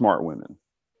drawn to smart women.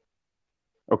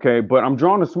 Okay, but I'm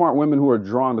drawn to smart women who are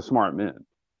drawn to smart men.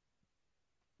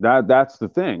 That's the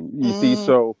thing. You see,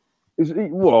 so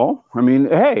well, I mean,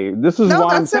 hey, this is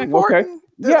why I'm saying, important. Okay.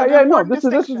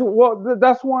 This is well,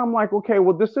 that's why I'm like, okay,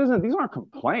 well, these aren't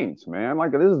complaints, man.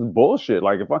 Like, this is bullshit.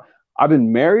 Like, if I've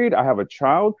been married, I have a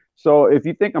child. So if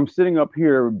you think I'm sitting up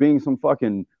here being some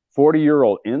fucking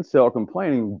 40-year-old incel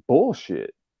complaining,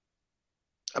 bullshit.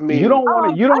 I mean, you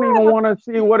don't even want to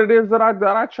see what it is that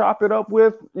I chop it up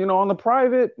with, on the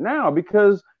private now,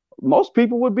 because most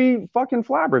people would be fucking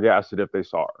flabbergasted if they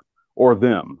saw her or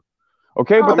them.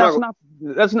 Okay, but that's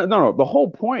not no. The whole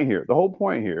point here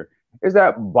is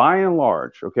that by and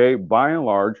large,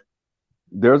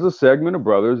 there's a segment of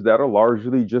brothers that are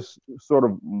largely just sort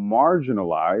of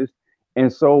marginalized.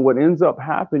 And so what ends up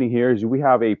happening here is we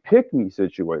have a pick-me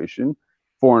situation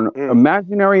for an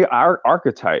imaginary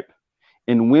archetype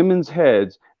in women's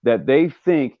heads that they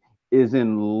think is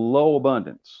in low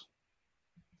abundance.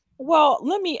 Well,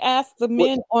 let me ask the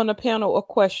men on the panel a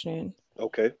question.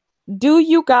 Okay. Do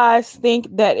you guys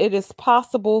think that it is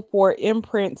possible for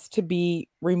imprints to be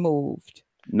removed?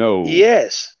 No.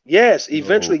 Yes.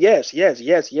 Eventually, no. Yes.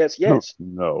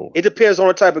 No. It depends on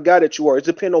the type of guy that you are. It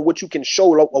depends on what you can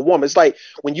show a woman. It's like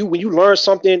when you learn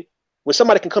something, when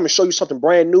somebody can come and show you something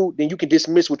brand new, then you can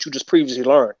dismiss what you just previously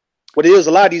learned. But there's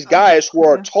a lot of these guys who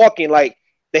are talking like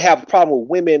they have a problem with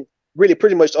women really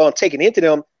pretty much taking into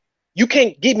them. You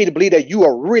can't get me to believe that you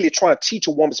are really trying to teach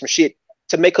a woman some shit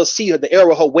to make her see the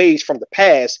error of her ways from the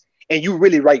past, and you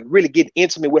really get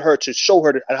intimate with her to show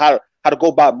her how to go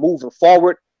about moving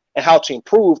forward and how to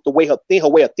improve the way her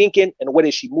way of thinking and the way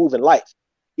that she moves in life.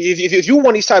 If you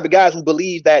want these type of guys who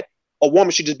believe that a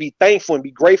woman should just be thankful and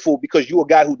be grateful because you're a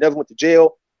guy who never went to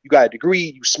jail, you got a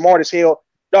degree, you smart as hell.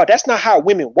 No, that's not how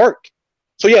women work.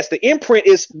 So yes, the imprint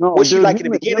is what she like in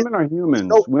the beginning. Women are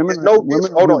humans.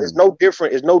 It's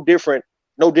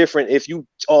no different if you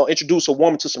introduce a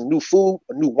woman to some new food,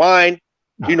 a new wine,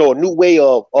 a new way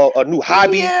of a new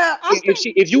hobby. Yeah,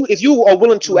 if you are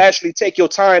willing to actually take your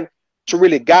time to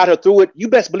really guide her through it, you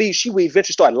best believe she will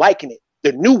eventually start liking it,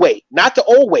 the new way, not the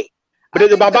old way. But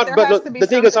the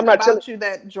thing is, I'm not telling you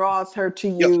that draws her to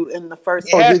you in the first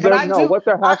place. There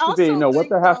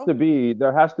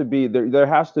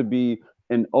has to be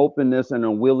an openness and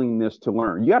a willingness to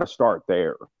learn. You got to start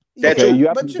there. Because if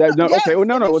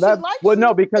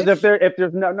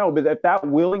that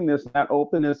willingness, that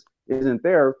openness isn't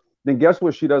there, then guess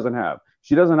what she doesn't have?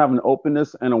 She doesn't have an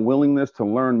openness and a willingness to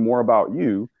learn more about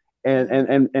you.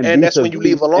 And that's when you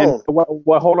leave alone.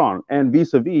 Well, hold on. And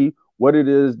vis-a-vis what it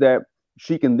is that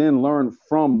she can then learn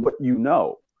from what you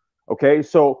know. Okay,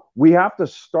 so we have to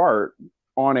start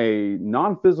on a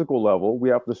non-physical level. We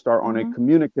have to start on a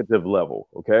communicative level.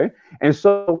 Okay, and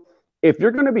so if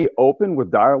you're going to be open with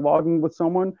dialoguing with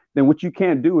someone, then what you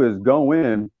can't do is go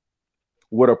in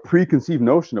with a preconceived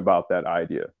notion about that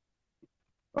idea.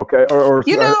 Okay,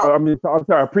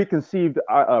 a preconceived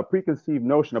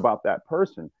notion about that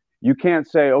person. You can't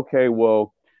say, okay,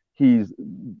 well, he's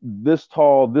this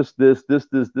tall, this,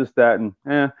 that,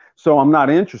 and so I'm not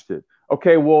interested.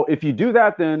 Okay, well, if you do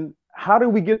that, then how do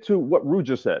we get to what Rue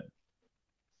just said?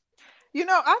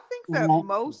 I think that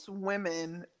most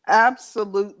women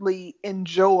absolutely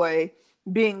enjoy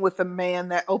being with a man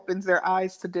that opens their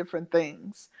eyes to different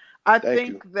things. I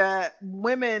think that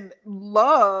women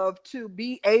love to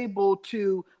be able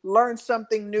to learn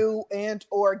something new and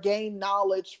or gain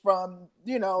knowledge from,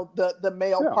 the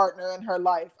male partner in her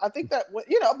life. I think that,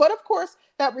 but of course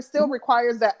that still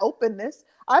requires that openness.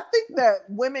 I think that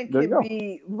women can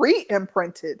be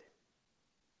re-imprinted.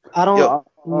 I don't.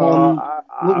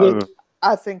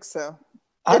 I think so.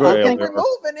 If you can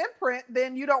remove an imprint,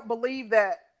 then you don't believe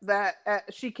that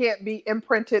she can't be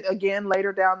imprinted again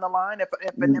later down the line if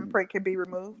an imprint can be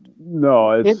removed. No,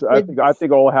 I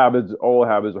think all habits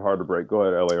are hard to break. Go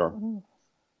ahead, LAR.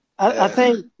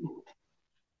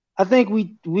 I think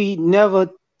we never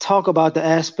talk about the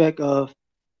aspect of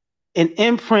an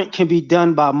imprint can be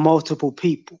done by multiple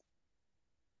people.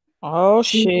 Oh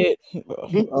shit!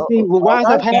 What winds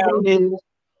up happening is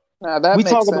we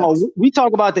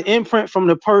talk about the imprint from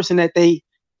the person that they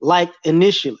liked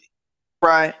initially.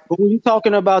 Right. But when you're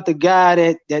talking about the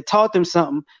guy that taught them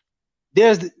something,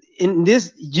 there's in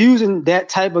this using that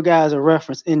type of guy as a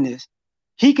reference in this.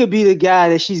 He could be the guy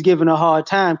that she's giving a hard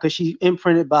time because she's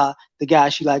imprinted by the guy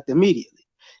she liked immediately.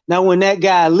 Now, when that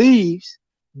guy leaves,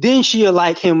 then she'll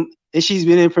like him and she's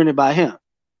been imprinted by him.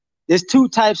 There's two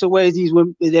types of ways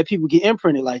that people get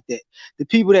imprinted like that. The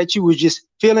people that you was just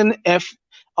feeling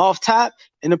off top,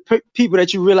 and the people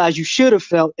that you realize you should have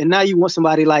felt, and now you want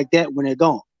somebody like that when they're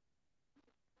gone.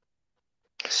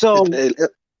 So,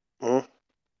 I'm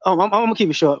gonna keep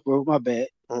it short, bro. My bad.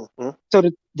 So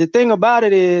the thing about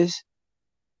it is,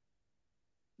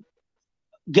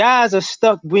 guys are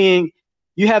stuck being.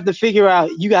 You have to figure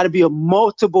out. You got to be a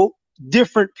multiple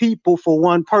different people for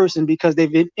one person because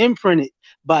they've been imprinted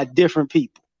by different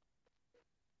people.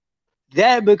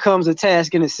 That becomes a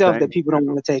task in itself that people don't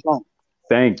want to take on.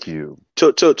 Thank you.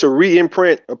 To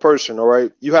re-imprint a person, all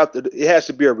right, you have to. It has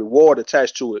to be a reward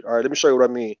attached to it. All right, let me show you what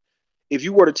I mean. If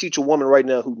you were to teach a woman right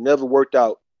now who never worked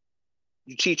out,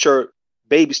 you teach her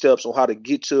baby steps on how to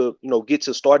get to, get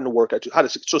to starting to work out, how to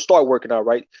start working out,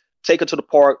 right? Take her to the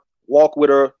park, walk with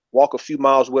her, walk a few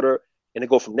miles with her, and then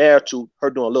go from there to her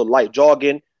doing a little light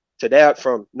jogging, to that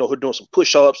from, her doing some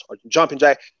push-ups or jumping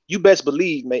jack. You best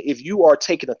believe, man, if you are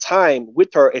taking the time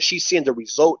with her and she's seeing the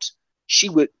results, she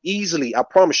would easily, I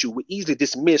promise you, would easily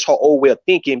dismiss her old way of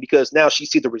thinking because now she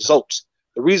sees the results.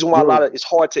 The reason why it's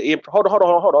hard to hold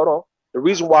on. The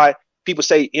reason why people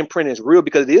say imprinting is real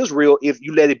because it is real if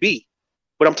you let it be.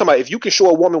 But I'm talking about if you can show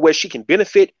a woman where she can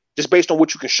benefit just based on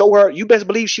what you can show her, you best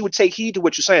believe she would take heed to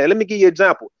what you're saying. Let me give you an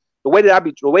example. The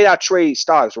way I trade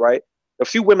stocks, right? A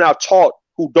few women I've taught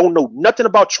who don't know nothing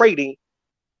about trading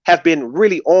have been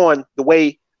really on the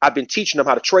way I've been teaching them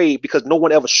how to trade because no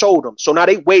one ever showed them. So now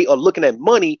they way of looking at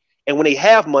money, and when they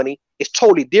have money, it's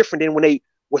totally different than when they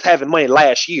was having money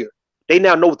last year. They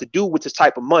now know what to do with this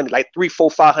type of money, like $300,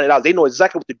 $400, $500. They know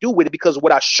exactly what to do with it because of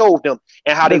what I showed them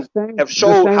and how they have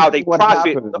showed how they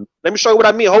profit. Let me show you what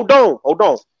I mean. Hold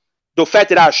on. The fact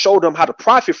that I showed them how to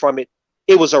profit from it,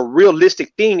 it was a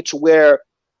realistic thing to where,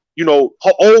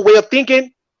 her old way of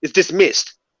thinking is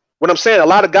dismissed. What I'm saying, a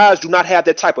lot of guys do not have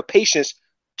that type of patience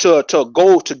to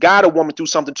go to guide a woman through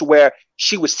something to where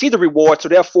she would see the reward, so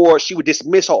therefore she would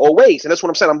dismiss her old ways. And that's what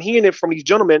I'm saying. I'm hearing it from these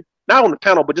gentlemen, not on the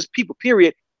panel, but just people,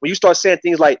 period. When you start saying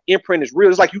things like imprint is real,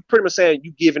 it's like you pretty much saying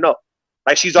you giving up.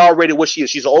 Like she's already what she is.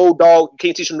 She's an old dog. You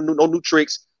can't teach her no new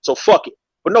tricks. So fuck it.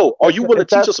 But no, are you willing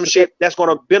to teach her some shit that's going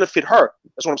to benefit her?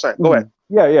 That's what I'm saying. Go ahead.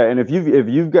 Yeah. And if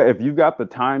you've got the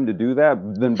time to do that,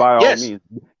 then by all means,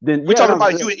 then we're talking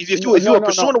about if you are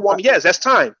pursuing a woman. Yes, that's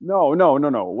time. No.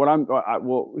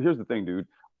 What here's the thing, dude.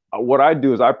 What I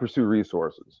do is I pursue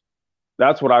resources.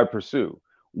 That's what I pursue.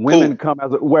 Women come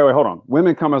as hold on.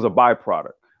 Women come as a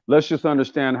byproduct. Let's just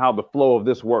understand how the flow of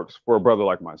this works for a brother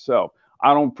like myself.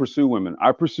 I don't pursue women.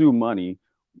 I pursue money.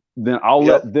 Then I'll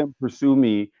let them pursue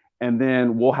me, and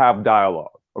then we'll have dialogue.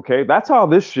 Okay, that's how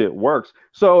this shit works.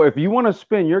 So if you want to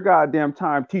spend your goddamn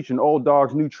time teaching old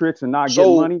dogs new tricks and not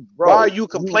getting money, bro, why are you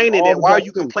complaining? Why are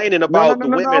you complaining about the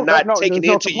women not taking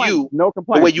into you the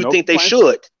way you think they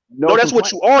should? No, that's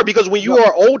what you are, because when you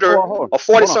are older, a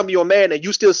 40-something-year-old man, and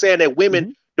you still saying that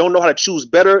women don't know how to choose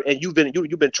better, and you've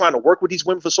been trying to work with these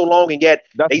women for so long, and yet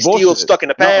they still stuck in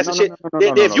the past and shit.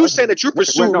 If you're saying that you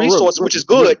pursue resources, which is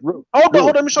good, hold on,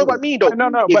 let me show you what I mean though.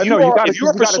 If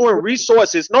you're pursuing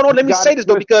resources, let me say this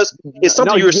though, because it's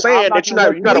something you're saying that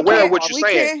you're not aware of what you're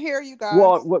saying. We can't hear you guys.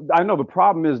 Well, I know the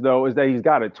problem is that he's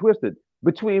got it twisted.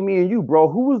 Between me and you, bro,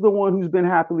 who was the one who's been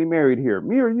happily married here?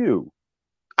 Me or you?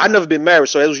 I've never been married,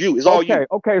 so it was you. It's all you.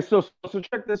 Okay, so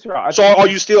check this out. So are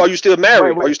you still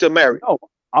married? Are you still married? No,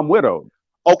 I'm widowed.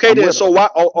 Okay, then. So why?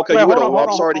 Okay, you're widowed.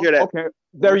 I'm sorry to hear that. Okay,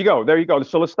 there you go.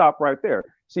 So let's stop right there.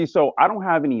 See, so I don't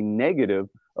have any negative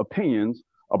opinions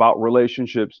about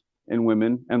relationships and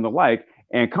women and the like.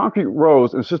 And Concrete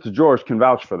Rose and Sister George can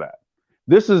vouch for that.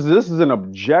 This is an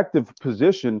objective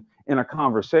position in a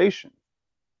conversation.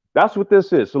 That's what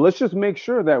this is. So let's just make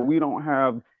sure that we don't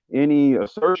have any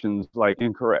assertions like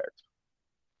incorrect.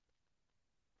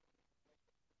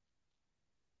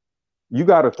 You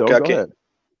got it though. Okay, Go ahead.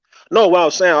 No, what I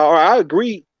was saying, I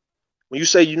agree. When you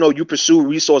say, you pursue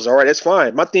resources, all right, that's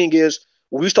fine. My thing is,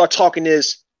 when we start talking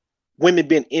this women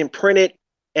being imprinted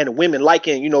and women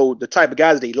liking, the type of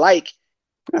guys they like,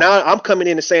 now I'm coming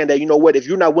in and saying that, if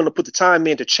you're not willing to put the time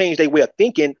in to change their way of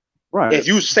thinking, right? If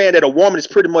you saying that a woman is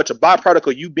pretty much a byproduct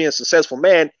of you being a successful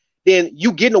man, then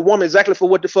you getting a woman exactly for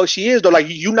what the fuck she is, though. Like,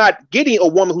 you're not getting a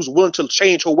woman who's willing to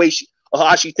change her way or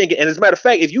how she thinking. And as a matter of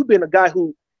fact, if you've been a guy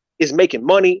who is making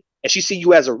money and she see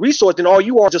you as a resource, then all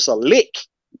you are just a lick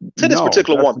to this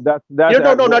particular woman. No,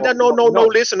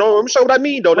 listen, let me show what I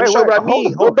mean, though. Let me show what I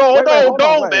mean. Hold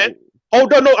on, man.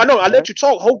 Hold on, no, I know. I let you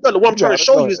talk. Hold on. What I'm trying to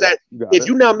show you is that if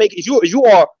you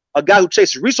are a guy who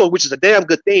chases resource, which is a damn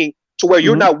good thing, to where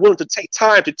you're not willing to take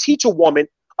time to teach a woman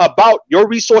about your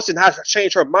resources and how to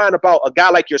change her mind about a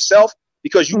guy like yourself,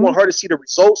 because you want her to see the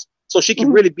results so she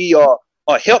can really be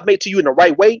a helpmate to you in the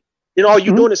right way, then all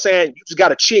you're doing is saying you just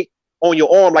got a chick on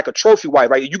your arm like a trophy wife,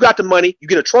 right? You got the money, you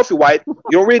get a trophy wife. You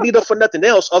don't really need her for nothing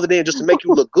else other than just to make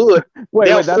you look good.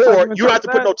 Therefore, you don't have to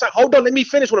put no time. Hold on, let me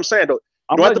finish what I'm saying, though.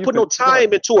 You don't have to put no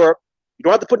time into her. You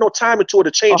don't have to put no time into her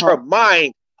to change her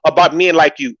mind about men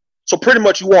like you. So pretty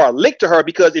much you are a lick to her,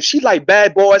 because if she like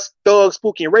bad boys, thugs,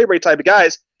 Pookie, and Ray Ray type of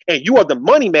guys, and you are the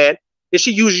money man, then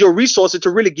she uses your resources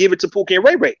to really give it to Pookie and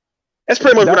Ray Ray. That's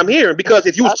pretty much what I'm hearing. Because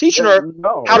if you was teaching her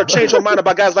how to change her mind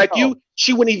about guys like you,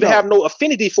 she wouldn't even have no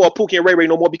affinity for a Pookie and Ray Ray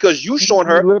no more, because you showing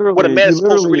her what a man is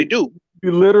supposed to really do.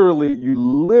 You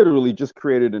literally just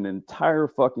created an entire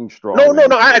fucking straw.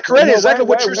 No. I created exactly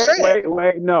what you're saying.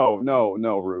 Wait. No,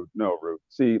 Rude.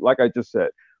 See, like I just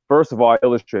said, first of all, I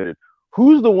illustrated.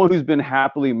 Who's the one who's been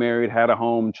happily married, had a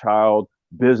home, child,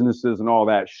 businesses, and all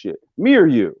that shit? Me or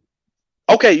you?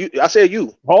 Okay, I said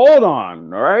you. Hold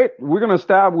on, all right? We're gonna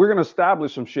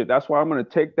establish some shit. That's why I'm gonna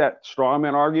take that straw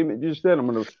man argument you just said. I'm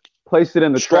gonna place it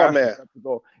in the straw man.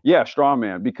 Yeah, straw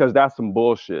man, because that's some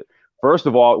bullshit. First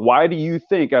of all, why do you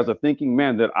think, as a thinking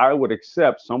man, that I would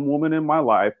accept some woman in my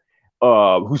life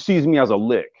who sees me as a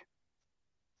lick?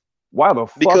 Why the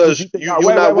fuck? Because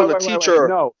you're not willing to teach her.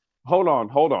 No, hold on.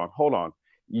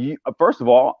 First of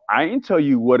all, I didn't tell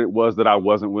you what it was that I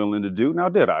wasn't willing to do. Now,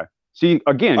 did I? See,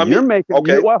 again, you're making.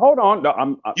 Okay. Well, hold on.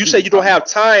 No, you say you don't have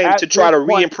time to try to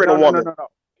re-imprint a woman.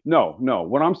 No.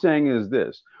 What I'm saying is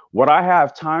this: what I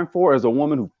have time for is a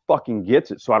woman who fucking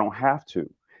gets it, so I don't have to.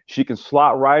 She can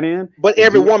slot right in. But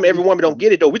every woman don't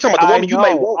get it though. We're talking about the woman you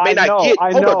may not get.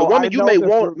 Hold on, the woman you may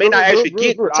want may not actually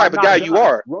get the type of guy you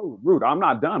are. Rude. I'm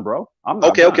not done, bro. I'm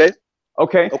not done.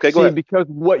 Okay. Go ahead. Because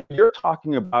what you're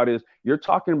talking about is you're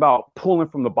talking about pulling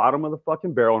from the bottom of the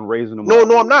fucking barrel and raising them. No,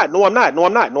 I'm not. No, I'm not. No,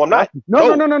 I'm not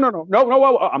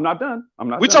done.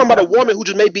 We're talking about a woman who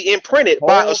just may be imprinted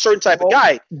by a certain type of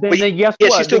guy. But yes,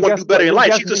 she still want to do better in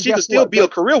life. She can still be a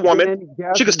career woman.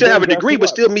 She can still have a degree, but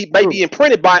still may be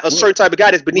imprinted by a certain type of guy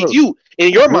that's beneath you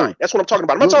in your mind. That's what I'm talking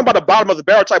about. I'm not talking about the bottom of the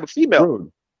barrel type of female.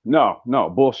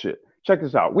 No, bullshit. Check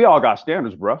this out. We all got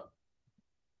standards, bro.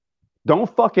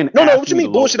 Don't fucking. No. What you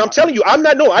mean bullshit? I'm telling you, I'm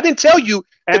not. No, I didn't tell you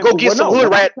to go get some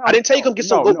hood rat. I didn't tell you to go get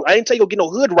some. I didn't tell you to go get no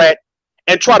hood rat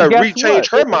and try to rechange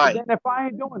her mind. If I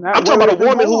ain't doing that, I'm talking about a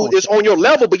woman who is on your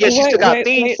level, but yet she still got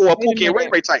things for a Pookie and Ray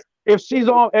Ray type. If she's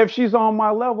on my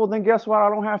level, then guess what? I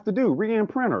don't have to do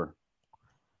re-imprint her.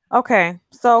 Okay,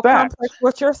 so Complex,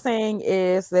 what you're saying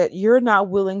is that you're not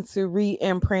willing to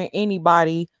re-imprint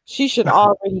anybody. She should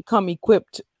already come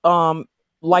equipped.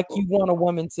 Like you want a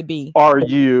woman to be. Are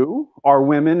you? Are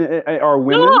women?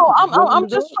 No, I'm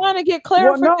just trying to get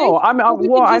clarification. Well,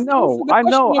 no,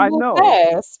 I know.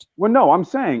 Fast. Well, no, I'm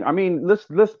saying. I mean, let's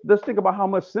think about how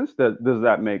much sense does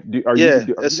that make. You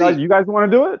guys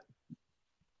want to do it?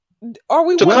 Are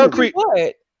we willing to do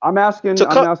what? I'm asking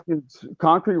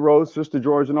Concrete Rose, Sister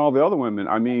George, and all the other women.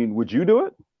 I mean, would you do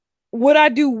it? Would I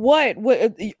do what?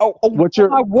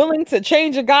 Am I willing to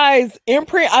change a guy's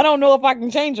imprint? I don't know if I can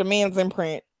change a man's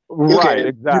imprint. Right,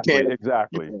 exactly.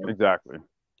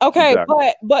 Okay,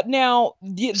 exactly. But now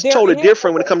it's totally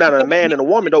different when it comes down to a man and a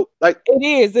woman, though. Like it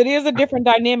is a different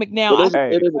dynamic now. Check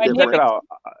it out.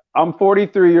 I'm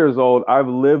 43 years old. I've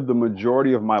lived the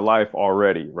majority of my life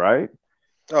already, right?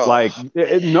 Oh. Like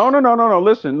no.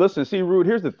 Listen. See, Rude.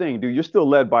 Here's the thing, dude. You're still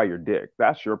led by your dick.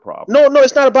 That's your problem. No.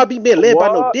 It's not about being led by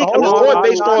no dick. I'm just going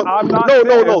based on.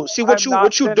 No. See, what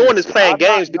you doing is playing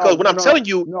games because when I'm telling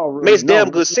you, makes damn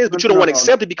good sense, but you don't want to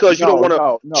accept it because you don't want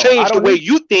to change the way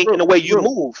you think and the way you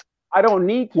move. I don't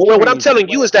need to. Well, what I'm telling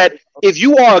you is that if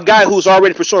you are a guy who's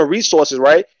already pursuing resources,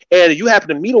 right, and you happen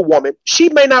to meet a woman, she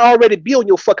may not already be on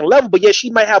your fucking level, but yet she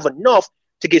might have enough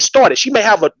to get started. She may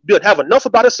have enough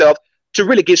about herself to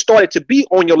really get started to be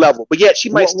on your level, but yet she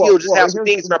might still have some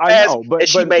things in her past that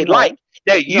she may like.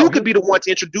 That you could be the one to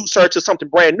introduce her to something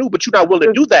brand new, but you're not willing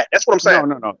to do that. That's what I'm saying.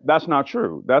 No. That's not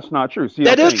true. See,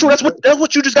 that is true. That's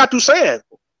what you just got through saying.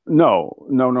 No.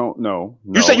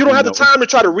 You said you don't have the time to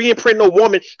try to re-imprint no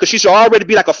woman because she should already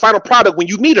be like a final product when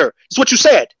you meet her. That's what you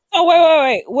said.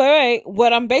 Oh wait.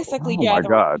 What I'm basically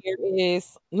gathering here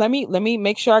is let me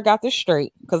make sure I got this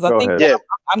straight because I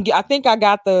think I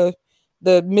got the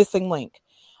missing link.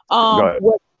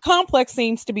 What Complex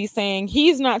seems to be saying,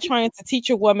 he's not trying to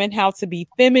teach a woman how to be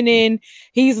feminine.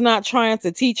 He's not trying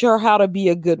to teach her how to be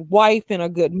a good wife and a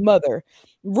good mother.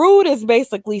 Rude is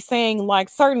basically saying like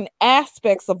certain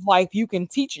aspects of life you can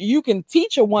teach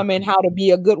a woman how to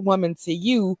be a good woman to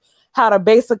you, how to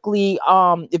basically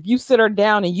if you sit her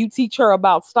down and you teach her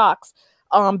about stocks,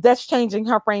 that's changing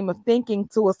her frame of thinking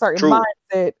to a certain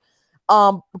mindset.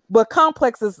 But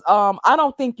Complex is I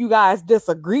don't think you guys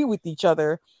disagree with each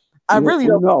other. I really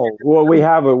don't know. Well, we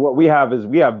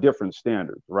have different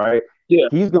standards, right? Yeah.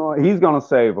 He's gonna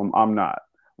save them. I'm not.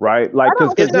 Right? Like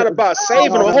it's not about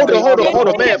saving them. Hold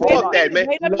on, man. Fuck that, man.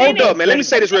 Hold up, man. Let me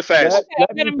say this real fast.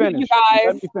 Let me finish.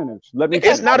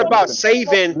 It's not about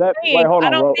saving. I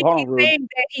don't think he's saying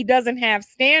that he doesn't have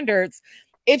standards.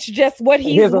 It's just what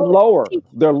he's lower.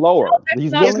 They're lower.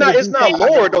 It's not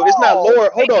lower though. It's not lower.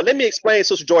 Hold on. Let me explain,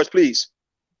 Sister George, please.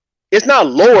 It's not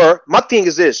lower. My thing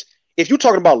is this. if you're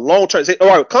talking about long term, all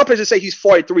right, Complex just say he's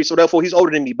 43, so therefore he's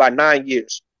older than me by 9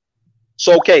 years.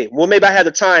 So okay, well maybe I had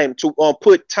the time to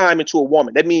put time into a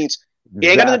woman. That means it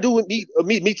ain't got nothing to do with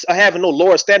me having no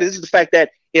lower standards. This is the fact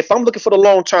that if I'm looking for the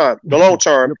long term,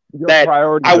 that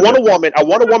I want a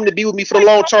woman to be with me for the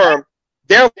long term.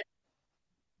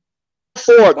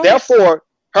 Therefore,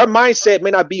 her mindset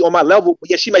may not be on my level, but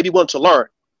yet she may be willing to learn.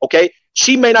 Okay,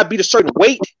 she may not be the certain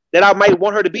weight that I might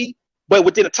want her to be, but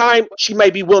within a time, she may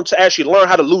be willing to actually learn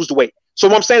how to lose the weight. So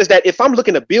what I'm saying is that if I'm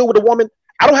looking to build with a woman,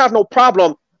 I don't have no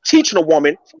problem teaching a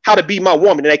woman how to be my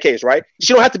woman in that case, right?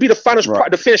 She don't have to be the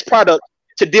finished product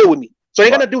to deal with me. So it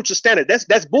ain't got to do with your standard.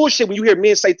 That's bullshit when you hear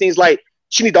men say things like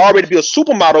she need to already be a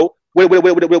supermodel with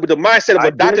the mindset of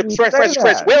a Dr.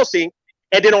 Franz Welsing,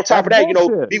 and then on top of that, you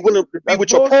know, be willing to be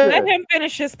with your program. Let him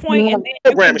finish his point. And then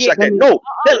program and shit like that. No,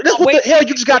 that's what the hell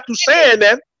you just got through saying,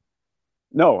 man.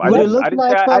 No, I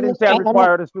didn't say I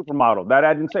required a supermodel. That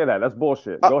I didn't say that. That's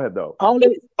bullshit. Go ahead though.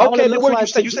 Okay, then what did you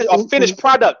say? You said a finished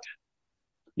product.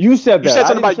 You said that. You said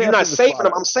something about you're not saving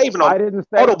them. I'm saving them. I didn't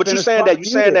say. Hold on, but you're saying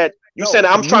that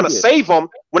I'm trying to save them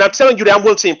when I'm telling you that I'm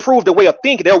willing to improve their way of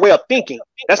thinking.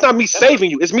 That's not me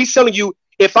saving you. It's me telling you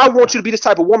if I want you to be this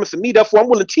type of woman for me, therefore I'm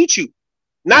willing to teach you.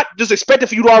 Not just expecting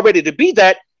for you to already to be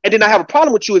that, and then I have a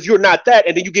problem with you if you're not that,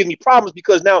 and then you give me problems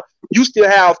because now you still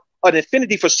have an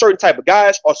affinity for certain type of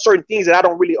guys or certain things that I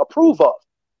don't really approve of.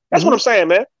 That's what I'm saying,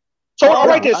 man. So all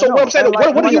right then. So what I'm saying,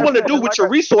 what do you want to do with your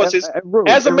resources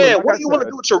as a man? What do you want to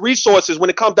do with your resources when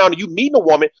it comes down to you meeting a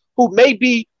woman who may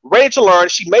be ready to learn?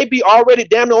 She may be already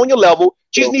damn near on your level.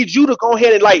 She just needs you to go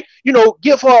ahead and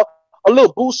give her a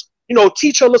little boost,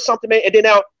 teach her a little something, man, and then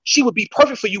now she would be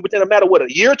perfect for you within a matter of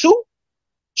a year or two.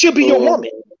 She'll be your woman.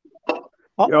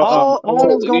 All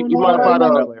that's going on right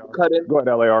now. Go ahead,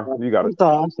 LAR. You got it.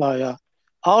 I'm sorry, y'all.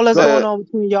 All that's going on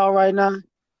between y'all right now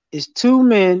is two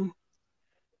men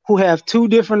who have two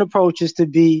different approaches to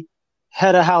be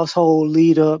head of household,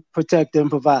 leader, protector, and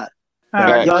provider.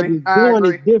 Y'all just doing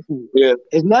it different. Yeah.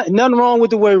 It's nothing wrong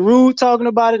with the way Rude talking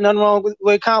about it, nothing wrong with the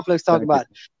way Complex talking about it.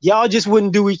 Y'all just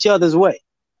wouldn't do each other's way.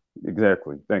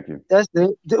 Exactly. Thank you. That's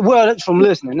it. Well, that's from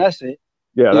listening. That's it.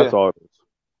 Yeah, that's all it is.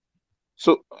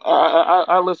 So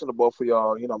I listen to both of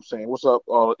y'all. You know what I'm saying? What's up,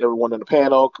 everyone in the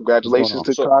panel? Congratulations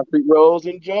to Concrete Rose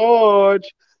and George.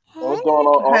 What's going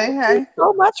on? Hey. Thank you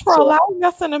so much for allowing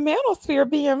us in the manosphere,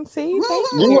 BMT.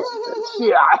 Thank you.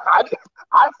 Yeah,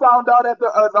 I found out at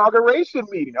the inauguration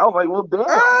meeting. I was like, well, damn.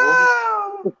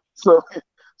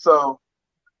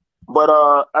 But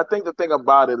I think the thing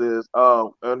about it is,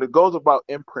 and it goes about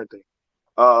imprinting.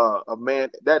 A man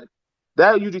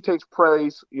that usually takes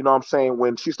place, you know what I'm saying,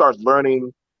 when she starts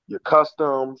learning your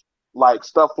customs, like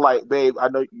stuff like, babe, I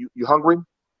know you hungry?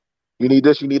 You need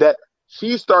this, you need that.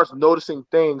 She starts noticing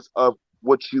things of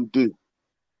what you do.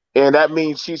 And that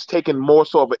means she's taking more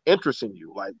so of an interest in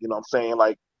you. Like, you know what I'm saying?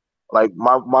 Like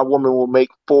my woman will make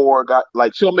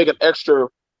she'll make an extra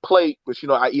plate, but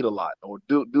I eat a lot or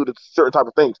do the certain type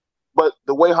of things. But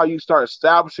the way how you start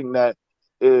establishing that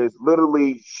is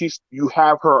literally you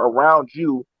have her around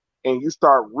you and you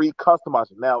start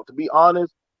recustomizing. Now, to be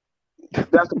honest,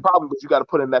 that's the problem because you got to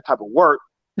put in that type of work.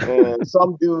 And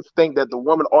some dudes think that the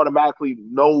woman automatically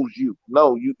knows you.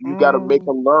 No, you got to make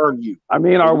them learn you. I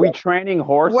mean, are we training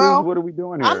horses? What are we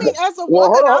doing here? I mean, as a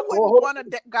woman, I wouldn't want a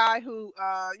guy who,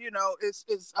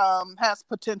 is has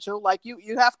potential. Like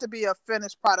you have to be a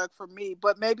finished product for me.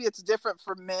 But maybe it's different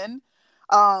for men.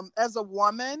 As a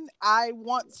woman, I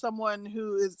want someone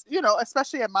who is,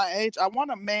 especially at my age, I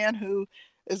want a man who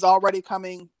is already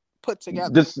coming put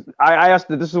together. This is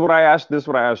what I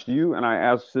asked you, and I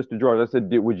asked Sister George. I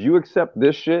said, would you accept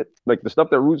this shit, like the stuff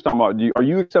that Ruth's talking about? Are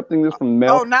you accepting this from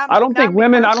male? I don't think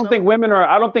women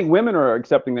are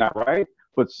accepting that, right?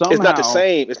 But somehow it's not the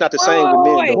same. It's not the same with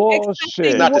men. Bullshit.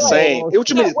 It's not the same. What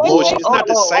you mean it's bullshit? It's not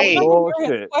the same.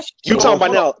 Bullshit. You talking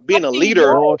about now being a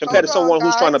leader compared to someone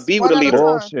who's trying to be with a leader?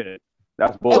 Bullshit.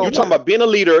 That's bullshit. You're talking about being a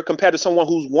leader compared to someone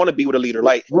who's want to be with a leader.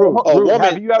 Like a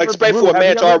woman, expect for a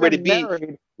man to already be.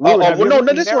 No,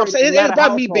 this is what I'm saying. It ain't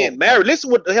about me being married.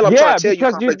 Listen what the hell I'm trying to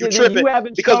tell you. You're tripping.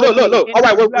 Because look. All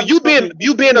right, well, you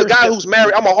being a guy who's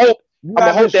married, I'm gonna hope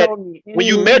that when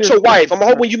you met your wife,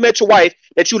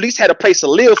 that you at least had a place to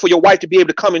live for your wife to be able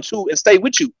to come into and stay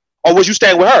with you. Or was you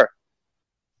staying with her?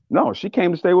 No, she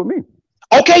came to stay with me.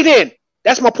 Okay, then.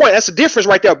 That's my point. That's the difference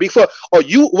right there.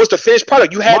 You was the finished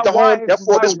product. You had the home.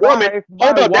 Therefore, this woman.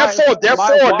 Hold on.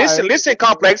 Therefore, listen,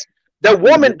 Complex. The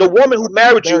woman who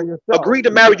married you agreed to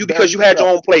marry you because you had your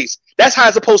own place. That's how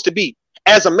it's supposed to be.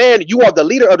 As a man, you are the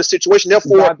leader of the situation.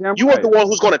 Therefore, you are the one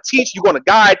who's going to teach, you're going to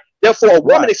guide. Therefore, a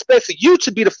woman expects you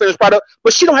to be the finished product,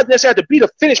 but she don't have necessarily to be the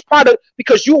finished product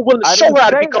because you're willing to show her how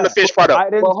to become the finished product. I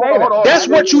didn't say that. That's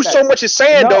what you so much is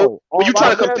saying, though, when you try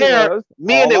to compare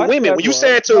men and women. When you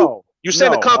saying you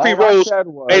saying the concrete rose,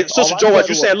 and Sister Joy,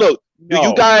 you saying, look, do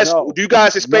you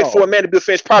guys expect for a man to be a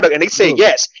finished product? And they say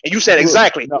yes, and you said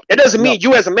exactly. That doesn't mean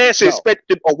you as a man should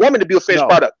expect a woman to be a finished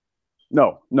product.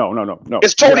 No.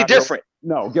 It's totally different.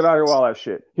 No, get out of here with all that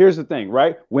shit. Here's the thing,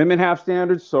 right? Women have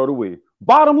standards, so do we.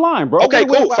 Bottom line, bro. Okay,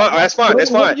 cool. That's fine. But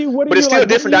it's still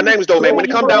different dynamics, though, man. When it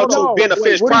comes down to being a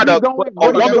finished product, a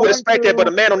woman would expect that, but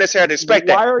a man don't necessarily expect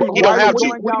that. He don't have to.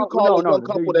 What do you call a young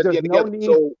couple that's getting together?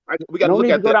 So we got to look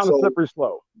at that. No need to go down the slippery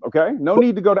slope, okay? No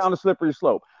need to go down the slippery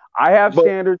slope. I have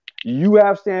standards. You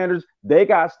have standards. They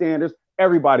got standards.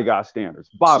 Everybody got standards.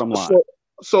 Bottom line.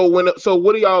 So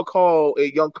what do y'all call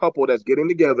a young couple that's getting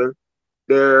together?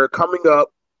 They're coming up.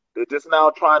 They're just now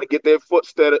trying to get their foot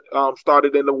started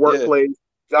in the workplace,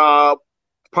 job,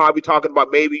 probably talking about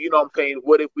maybe, you know what I'm saying,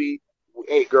 what if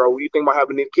hey, girl, what do you think about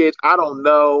having these kids? I don't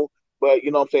know, but,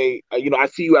 you know what I'm saying, I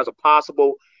see you as a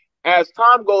possible. As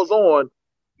time goes on,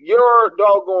 your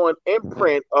doggone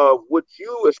imprint of what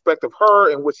you expect of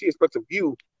her and what she expects of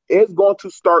you is going to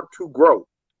start to grow.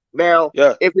 Now,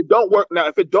 if it don't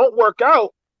work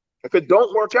out,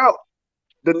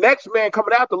 the next man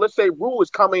coming after, let's say Rue is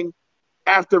coming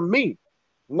after me.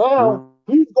 Now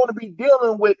he's going to be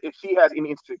dealing with if she has any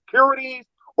insecurities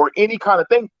or any kind of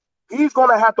thing. He's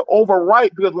going to have to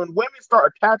overwrite, because when women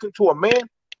start attaching to a man,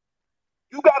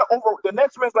 the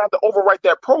next man's going to have to overwrite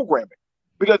that programming,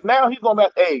 because now he's going to be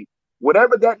like, hey,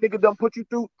 whatever that nigga done put you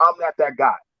through, I'm not that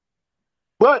guy.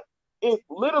 But if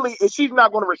she's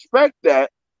not going to respect that,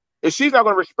 if she's not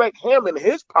going to respect him and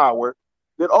his power,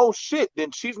 then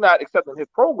then she's not accepting his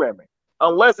programming.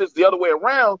 Unless it's the other way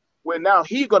around, where now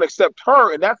he's going to accept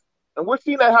her, and we're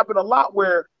seeing that happen a lot,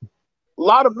 where a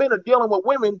lot of men are dealing with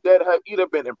women that have either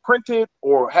been imprinted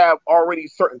or have already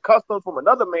certain customs from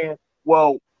another man.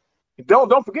 Well,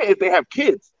 don't forget if they have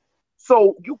kids.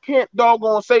 So you can't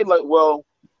doggone say like, well,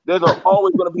 there's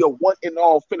always going to be a one and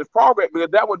all finished program, because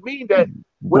that would mean that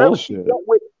whatever she dealt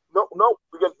with, no,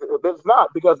 because there's not,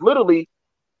 because literally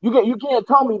you can't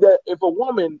tell me that if a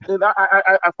woman, and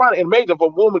I find it amazing if a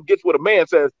woman gets with a man and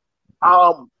says,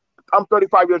 I'm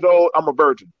 35 years old, I'm a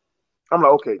virgin. I'm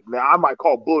like, okay, now I might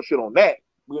call bullshit on that.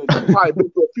 You probably been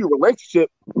through a few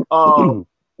relationships. So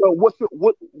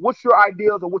what's your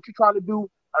ideas of what you're trying to do,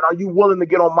 and are you willing to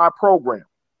get on my program?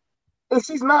 If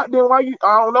she's not, then why you?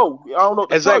 I don't know.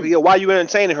 Exactly. Yeah, why are you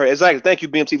entertaining her? Exactly. Thank you,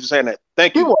 BMT, for saying that.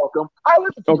 Thank you. You're welcome. I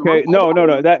listen to okay. you. No.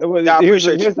 Here's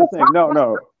the thing.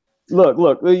 No.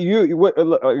 Look.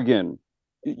 Again.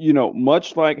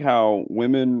 Much like how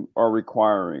women are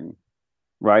requiring,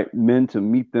 right, men to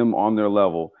meet them on their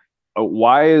level.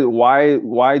 Why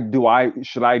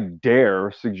should I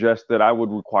dare suggest that I would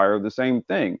require the same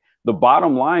thing? The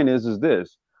bottom line is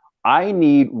this: I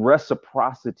need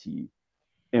reciprocity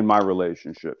in my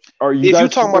relationships. If you're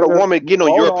talking about a woman getting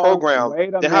on your program,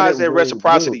 then how is that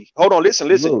reciprocity? Hold on, listen,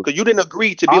 because you didn't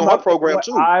agree to be on her program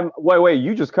too. Wait,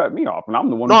 you just cut me off, and I'm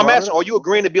the one. No, I'm asking, are you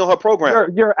agreeing to be on her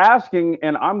program? You're asking,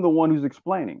 and I'm the one who's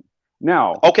explaining.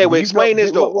 Now, okay, well, explain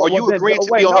this though. Are you agreeing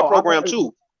to be on her program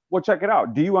too? Well, check it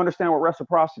out. Do you understand what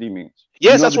reciprocity means?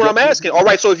 Yes, that's what I'm asking. All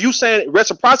right, so if you saying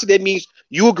reciprocity, that means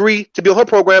you agree to be on her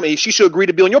program, and she should agree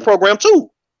to be on your program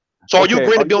too. So are you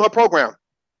agreeing to be on her program?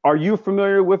 Are you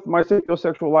familiar with my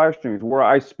sapiosexual live streams where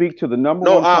I speak to the number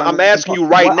one? No, I'm asking you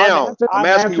right now. I'm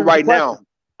asking you right now.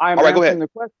 I'm answering the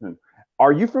question.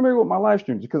 Are you familiar with my live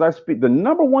streams? Because the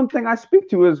number one thing I speak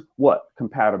to is what?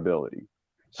 Compatibility.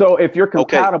 So if you're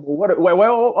compatible,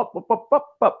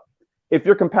 if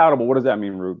you're compatible, what does that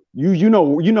mean, Rube? You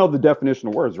know the definition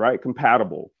of words, right?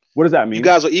 Compatible. What does that mean? You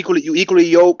guys are equally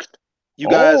yoked. You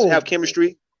guys have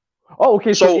chemistry. Oh,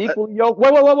 okay. So equally yoked.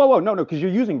 Whoa. No, because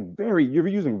you're using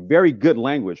very good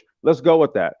language. Let's go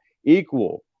with that.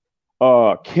 Equal,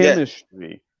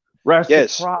 chemistry,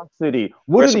 reciprocity.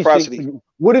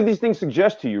 What do these things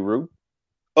suggest to you, Rube?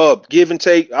 Give and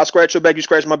take. I'll scratch your back, you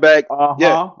scratch my back.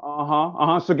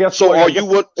 So guess what? Are you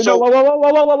what? So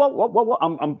whoa.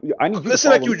 I need you.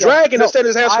 Listen, like you dragging instead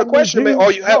of answering the question, man.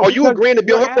 Are you agreeing to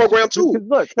be on her program too?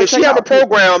 If she have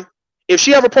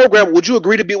a program, would you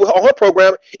agree to be on her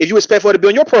program if you expect for her to be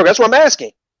on your program? That's what I'm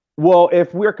asking. Well,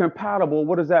 if we're compatible,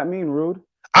 what does that mean, Rude?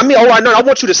 I mean, I know. I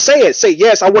want you to say it. Say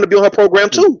yes. I want to be on her program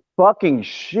too. Fucking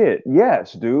shit.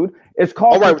 Yes, dude. It's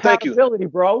called compatibility,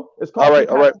 bro. It's called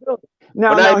compatibility.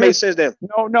 Now, that makes sense then.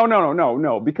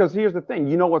 No. Because here's the thing.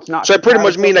 You know what's not. So it pretty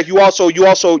much mean like you also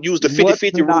use the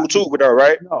 50-50 rule too with her,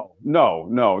 right?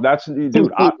 No. That's dude.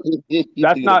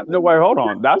 That's not. No way. Hold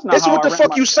on. That's not. That's what the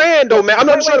fuck you saying though, man. I'm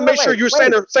not trying to make sure you're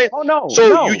saying. Oh no.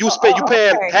 So you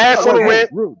paying half on the rent,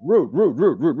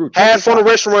 rude. half on the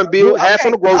restaurant bill, half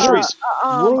on the groceries.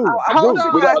 Hold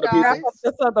on,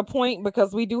 this other point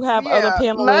because we do have other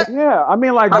panelists. Yeah, I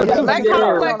mean, like,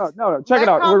 no. Check it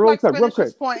out, real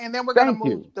quick. Point, and then we're gonna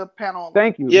move the panel.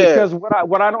 Thank you. Yeah. Because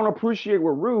what I don't appreciate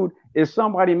with Rude is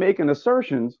somebody making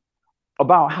assertions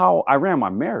about how I ran my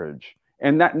marriage.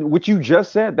 And that what you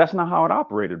just said, that's not how it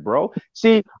operated, bro.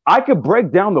 See, I could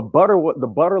break down the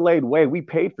butter laid way we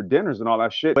paid for dinners and all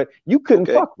that shit, but you couldn't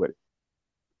fuck with it.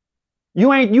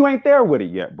 You ain't there with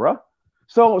it yet, bro.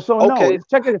 So no,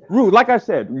 check it, Rude. Like I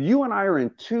said, you and I are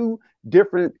in two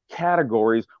different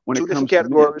categories when it comes to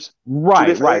categories.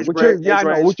 Right.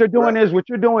 What you're doing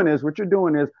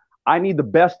is I need the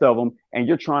best of them, and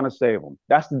you're trying to save them.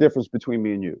 That's the difference between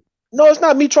me and you. No, it's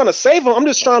not me trying to save them. I'm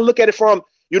just trying to look at it from,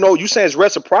 you saying it's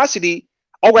reciprocity.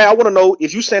 Okay, I want to know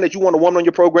if you saying that you want a woman on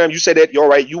your program, you say that you're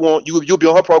right. You'll be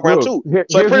on her program too.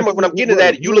 So pretty much when I'm getting to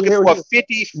that, you're looking for a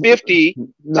 50-50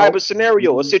 type of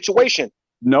scenario, a situation.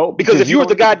 No, because if you're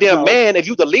the goddamn man, if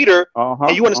you're the leader,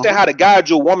 and you understand how to guide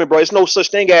your woman, bro, it's no such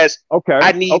thing as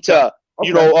I need to,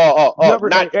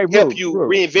 not help you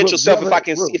reinvent yourself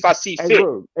if I see fit.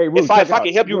 If I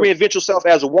can help you reinvent yourself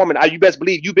as a woman, you best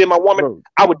believe you being my woman,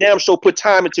 I would damn sure put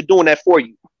time into doing that for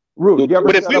you.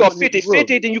 But if we are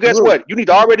 50-50, then you guess what? You need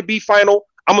to already be final.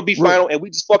 I'm gonna be final, and we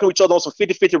just fucking with each other on some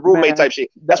 50-50 roommate type shit.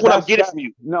 That's what I'm getting from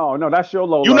you. No, that's your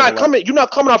low. You're not coming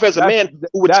off as a man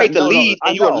who would take the lead,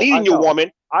 and you are leading your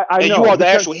woman, and you are the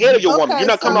actual head of your woman. You're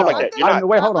not coming off like that.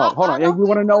 Wait, hold on. And you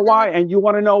want to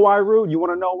know why? Rude? You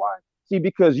want to know why? See,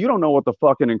 because you don't know what the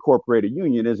fucking incorporated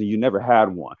union is, and you never had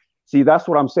one. See, that's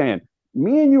what I'm saying.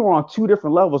 Me and you are on two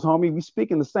different levels, homie. We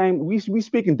speaking the same. We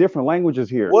speaking different languages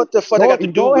here. What the fuck I got to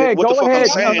do with what the fuck I'm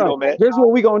saying, though, man? Here's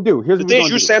what we gonna do. The things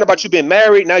you're saying about you being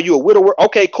married, now you're a widower.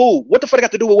 Okay, cool. What the fuck I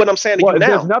got to do with what I'm saying to you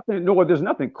now? There's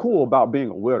nothing cool about being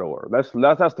a widower. That's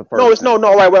the first. No, it's no.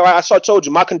 All right. I told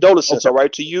you my condolences. All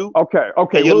right, to you. Okay.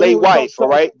 And your late wife. All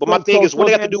right. But my thing is, what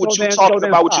they got to do with you talking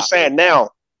about what you're saying now?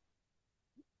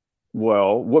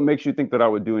 Well, what makes you think that I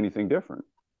would do anything different?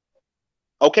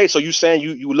 Okay, so you saying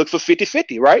you look for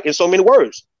 50-50, right? In so many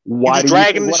words. Why you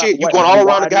dragging the shit? You going all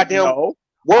around the goddamn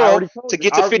world to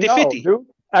get to 50-50.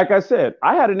 Like I said,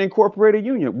 I had an incorporated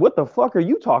union. What the fuck are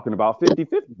you talking about?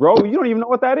 50-50, bro? You don't even know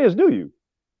what that is, do you?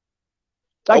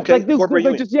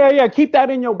 Keep that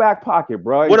in your back pocket,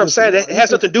 bro. What I'm saying, it has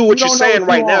nothing to do with what you're saying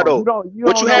right now, though.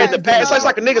 What you had in the past, it's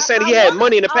like a nigga saying he had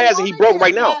money in the past and he broke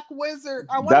right now.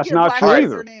 That's not true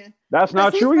either. That's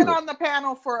not true either. He's been on the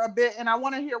panel for a bit, and I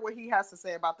want to hear what he has to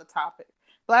say about the topic.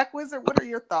 Black Wizard, what are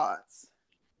your thoughts?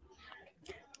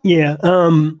 Yeah,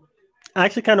 I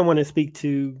actually kind of want to speak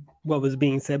to what was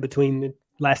being said between the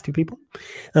last two people.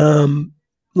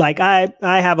 Like I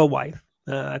have a wife.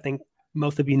 I think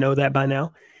most of you know that by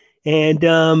now.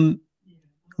 And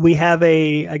we have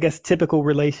I guess, typical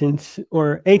relationship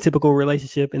or atypical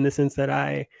relationship in the sense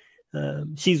that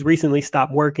she's recently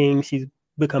stopped working. She's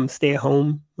become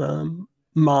stay-at-home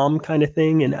mom kind of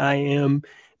thing. And I am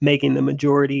making the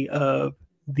majority of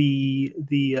the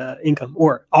income,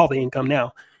 or all the income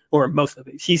now, or most of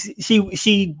it.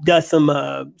 She does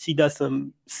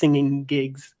some singing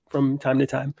gigs from time to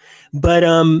time. But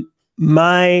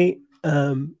my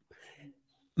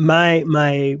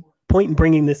point in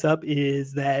bringing this up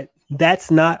is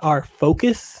that's not our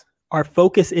focus. Our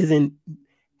focus isn't,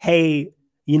 hey,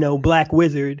 Black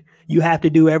Wizard, you have to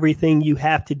do everything you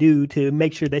have to do to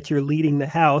make sure that you're leading the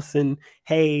house. And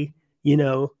hey,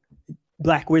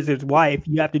 Black Wizard's wife,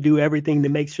 you have to do everything to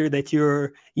make sure that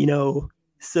you're,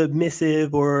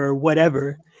 submissive or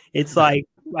whatever. It's like,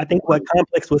 I think what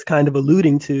Complex was kind of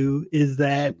alluding to is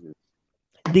that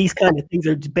these kind of things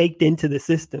are baked into the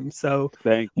system. So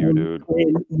thank you, dude.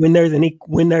 When there's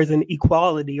an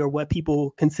equality, or what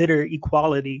people consider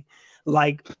equality,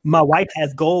 like my wife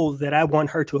has goals that I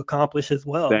want her to accomplish as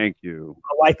well. Thank you.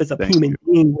 My wife is a human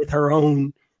being with her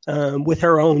own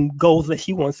goals that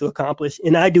she wants to accomplish,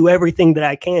 and I do everything that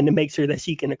I can to make sure that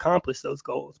she can accomplish those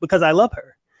goals because I love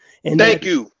her. And thank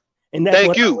you. And that's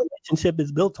what our relationship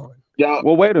is built on. Yeah.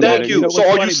 Well, wait a minute. Thank you. So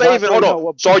are you saving? Hold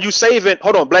on. So are you saving?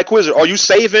 Hold on, Black Wizard. Are you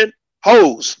saving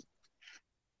hoes?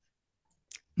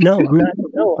 No, I'm not.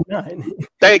 No, I'm not.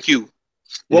 Thank you.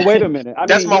 Well, wait a minute.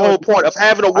 That's my whole point of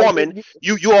having a woman.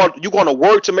 You're going to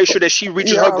work to make sure that she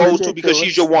reaches her goals too, because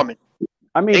she's your woman.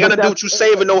 I mean, ain't gonna do with you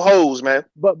saving no hoes, man.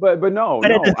 But no, But no,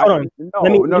 hold on.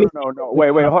 no. Wait,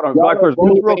 hold on. Black person,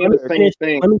 let me finish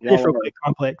real quick,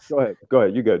 Complex. Go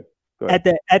ahead. You good? Go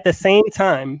ahead. At the same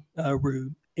time,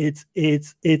 Rude, it's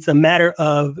a matter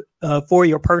of for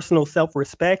your personal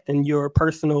self-respect and your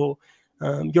personal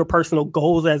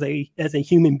goals as a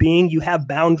human being. You have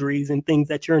boundaries and things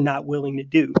that you're not willing to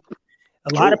do.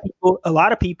 A lot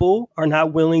of people are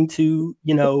not willing to,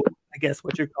 I guess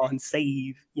what you're calling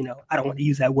save, I don't want to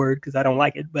use that word because I don't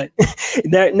like it, but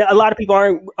a lot of people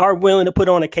aren't willing to put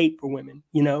on a cape for women,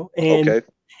 and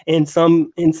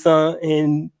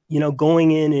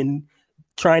going in and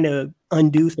trying to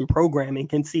undo some programming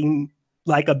can seem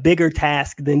like a bigger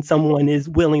task than someone is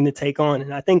willing to take on.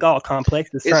 And I think all Complex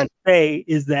is trying to say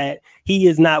is that he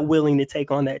is not willing to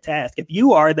take on that task. If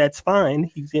you are, that's fine.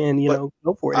 He's in, go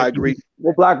for it. I agree.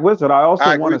 Well, Black Wizard, I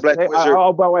also want to say,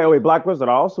 wait, Black Wizard,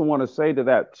 I also want to say to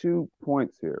that 2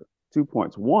 points here. 2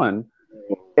 points. One,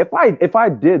 if I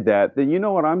did that, then you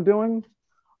know what I'm doing?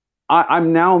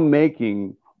 I'm now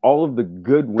making all of the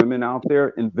good women out there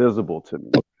invisible to me.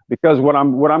 Because what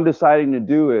I'm deciding to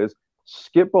do is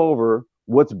skip over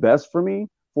what's best for me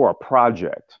for a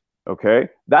project. Okay,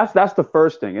 that's the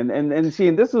first thing. And see,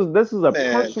 this is a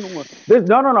personal.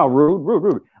 No,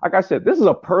 rude. Like I said, this is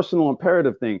a personal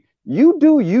imperative thing. You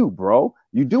do you, bro.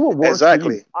 You do what works.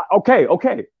 Exactly. For you.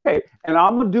 Okay. And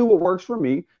I'm gonna do what works for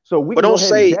me. So we. But don't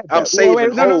say I'm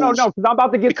saving. No. Because I'm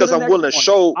about to get because to the I'm willing to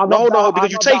show. No,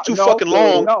 because you take too fucking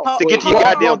long to get to your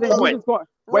goddamn point.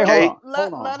 Wait,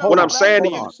 hold on. What I'm saying to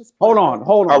you. Hold on.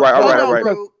 All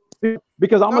right.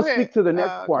 Because I'm gonna speak to the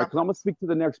next part. Because I'm gonna speak to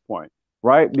the next point,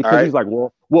 right? Because he's like,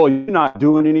 well, you're not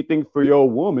doing anything for your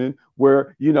woman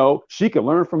where she can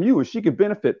learn from you and she can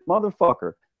benefit,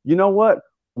 motherfucker. You know what?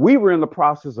 We were in the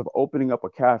process of opening up a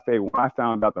cafe when I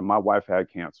found out that my wife had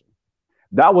cancer.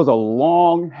 That was a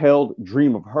long-held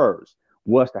dream of hers,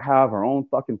 was to have her own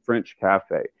fucking French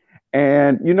cafe.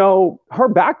 And her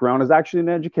background is actually in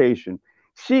education.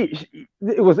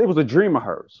 It was a dream of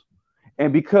hers,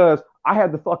 and because I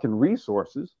had the fucking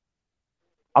resources,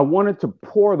 I wanted to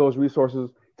pour those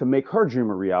resources to make her dream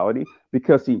a reality,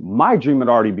 because see, my dream had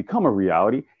already become a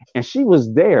reality, and she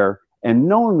was there and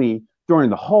known me during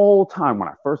the whole time when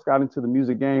I first got into the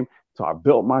music game. So I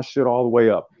built my shit all the way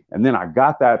up, and then I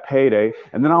got that payday,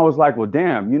 and then I was like, well,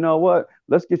 damn, you know what?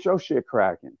 Let's get your shit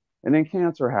cracking. And then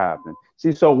cancer happened.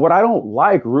 See, so what I don't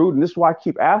like, Rude, and this is why I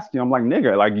keep asking, I'm like,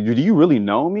 nigga, like, do you really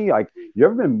know me? Like, you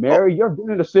ever been married? You ever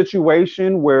been in a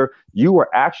situation where you were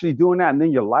actually doing that and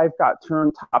then your life got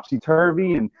turned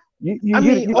topsy-turvy and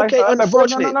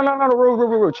unfortunate. No,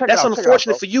 Rude. That's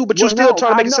unfortunate for you, but you're still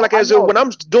trying to make it sound like as if what I'm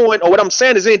doing or what I'm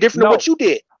saying is any different than what you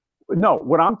did. No,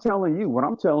 what I'm telling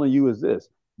you is this.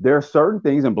 There are certain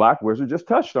things, and Black Wizard just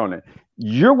touched on it.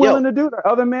 You're willing to do that.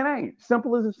 Other men ain't.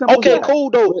 Simple as Okay, cool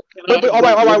though. But all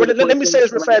right. Let me say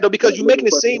this real fast though, because you're making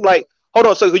it seem like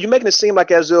So you're making it seem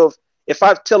like as if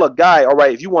I tell a guy, all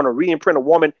right, if you want to re-imprint a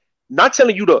woman, not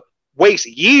telling you to waste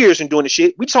years in doing the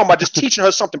shit. We talking about just teaching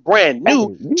her something brand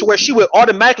new to where she will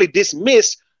automatically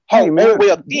dismiss her own way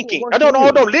of thinking. I don't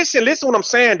know. Listen what I'm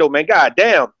saying though, man. God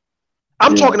damn.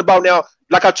 I'm talking about now,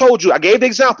 like I told you, I gave the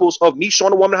examples of me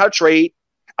showing a woman how to trade.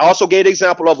 I also gave the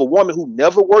example of a woman who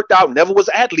never worked out, never was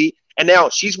an athlete, and now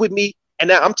she's with me, and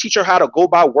now I'm teaching her how to go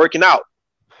by working out.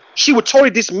 She would totally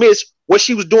dismiss what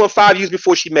she was doing 5 years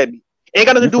before she met me. Ain't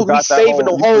got nothing to do with me saving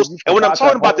no hoes. And when I'm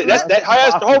talking about that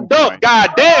has the whole dump.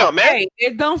 God damn, man. Hey,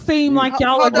 it don't seem like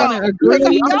y'all are gonna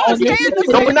agree.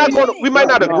 No, we're not gonna. We might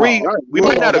not agree. We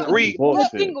might not agree.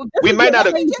 We might not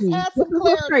agree.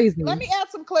 Let me add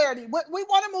some clarity. We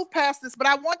want to move past this, but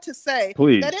I want to say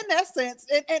that in essence,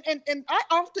 and I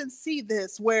often see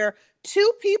this where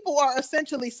two people are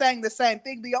essentially saying the same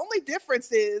thing. The only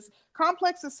difference is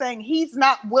Complex is saying he's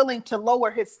not willing to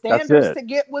lower his standards to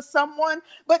get with someone,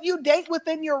 but you date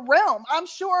within your realm. I'm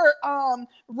sure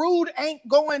Rude ain't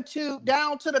going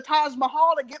down to the Taj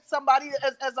Mahal to get somebody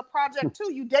as a project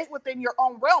too. You date within your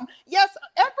own realm. Yes,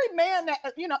 every man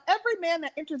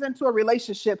that enters into a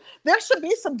relationship, there should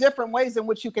be some different ways in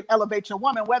which you can elevate your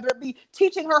woman, whether it be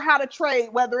teaching her how to trade,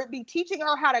 whether it be teaching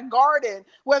her how to garden,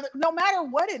 no matter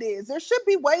what it is, there should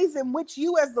be ways in which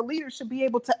you as the leader should be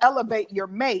able to elevate your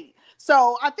mate.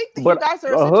 So I think that you guys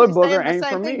are essentially saying the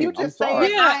same thing. You just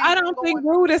saying, I don't think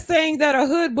Rude is saying that a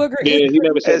hood booger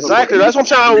is exactly. That's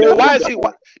what I'm trying. Why is he?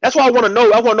 That's why I want to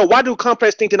know. I want to know, why do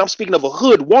Complex think that I'm speaking of a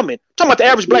hood woman? I'm talking about the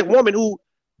average black woman who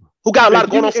got a lot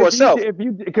going on for herself.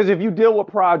 Because if you deal with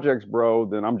projects, bro,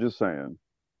 then I'm just saying.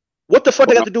 What the fuck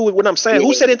they got to do with what I'm saying?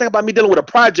 Who said anything about me dealing with a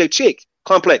project chick?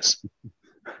 Complex.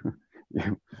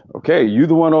 Okay, you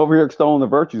the one over here extolling the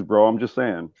virtues, bro. I'm just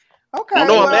saying. Okay.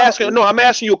 No, I'm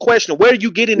asking you a question. Where are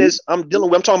you getting this? I'm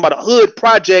talking about a hood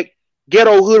project,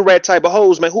 ghetto hood rat type of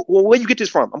hoes, man. Where you get this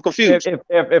from? I'm confused.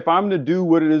 If I'm to do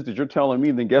what it is that you're telling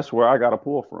me, then guess where I got to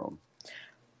pull from?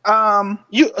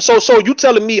 So you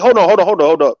telling me? Hold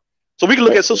on. So we can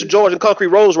look at Sister George and Concrete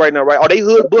Rose right now, right? Are they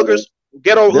hood bookers,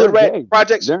 ghetto hood rat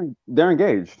projects? They're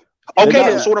engaged.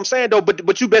 Okay, so what I'm saying though,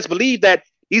 but you best believe that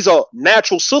these are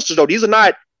natural sisters though. These are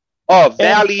not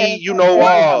valley, let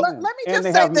me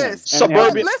just say this.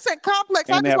 Suburban. Listen, Complex,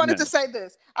 I just wanted to say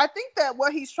this. I think that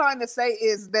what he's trying to say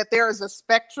is that there is a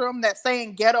spectrum that's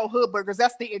saying ghetto hood burgers.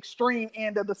 That's the extreme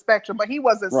end of the spectrum. But he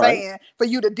wasn't saying for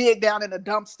you to dig down in a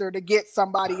dumpster to get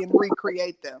somebody and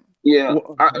recreate them. Yeah.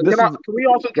 Can we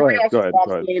also explain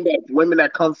that women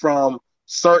that come from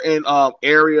certain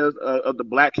areas of the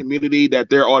black community that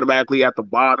they're automatically at the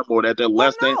bottom or that they're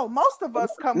less than? No, most of us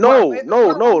come no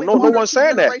one's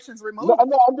saying that. No,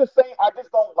 I'm just saying I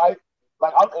just don't like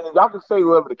and y'all can say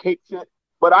whatever the cake shit,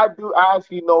 but I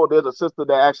actually know there's a sister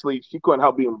that actually she couldn't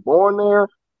help being born there.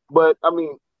 But I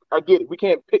mean, I get it. We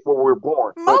can't pick where we're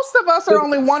born. Most of us are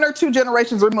only 1 or 2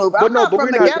 generations removed. I'm not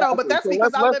from the ghetto, but that's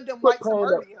because I lived in white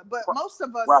suburbia. But most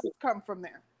of us come from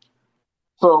there.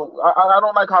 So I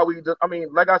don't like how we just. I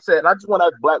mean, like I said, I just want to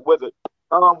ask Black Wizard.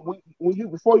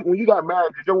 When you got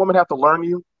married, did your woman have to learn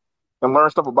you and learn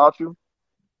stuff about you?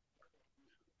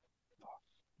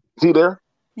 Is he there?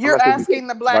 You're asking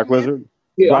the Black Wizard.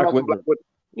 Yeah, Black Wizard.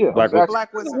 Yeah, Black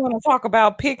Wizard. I want to talk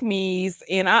about pick-me's,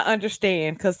 and I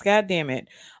understand because, goddamn it,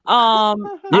 I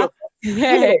have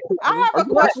a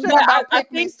question about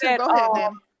pick-me's too. Go ahead,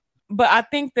 Dan. But I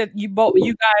think that you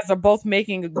guys are both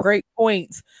making a great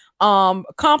points.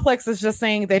 Complex is just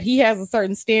saying that he has a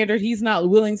certain standard. He's not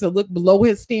willing to look below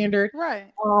his standard.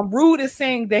 Right. Rude is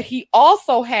saying that he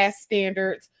also has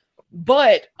standards,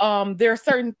 but there are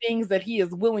certain things that he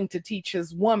is willing to teach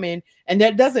his woman, and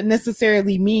that doesn't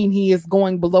necessarily mean he is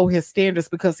going below his standards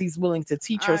because he's willing to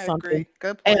teach her something.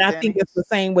 Good point, and I think it's the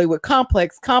same way with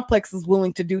Complex. Complex is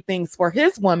willing to do things for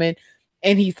his woman,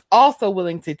 and he's also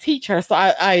willing to teach her. So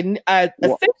I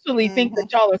essentially think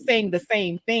that y'all are saying the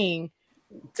same thing.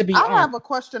 To be honest, I have a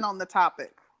question on the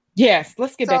topic. Yes,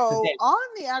 let's get back to that. On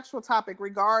the actual topic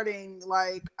regarding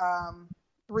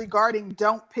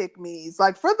don't pick me's,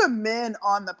 like for the men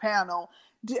on the panel,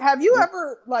 have you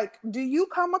ever do you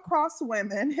come across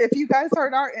women, if you guys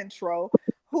heard our intro,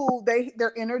 who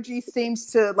their energy seems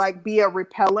to be a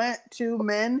repellent to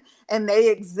men, and they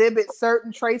exhibit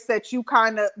certain traits that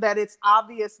that it's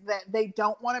obvious that they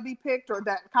don't want to be picked, or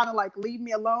that kind of leave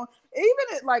me alone?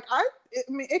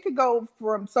 It could go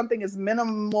from something as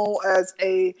minimal as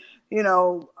a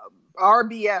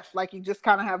RBF, you just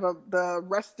kind of have the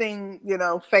resting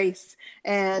face,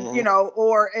 and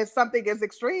or as something as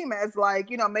extreme as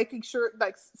making sure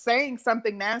saying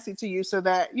something nasty to you so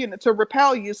that to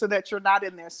repel you so that you're not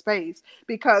in their space.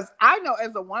 Because I know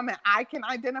as a woman I can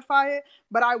identify it,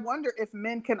 but I wonder if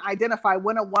men can identify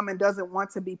when a woman doesn't want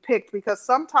to be picked, because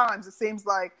sometimes it seems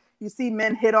like you see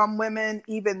men hit on women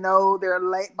even though their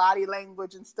body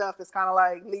language and stuff is kind of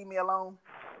leave me alone.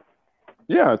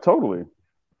 Yeah, totally.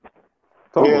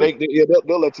 Yeah,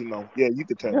 they'll let you know. Yeah, you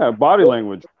can tell. Yeah, body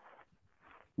language.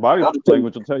 Body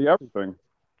language will tell you everything.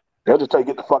 They'll just tell you,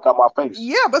 get the fuck out of my face.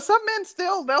 Yeah, but some men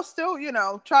they'll still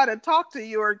try to talk to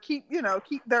you, or keep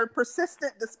they're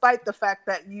persistent despite the fact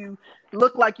that you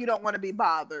look like you don't want to be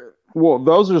bothered. Well,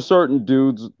 those are certain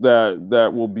dudes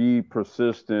that will be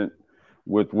persistent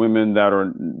with women that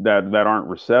aren't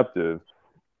receptive.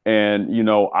 And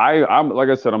I'm like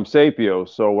I said, I'm sapio.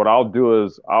 So what I'll do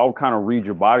is I'll kind of read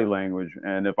your body language,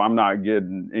 and if I'm not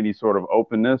getting any sort of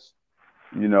openness,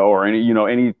 or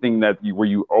anything where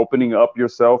you opening up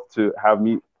yourself to have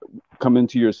me come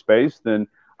into your space, then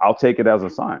I'll take it as a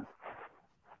sign.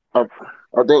 I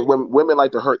think women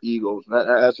like to hurt egos.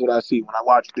 That's what I see when I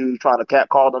watch dudes trying to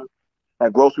catcall them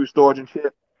at grocery stores and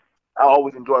shit. I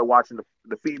always enjoy watching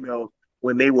the females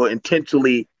when they will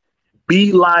intentionally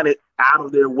beeline it out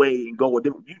of their way and go with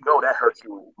them. That hurts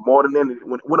you more than anything.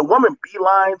 When a woman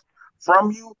beelines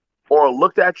from you or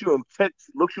looked at you and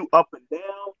looks you up and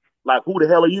down, who the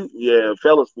hell are you? Yeah,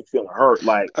 fellas be feeling hurt.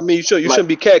 You shouldn't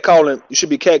be catcalling. You should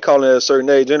be catcalling at a certain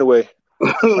age anyway.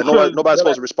 Nobody's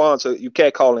supposed to respond to you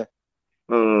catcalling.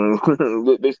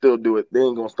 They still do it. They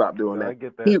ain't gonna stop doing that. I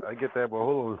get that. But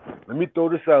hold on, let me throw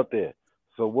this out there.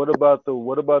 So what about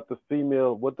the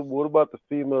female? What about the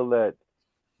female that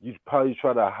you probably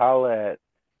try to holler at,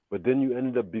 but then you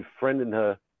ended up befriending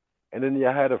her, and then you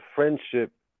had a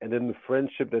friendship, and then the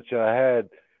friendship that y'all had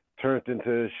turned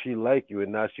into she like you,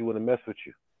 and now she want to mess with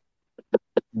you.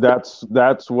 That's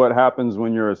what happens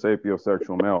when you're a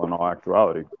sapiosexual male in all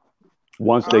actuality.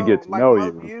 once they get to like know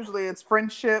you. Usually it's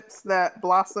friendships that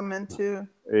blossom into.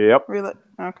 Yep. Really?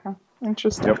 Okay.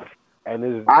 Interesting. Yep. And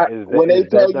is that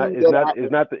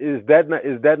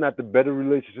not the better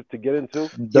relationship to get into?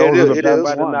 Those are the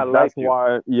best ones. That's like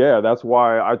why. Yeah, that's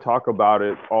why I talk about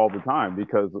it all the time,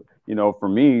 because for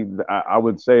me, I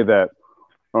would say that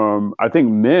I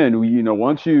think men,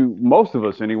 most of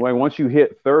us anyway, once you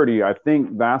hit 30, I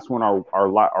think that's when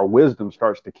our wisdom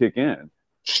starts to kick in.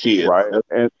 Shit. Right.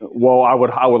 And well, I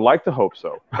would like to hope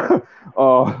so.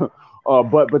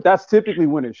 But that's typically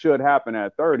when it should happen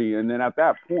at 30. And then at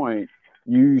that point,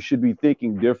 you should be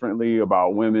thinking differently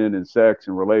about women and sex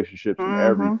and relationships and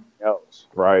everything else.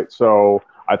 Right. So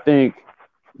I think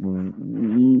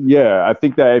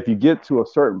that if you get to a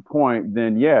certain point,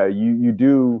 then you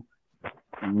do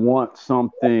want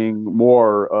something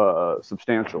more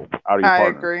substantial out of your partner. I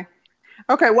agree.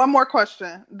 Okay, one more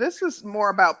question. This is more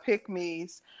about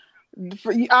pick-me's.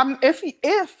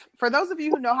 If for those of you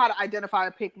who know how to identify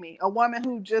a pick-me, a woman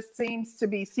who just seems to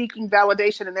be seeking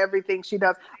validation in everything she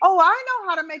does. Oh, I know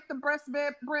how to make the bread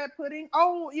pudding.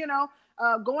 Oh,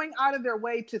 going out of their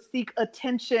way to seek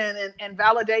attention and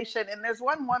validation. And there's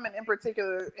one woman in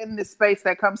particular in this space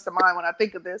that comes to mind when I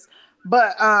think of this.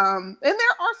 But and there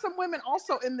are some women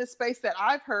also in this space that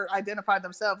I've heard identify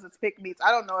themselves as pick-me's.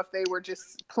 I don't know if they were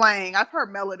just playing. I've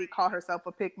heard Melody call herself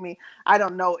a pick-me. I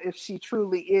don't know if she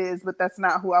truly is, but that's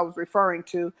not who I was referring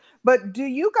to. But do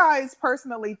you guys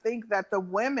personally think that the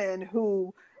women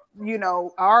who,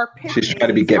 are pick-me's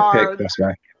are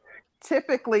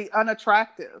typically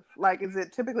unattractive? Like, is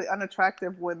it typically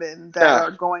unattractive women that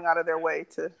are going out of their way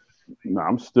to? No,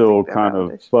 I'm still kind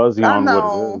of fuzzy on what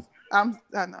it is.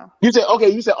 I know. You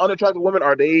said unattractive women.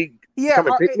 Are they?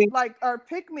 Are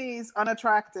pick-me's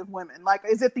unattractive women? Like,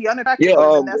 is it the unattractive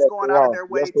women that's going out of their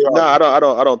way to? No, I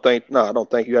don't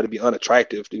think you got to be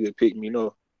unattractive to get pick-me.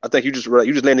 No, I think you just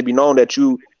letting it be known that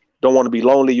you don't want to be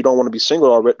lonely, you don't want to be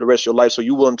single all the rest of your life, so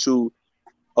you willing to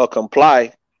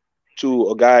comply to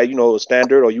a guy, a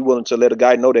standard, or you willing to let a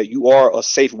guy know that you are a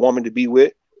safe woman to be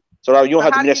with, so that you don't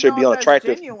have to necessarily be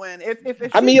unattractive. Genuine. If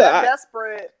she's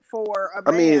desperate for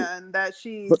a man that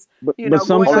she's, but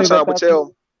some going say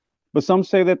but some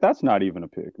say that that's not even a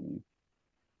pick-me.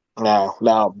 No,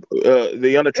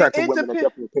 the unattractive women are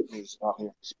definitely pick-me's out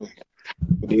here.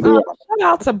 Shout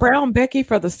out to Brown Becky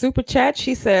for the super chat.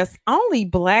 She says only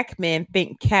black men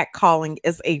think catcalling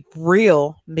is a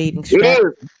real mating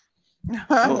strategy.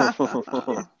 Wow.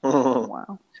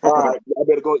 All right, y'all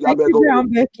better go. Brown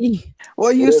Becky.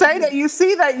 Well, you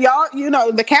see that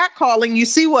y'all, the cat calling, you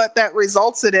see what that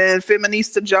resulted in.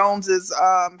 Feminista Jones's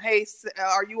hey,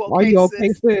 are you okay,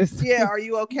 sis? Yeah, are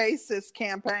you okay, sis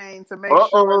campaign to make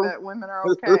sure that women are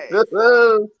okay.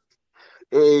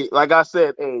 Hey, like I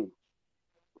said,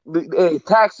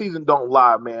 tax season don't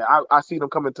lie, man. I see them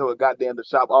coming to the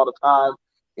shop all the time.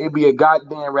 It be a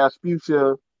goddamn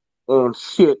Rasputia and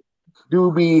shit.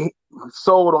 Do be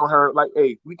sold on her, like,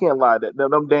 hey, we can't lie, that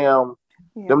them damn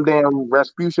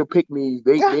Rasputia pick-me's,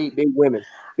 they winning.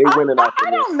 They winning out there.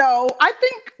 I don't know. I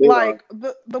think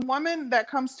the woman that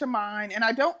comes to mind, and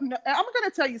I don't know, I'm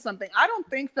gonna tell you something. I don't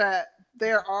think that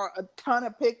there are a ton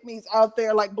of pick-me's out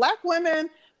there. Like black women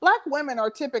are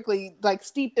typically like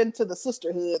steeped into the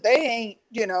sisterhood. They ain't,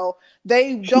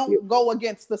 they don't go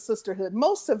against the sisterhood,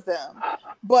 most of them.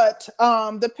 But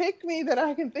the pick-me that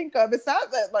I can think of, it's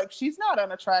not that, like, she's not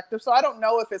unattractive. So I don't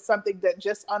know if it's something that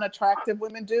just unattractive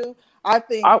women do. I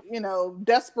think,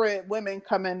 desperate women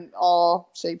come in all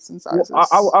shapes and sizes.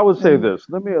 Well, I would say this.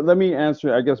 Let me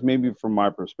answer, I guess, maybe from my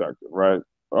perspective, right?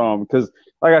 Because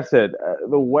like I said,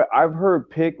 the way I've heard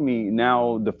pick-me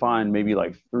now defined maybe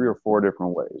like 3 or 4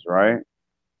 different ways, right?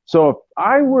 So if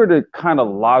I were to kind of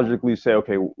logically say,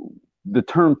 okay, the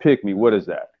term pick-me, what is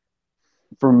that?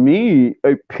 For me,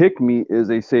 a pick-me is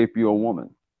a sapio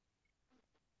woman.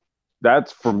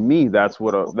 That's, for me, that's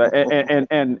what and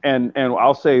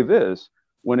I'll say this,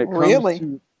 when it comes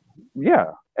to,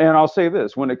 and I'll say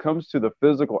this, when it comes to the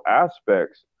physical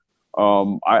aspects,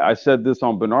 I said this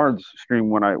on Bernard's stream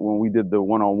when we did the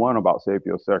one-on-one about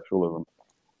sapiosexualism.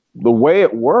 The way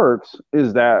it works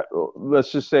is that,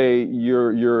 let's just say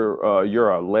you're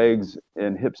a legs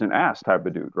and hips and ass type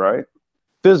of dude, right?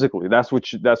 Physically, that's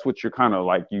what you're kind of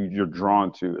like, you're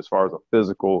drawn to as far as a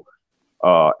physical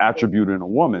attribute in a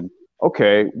woman.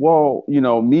 Okay, well,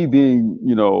 me being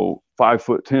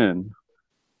 5'10",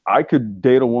 I could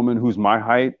date a woman who's my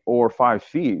height or 5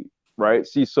 feet. Right.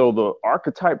 See, so the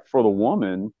archetype for the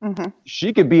woman,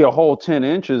 she could be a whole 10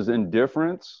 inches in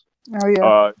difference. Oh,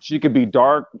 yeah. She could be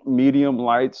dark, medium,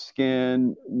 light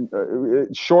skin,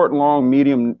 short, long,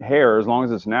 medium hair, as long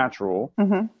as it's natural.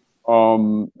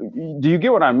 Do you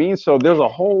get what I mean? So there's a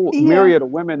whole myriad of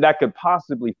women that could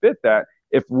possibly fit that.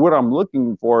 If what I'm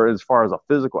looking for as far as a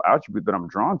physical attribute that I'm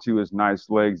drawn to is nice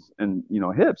legs and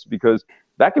hips, because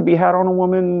that could be had on a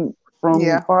woman from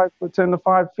 5'10" to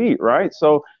 5 feet, right?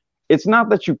 So it's not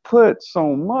that you put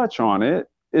so much on it.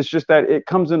 It's just that it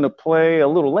comes into play a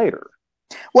little later.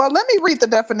 Well, let me read the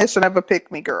definition of a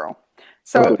pick-me girl.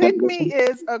 So a pick-me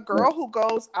is a girl who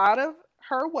goes out of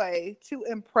her way to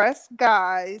impress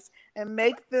guys and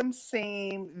make themselves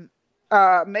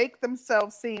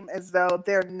seem as though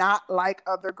they're not like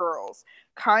other girls.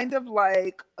 Kind of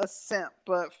like a simp,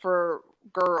 but for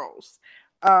girls.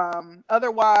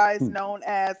 Otherwise known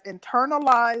as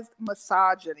internalized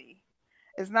misogyny.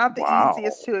 It's not the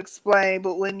easiest to explain,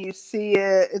 but when you see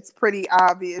it, it's pretty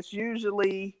obvious.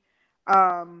 Usually,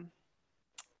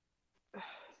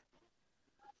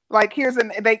 like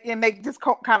they just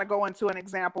kind of go into an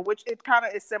example, which it kind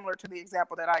of is similar to the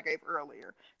example that I gave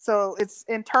earlier. So it's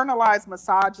internalized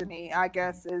misogyny, I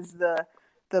guess, is the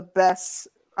best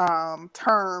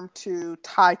term to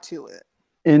tie to it.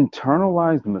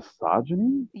 Internalized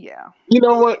misogyny? Yeah. You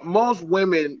know what? Most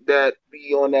women that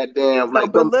be on that damn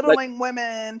belittling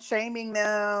women, shaming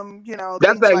them,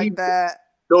 that's things like that.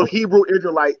 Those Hebrew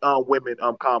Israelite women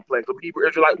complex. Those Hebrew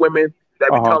Israelite women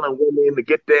that be telling women to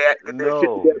get that shit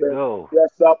together,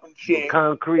 dress up and shit.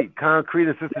 Concrete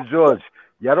and Sister George.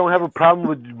 Y'all don't have a problem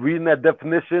with reading that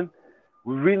definition?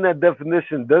 We're reading that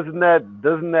definition. Doesn't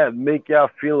that make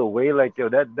y'all feel a way like, yo,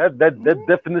 that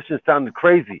definition sounded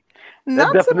crazy.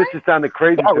 That definition sounded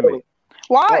crazy to me.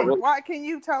 Why? Why? Can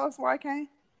you tell us why, Kane?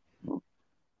 All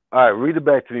right, read it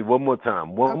back to me one more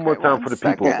time. One more time for the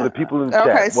people. For the people in the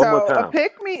chat. One more time. A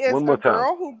pick-me is a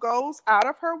girl who goes out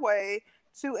of her way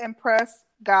to impress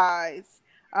guys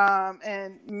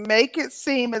and make it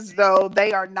seem as though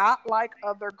they are not like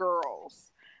other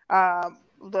girls.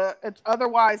 It's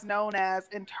otherwise known as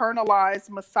internalized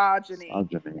misogyny.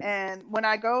 And when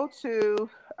I go to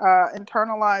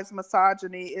internalized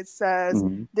misogyny, it says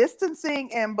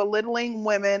distancing and belittling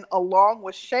women along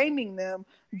with shaming them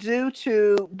due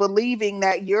to believing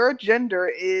that your gender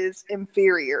is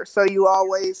inferior. So you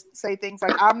always say things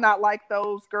like, I'm not like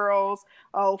those girls.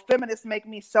 Oh, feminists make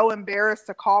me so embarrassed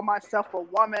to call myself a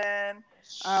woman.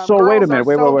 So wait a minute.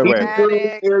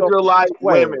 Wait. Israelite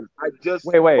women.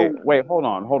 Wait. Hold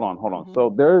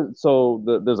on. So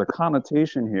there's a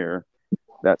connotation here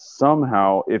that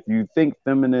somehow, if you think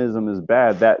feminism is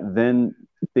bad, that then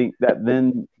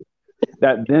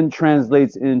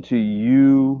translates into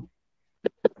you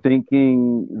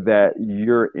thinking that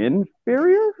you're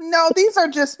inferior? No, these are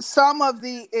just some of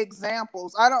the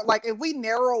examples. I don't like if we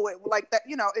narrow it like that,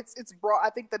 it's broad.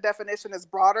 I think the definition is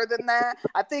broader than that.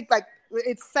 I think like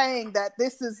it's saying that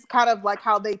this is kind of like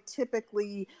how they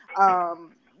typically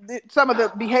some of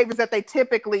the behaviors that they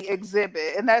typically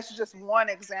exhibit, and that's just one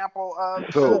example of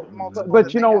multiple.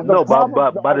 But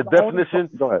by the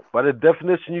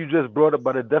definition you just brought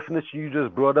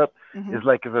up, is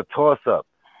like it's a toss up.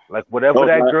 Like whatever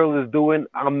that girl is doing,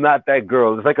 I'm not that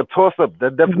girl. It's like a toss up.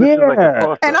 That definition is like a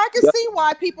toss up. And I can see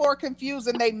why people are confused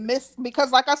and they miss,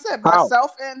 because like I said,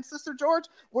 myself and Sister George,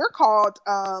 we're called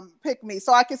pick me.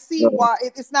 So I can see why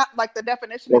it's not like the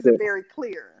definition isn't very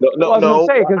clear. No. I was gonna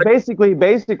say, because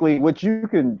basically what you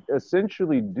can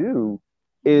essentially do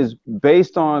is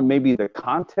based on maybe the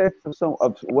context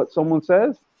of what someone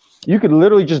says. You could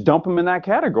literally just dump them in that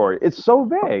category. It's so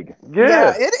vague.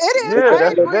 Yeah, it is.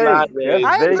 Yeah,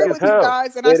 I agree with you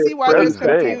guys, and I see why there's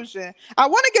confusion. I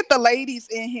want to get the ladies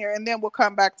in here, and then we'll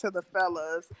come back to the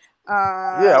fellas.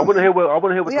 I want to hear what the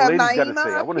ladies got to say.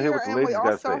 I want to hear what the ladies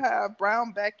got to say. We also have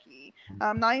Brown Becky.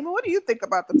 Naima, what do you think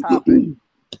about the topic?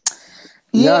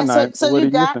 So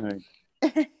you got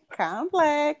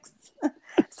complex.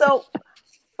 So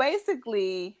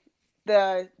basically,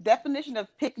 the definition of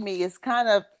pick me is kind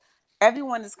of,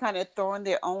 everyone is kind of throwing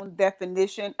their own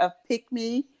definition of pick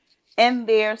me in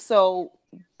there. So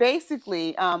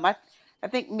basically, I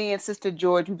think me and Sister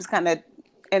George, we was kind of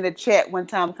in the chat one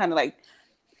time, kind of like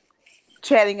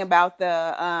chatting about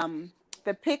the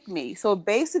pick me. So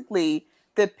basically,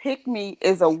 the pick me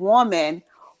is a woman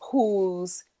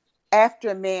who's after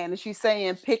a man, and she's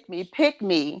saying pick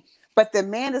me, but the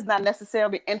man is not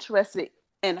necessarily interested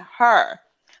in her.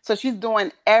 So she's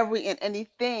doing every and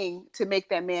anything to make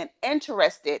that man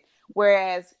interested,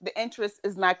 whereas the interest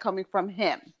is not coming from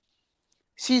him.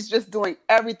 She's just doing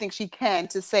everything she can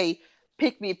to say,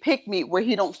 pick me, where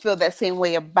he don't feel that same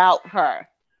way about her.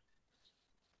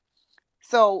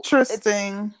 So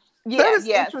interesting.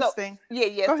 Interesting.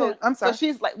 So, I'm sorry. So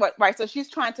she's like, what? Right. So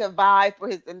she's trying to vie for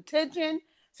his intention.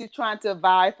 She's trying to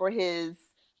vie for his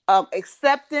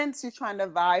acceptance. She's trying to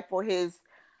vie for his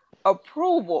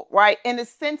approval, right? In the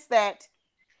sense that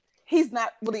he's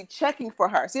not really checking for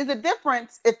her. See, there's a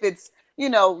difference if it's,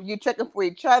 you're checking for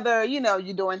each other,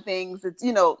 you're doing things, it's,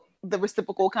 the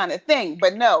reciprocal kind of thing.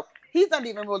 But no, he's not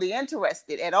even really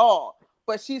interested at all.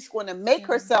 But she's going to make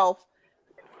herself,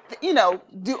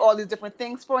 do all these different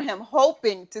things for him,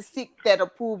 hoping to seek that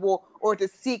approval or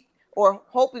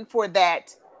hoping for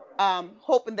that,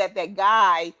 hoping that that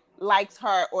guy likes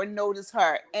her or notices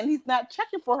her. And he's not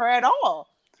checking for her at all.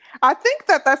 I think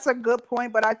that that's a good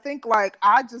point, but I think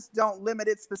I just don't limit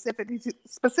it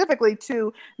specifically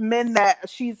to men that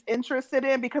she's interested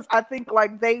in, because I think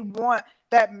they want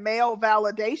that male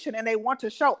validation and they want to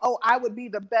show, oh, I would be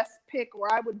the best pick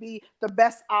or I would be the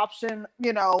best option,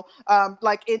 in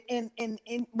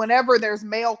whenever there's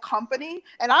male company.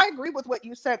 And I agree with what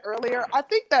you said earlier. I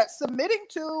think that submitting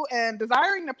to and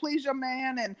desiring to please your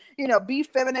man and, be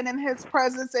feminine in his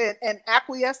presence and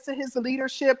acquiesce to his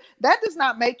leadership, that does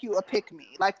not make you a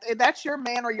pick-me. If that's your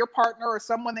man or your partner or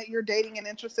someone that you're dating and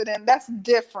interested in, that's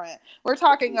different. We're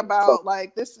talking about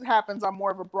this happens on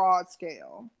more of a broad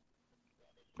scale.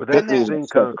 But that's the thing,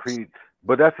 Concrete.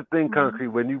 But that's the thing, Concrete.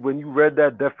 When you read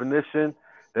that definition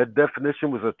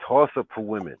was a toss-up for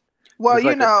women. Well,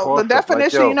 the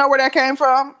definition, you know where that came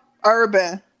from?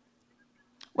 Urban.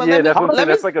 Well, yeah, that's what I'm saying.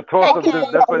 That's like a toss-up.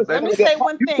 Let me say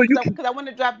one thing, because I want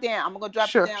to drop down. I'm going to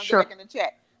drop down back in the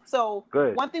chat. So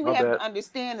one thing we have to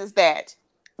understand is that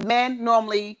men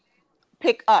normally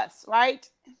pick us, right?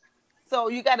 So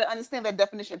you got to understand that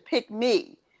definition, pick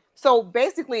me. So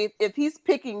basically, if he's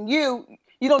picking you,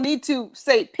 you don't need to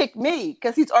say pick me,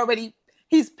 because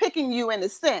he's picking you in a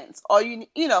sense. Or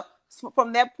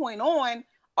from that point on,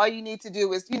 all you need to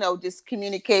do is just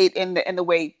communicate in the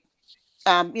way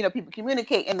people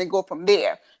communicate, and then go from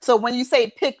there. So when you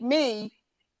say pick me,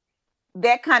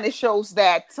 that kind of shows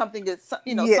that something is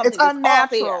something it's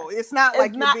unnatural. It's not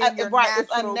like you're being your right. natural,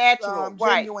 It's unnatural,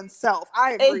 genuine self.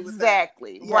 I agree with that.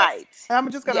 Exactly, right. And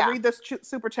I'm just going to read this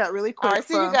super chat really quick. All right,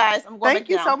 see you guys. I'm going Thank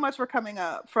you so much for coming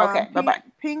up. From bye-bye.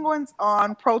 Penguins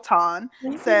on Proton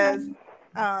says,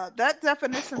 that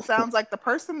definition sounds like the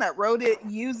person that wrote it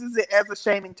uses it as a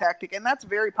shaming tactic, and that's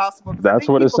very possible. That's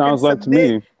what it sounds like to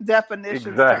me.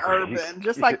 Definitions to Urban,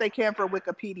 just like they can for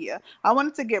Wikipedia. I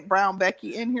wanted to get Brown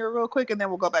Becky in here real quick, and then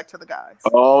we'll go back to the guys.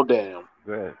 Oh, damn.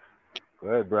 Go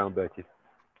ahead, Brown Becky.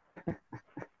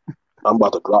 I'm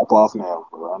about to drop off now.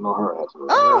 I know her ass.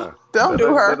 Oh, don't do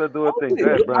her. Let her do her thing. Go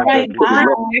ahead,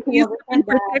 Brown Becky.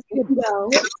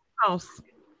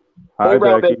 Hi,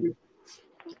 Becky.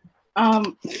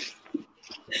 I'm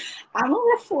a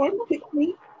reform pick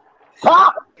me.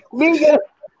 Nigga.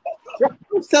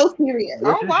 I'm so serious.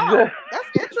 Oh wow, that's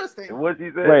interesting. What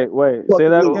you say? Wait. Say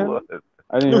that again.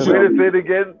 I didn't hear that. Say it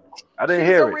again. I didn't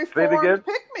hear it. Say it again.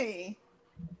 Pick me.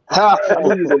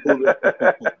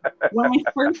 When I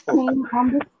first came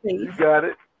on the space, You got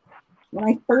it. when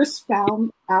I first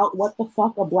found out what the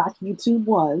fuck a black YouTube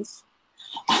was,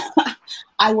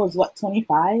 I was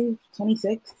 25,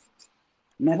 26.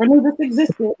 Never knew this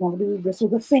existed. Never knew this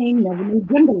was a thing. Never knew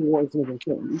gender wars was a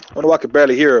thing. I know I could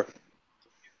barely hear her.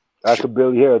 I could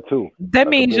barely hear it too. That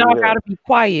means y'all gotta be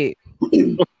quiet.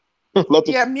 Mute up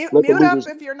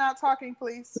if you're not talking,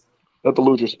 please. Let the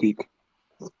loser speak.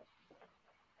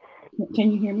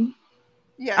 Can you hear me?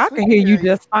 Yes, I can hear you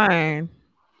just fine.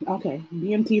 Okay,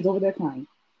 BMT is over there crying.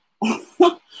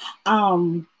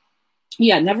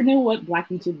 Yeah, never knew what Black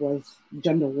YouTube was,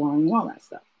 gender warring, and all that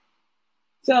stuff.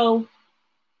 So,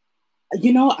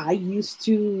 I used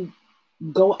to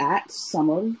go at some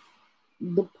of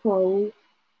the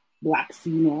pro-Black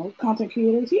female content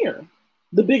creators here,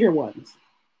 the bigger ones,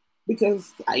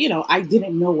 because, I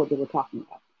didn't know what they were talking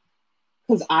about.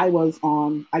 Because I was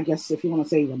on, I guess, if you want to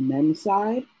say the men's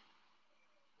side.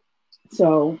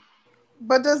 So.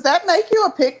 But does that make you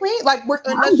a pick-me?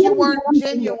 Unless you weren't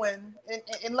genuine.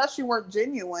 Unless you weren't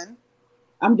genuine.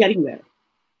 I'm getting there.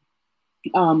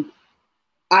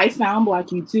 I found Black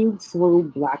YouTube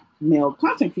through Black male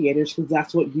content creators because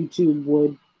that's what YouTube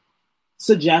would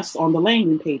suggest on the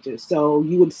landing pages. So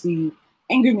you would see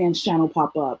Angry Man's channel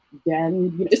pop up.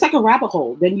 Then it's like a rabbit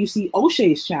hole. Then you see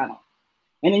O'Shea's channel.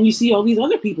 And then you see all these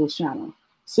other people's channel.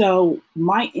 So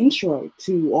my intro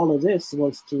to all of this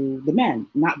was to the men,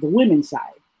 not the women's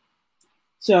side.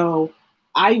 So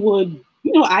I would,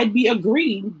 I'd be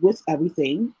agreeing with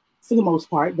everything for the most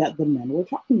part that the men were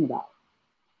talking about.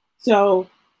 So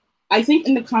I think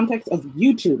in the context of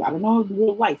YouTube, I don't know in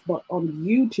real life, but on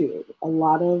YouTube, a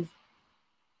lot of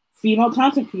female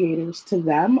content creators, to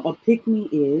them, a pick-me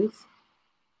is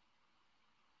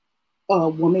a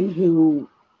woman who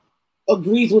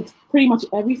agrees with pretty much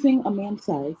everything a man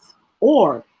says,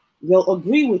 or they'll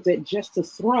agree with it just to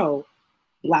throw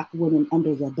Black women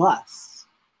under the bus.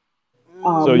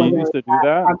 So you used to do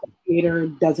that? Content creator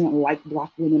doesn't like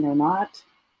Black women or not.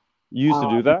 You used to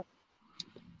do that?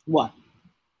 What?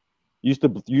 You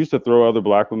used to throw other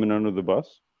Black women under the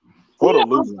bus?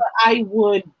 I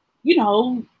would,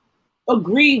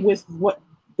 agree with what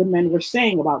the men were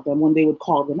saying about them when they would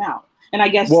call them out. And I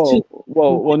guess no,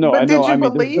 but I know. I mean,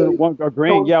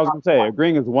 agreeing. Yeah, I was gonna say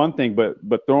agreeing is one thing,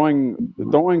 but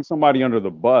throwing somebody under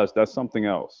the bus, that's something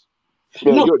else.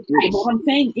 No, what I'm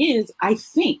saying is, I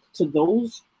think to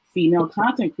those female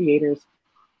content creators,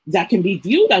 that can be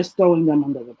viewed as throwing them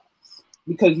under the bus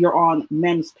because you're on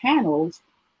men's panels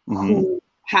who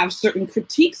have certain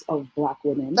critiques of Black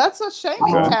women. That's a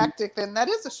shaming tactic. Then that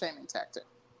is a shaming tactic.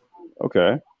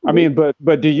 Okay. I mean,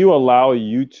 but do you allow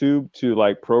YouTube to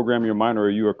like program your mind, or are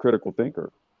you a critical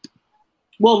thinker?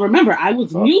 Well, remember, I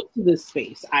was new to this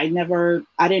space. I didn't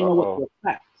know what to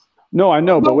expect. No, I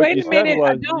know, but what wait you a minute.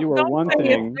 said was you were one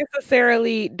thing.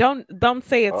 Don't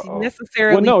say it's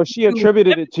necessarily. Well, no, she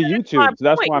attributed it to YouTube, so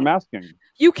that's why I'm asking.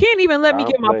 You can't even let me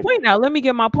get my point out. Let me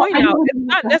get my point out. It's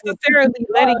not necessarily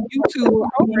letting YouTube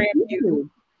program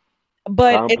you,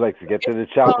 but Complex. Get to the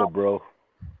chopper, bro.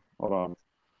 Hold on.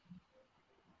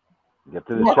 Get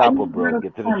to the chopper, bro.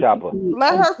 Get to the chopper.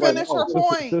 Let her finish her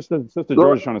point. Sister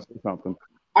George is trying to say something.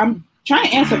 I'm trying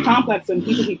to answer Complex, and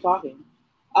people keep talking.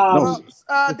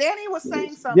 Danny was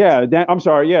saying something. Yeah, I'm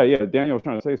sorry. Yeah. Daniel was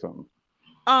trying to say something.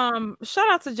 Shout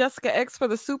out to Jessica X for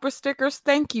the super stickers.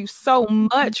 Thank you so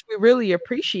much. We really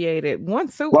appreciate it. Welcome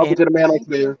to the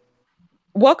Manosphere.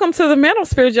 Welcome to the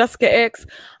Manosphere, Jessica X.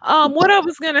 What I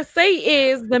was gonna say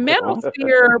is the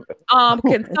Manosphere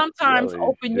can sometimes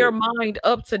open your mind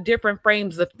up to different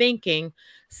frames of thinking.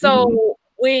 So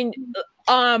when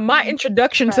my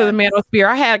introduction to the Manosphere,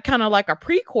 I had kind of like a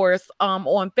pre-course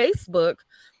on Facebook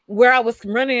where I was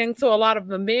running into a lot of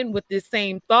the men with this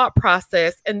same thought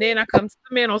process. And then I come to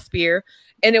the Manosphere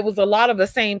and it was a lot of the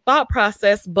same thought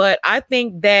process. But I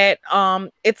think that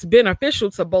it's beneficial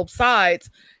to both sides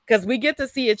because we get to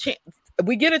see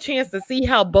we get a chance to see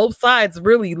how both sides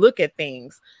really look at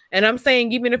things. And I'm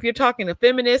saying, even if you're talking to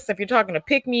feminists, if you're talking to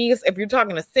pick-me's, if you're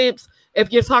talking to simps,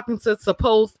 if you're talking to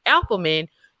supposed alpha men,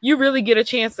 you really get a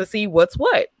chance to see what's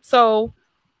what. So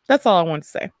that's all I want to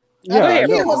say. Yeah,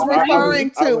 he was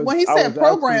referring to when he said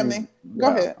programming. Go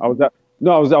ahead. I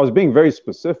was being very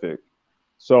specific.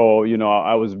 So,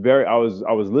 I was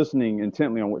listening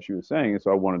intently on what she was saying, and so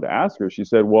I wanted to ask her. She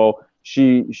said, "Well,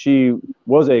 she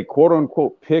was a quote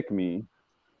unquote pick me,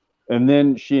 and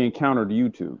then she encountered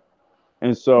YouTube,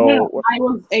 and so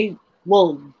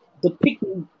the pick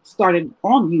me started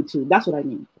on YouTube. That's what I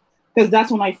mean, because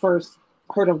that's when I first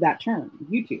heard of that term,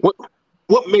 YouTube.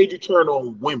 What made you turn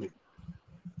on women?"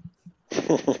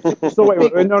 So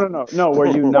wait, no. Were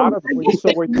you not a pick me?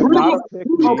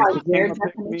 Their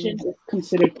definition is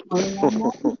considered turning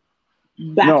on them.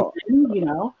 Back then,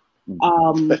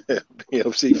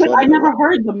 because I never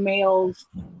heard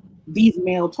these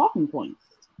male talking points.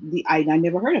 I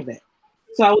never heard of it.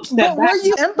 So I would step back. Were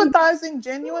you empathizing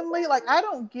genuinely? Like, I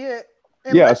don't get,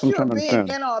 unless you're being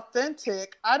inauthentic,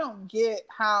 I don't get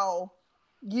how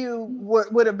you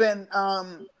would have been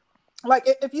like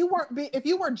if you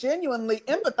were genuinely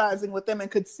empathizing with them and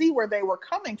could see where they were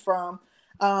coming from,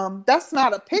 that's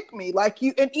not a pick me. Like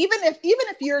you, and even if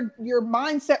your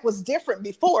mindset was different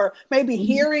before, maybe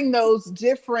hearing those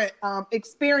different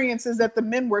experiences that the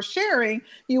men were sharing,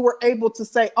 you were able to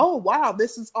say, "Oh wow,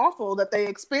 this is awful that they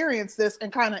experienced this,"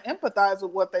 and kind of empathize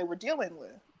with what they were dealing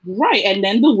with. Right, and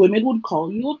then the women would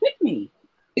call you a pick me.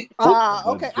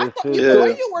 Okay. I thought the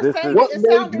way you were saying it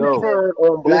sounded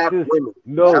on Black women.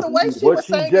 The way she was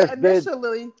saying it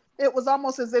initially, it was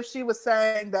almost as if she was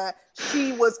saying that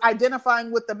she was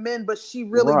identifying with the men, but she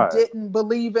really didn't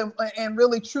believe in and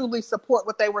really truly support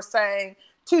what they were saying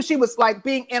too. She was like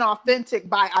being inauthentic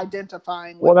by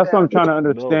identifying with that's them. what I'm trying to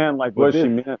understand, like what she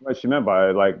meant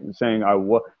by it, like saying I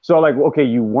was. So like, okay,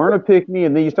 you weren't a pick me,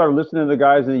 and then you started listening to the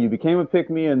guys, and then you became a pick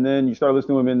me, and then you started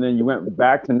listening to women, and then you went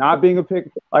back to not being a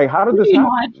pick. Like, how did this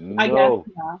happen? No,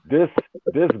 this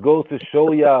goes to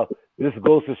show y'all. This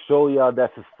goes to show y'all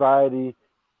that society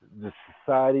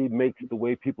makes the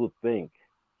way people think.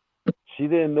 She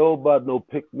didn't know about no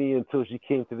pick me until she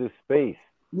came to this space.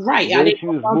 Right, I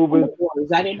didn't know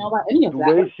about any of that.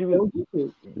 The way she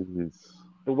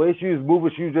was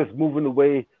moving, she was just moving the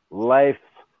way life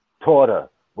taught her.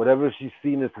 Whatever she's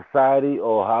seen in society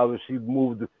or however she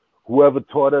moved, whoever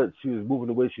taught her, she was moving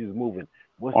the way she was moving.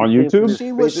 On YouTube?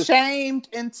 She was shamed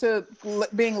into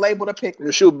being labeled a pick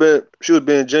me. She was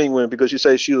being genuine because she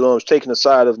said she was taking the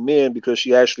side of men because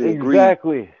she actually agreed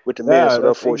with the men. So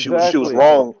therefore, she was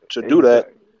wrong to do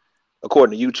that,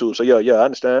 according to YouTube. So yeah, I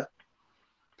understand.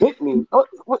 Pick me.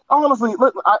 Honestly,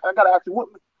 look, I gotta ask you. What,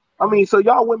 I mean, so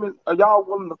y'all women, are y'all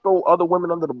willing to throw other women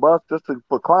under the bus just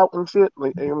for clout and shit?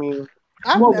 Like, I mean.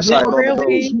 I've never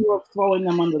really you of throwing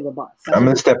them under the bus. I'm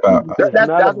gonna step out. It's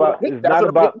not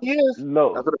about.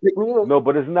 No,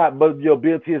 but it's not. But your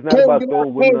BLT is not about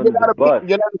throwing women under the bus.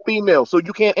 You're not a female, so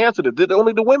you can't answer this.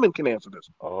 Only the women can answer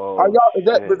this. Oh, are y'all? Is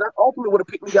that ultimately what a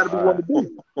pick me got to be one to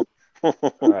do?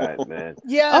 All right, man.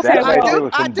 Yeah,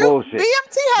 I do. Bullshit.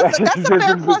 BMT has that's a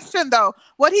fair question though.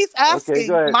 What he's asking,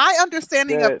 my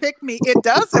understanding of pick me, it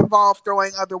does involve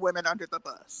throwing other women under the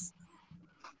bus.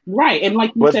 Right, and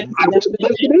like you said,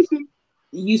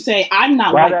 you say I'm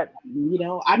not like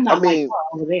I'm not like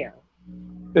over there.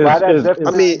 I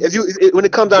mean, when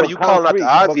it comes down to you calling out the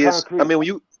obvious, I mean, when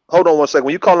you hold on one second,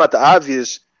 when you calling out the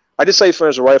obvious, I just say, for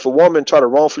instance, right, if a woman try to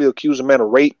wrongfully accuse a man of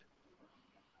rape,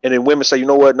 and then women say, you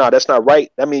know what, no, that's not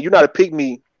right. I mean, you're not a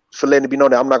pigmy for letting it be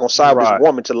known that I'm not going to side with this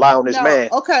woman to lie on this man.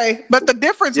 Okay, but the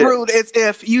difference, Rude, is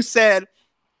if you said,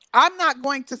 I'm not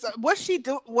going to. What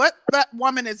that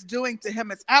woman is doing to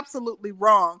him is absolutely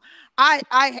wrong.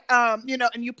 And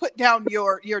you put down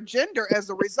your gender as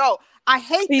a result. I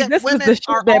hate that this women is the shit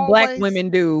are that always, black women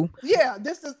do. Yeah,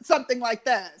 this is something like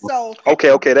that. So okay,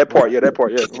 that part, yeah.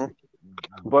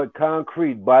 Mm-hmm. But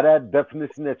concrete, by that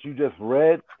definition that you just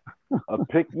read, a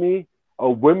pick me,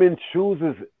 a woman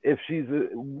chooses if she's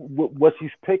what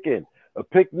she's picking. A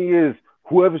pick me is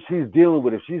whoever she's dealing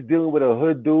with. If she's dealing with a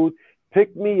hood dude.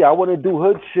 Pick me. I want to do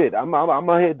hood shit. I'm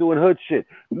out here doing hood shit.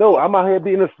 No, I'm out here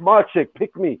being a smart chick.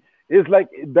 Pick me. It's like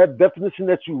that definition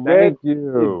that you read.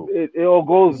 It all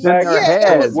goes back.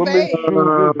 It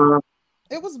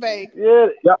was vague.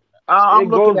 Yeah. I'm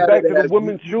it goes back to it the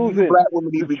women choosing. Black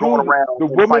women need to be going around. The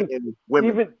women. Wait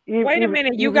a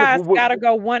minute. You guys got to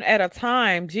go one at a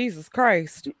time. Jesus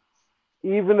Christ.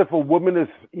 Even if a woman is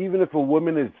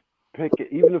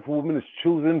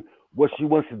choosing what she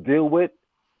wants to deal with.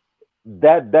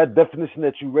 That definition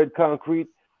that you read, concrete,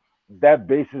 that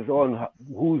bases on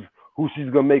who she's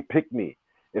gonna make pick me.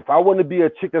 If I want to be a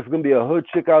chick that's gonna be a hood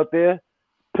chick out there,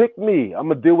 pick me. I'm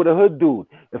gonna deal with a hood dude.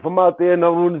 If I'm out there and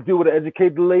I'm gonna deal with an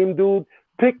educated lame dude,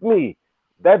 pick me.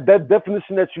 That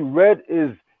definition that you read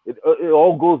is it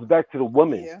all goes back to the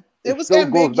woman. Yeah. It was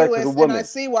ambiguous, and I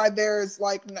see why there's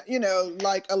like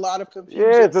a lot of confusion.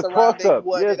 Yeah, it's a toss up.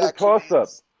 Yeah, it's a toss up.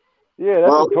 Yeah,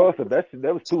 that's a toss up. That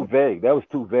was too vague.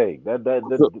 That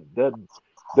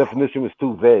definition was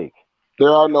too vague. There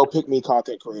are no pick me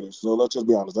content creators. So let's just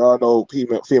be honest. There are no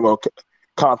female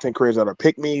content creators that are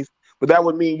pick me's. But that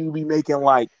would mean you'd be making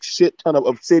like shit ton of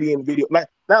obsidian video.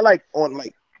 Not like on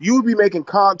like you would be making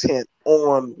content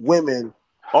on women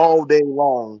all day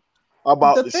long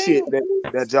about the shit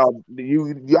that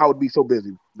y'all would be so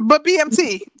busy. But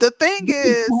BMT, the thing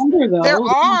is, there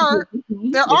are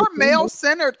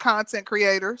male-centered content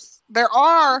creators. There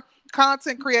are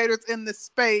content creators in the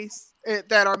space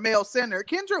that are male-centered.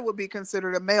 Kendra would be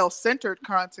considered a male-centered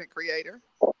content creator.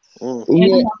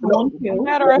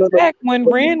 Matter of fact, when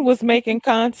Ren was making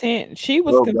content, she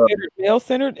was considered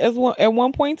male-centered at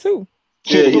one point too.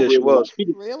 Yeah, she was.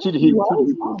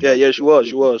 Yeah, she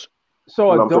was.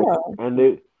 So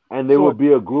there would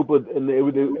be a group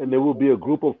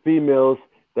of females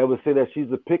that would say that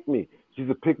she's a pick me. She's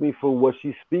a pick me for what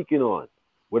she's speaking on.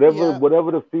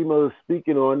 Whatever the female is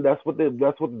speaking on, that's what the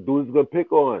dude is gonna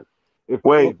pick on. If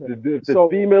the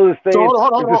female is saying, hold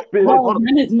on.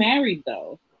 Ren is married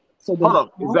though. So hold on,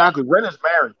 exactly. Ren is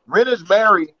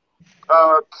married.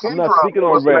 Kendra I'm not speaking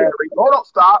on Ren. Hold on,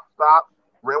 stop.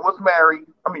 Ren was married.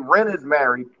 Ren is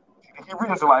married. He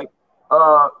reads like.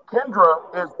 Kendra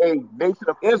is a nation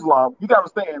of Islam. You gotta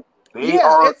understand.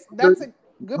 That's a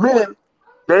good point.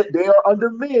 They are under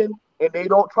men, and they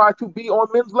don't try to be on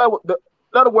men's level. In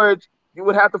other words, you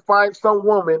would have to find some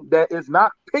woman that is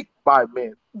not picked by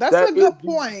men. That's a good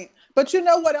point. But you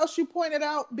know what else you pointed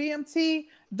out, BMT?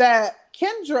 That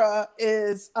Kendra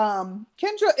is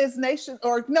nation,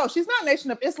 or no, she's not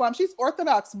Nation of Islam. She's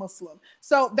Orthodox Muslim.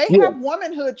 So they have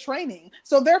womanhood training.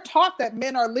 So they're taught that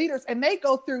men are leaders, and they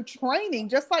go through training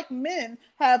just like men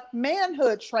have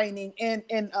manhood training in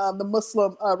the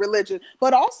Muslim religion.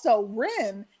 But also,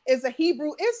 Ren is a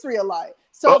Hebrew Israelite.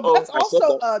 So that's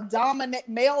also a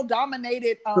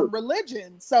male-dominated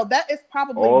religion. So that is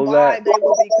probably why they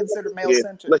will be considered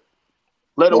male-centered.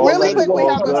 Let a Well, really woman quick, we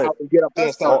have come out and get up there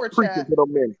and super start preaching chat. to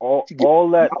them men. All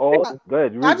go ahead.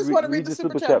 I just want to read the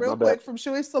super chat real quick from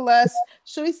Shui Celeste.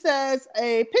 Shui says,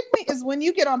 a pick-me is when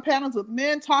you get on panels with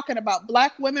men talking about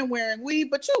black women wearing weave,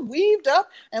 but you're weaved up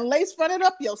and lace fronted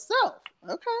up yourself.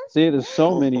 Okay. See, there's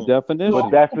so many definitions.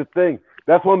 But that's the thing.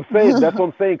 That's what I'm saying. That's what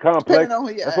I'm saying, Complex. Depending on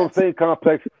who you That's what I'm ask. saying,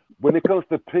 Complex. When it comes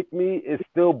to pick me, it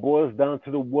still boils down to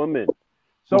the woman.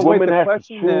 So The wait, woman the has to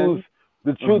question then- choose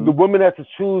the woman has to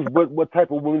choose what type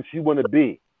of woman she want to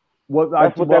be.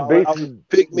 That's what that base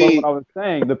pick me. What I was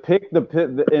saying,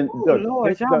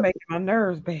 Lord, y'all making my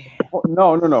nerves bad.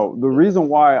 No. The reason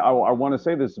why I want to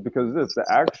say this is because the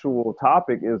actual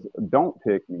topic is don't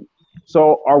pick me.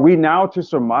 So are we now to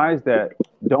surmise that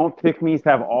don't pick me's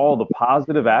have all the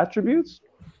positive attributes?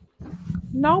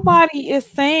 Nobody is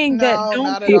saying that don't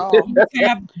not at all.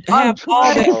 have all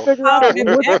trying the to figure out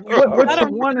positive which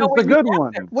attributes. one is the good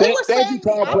one. We were Thank saying you,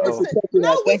 the Complex, for opposite. catching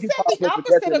No, that. we Thank you, said the Complex, for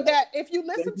opposite catching of that. If you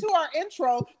listen to our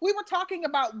intro, we were talking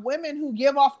about women who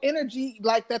give off energy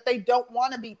like that they don't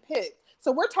want to be picked.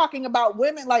 So we're talking about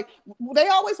women, like they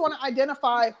always want to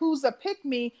identify who's a pick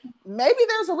me. Maybe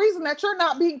there's a reason that you're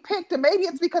not being picked, and maybe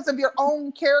it's because of your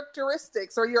own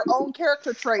characteristics or your own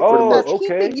character traits that's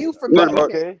keeping you from being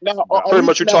picked. Pretty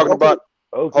much you're talking about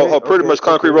pretty much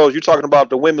Concrete Rose, you're talking about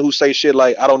the women who say shit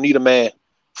like, I don't need a man,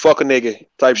 fuck a nigga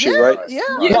type shit, right? Yeah.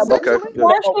 Okay.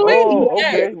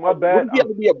 Okay, my bad.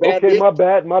 Okay, my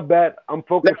bad. I'm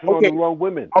focusing on the wrong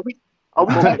women. Are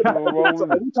we talking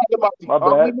about the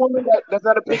ugly woman that's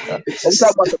not a pick me? Are we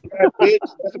talking about the bad bitch?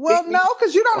 Well, no,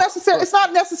 because you don't necessarily. It's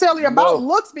not necessarily about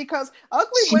looks because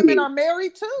ugly women are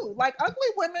married too. Like ugly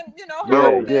women,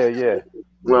 Yeah.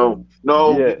 Well,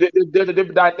 no, there's a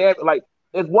different dynamic. Like,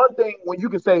 there's one thing when you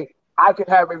can say I can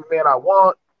have every man I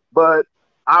want, but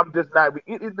I'm just not.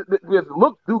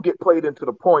 Looks do get played into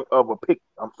the point of a pick.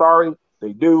 I'm sorry,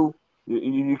 they do.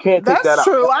 You can't take that out. That's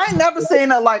true. I ain't never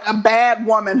seen a bad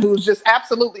woman who's just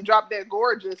absolutely drop dead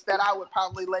gorgeous that I would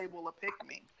probably label a pick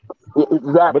me.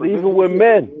 Exactly. But even with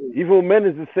men is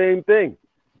the same thing.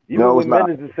 Even with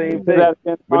men is the same thing.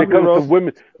 When it comes to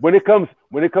women, when it comes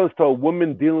to a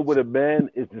woman dealing with a man,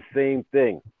 it's the same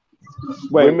thing.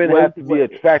 Women have to be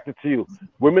attracted to you.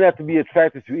 Women have to be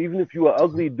attracted to you, even if you're an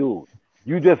ugly dude.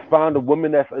 You just found a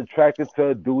woman that's attracted to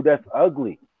a dude that's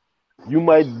ugly. You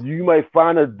might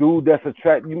find a dude that's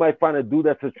attracted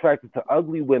to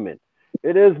ugly women.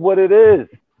 It is what it is.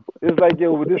 It's like,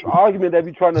 with this argument that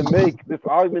we're trying to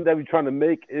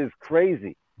make is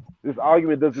crazy. This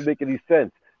argument doesn't make any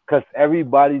sense because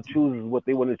everybody chooses what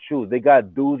they want to choose. They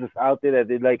got dudes that's out there that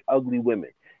they like ugly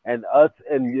women. And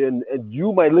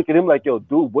you might look at him like, yo,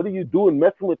 dude, what are you doing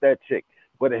messing with that chick?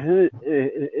 But in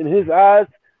his eyes,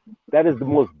 that is the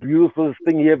most beautiful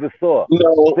thing he ever saw.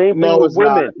 Same thing with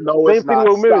women. Same thing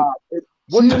with women.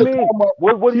 What do you mean?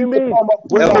 What do you mean?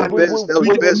 That was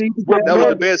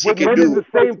the best he could do.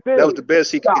 That was the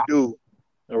best he could do.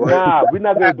 All right. Nah, we're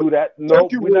not gonna do that. No,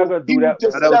 we're not gonna do that.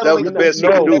 That was the best he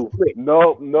could do.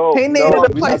 No, we're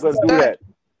not gonna do that.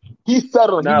 He's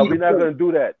settling. No, we're not gonna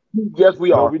do that. Yes,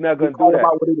 we are. No, we're not gonna do that.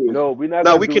 No, we're not.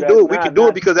 No, we can do it. We can do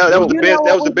it because that was the best.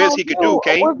 That was the best he could do.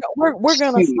 Kane. We're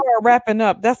gonna start wrapping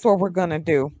up. That's what we're gonna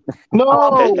do. No,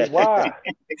 why?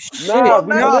 No,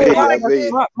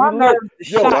 my nerves is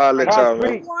shot.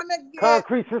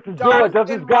 Concrete Sister George, does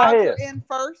this guy here? In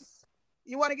first,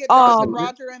 you want to get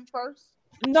Roger in first?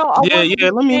 No, I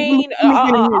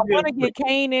want to get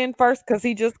Kane in first because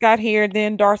he just got here.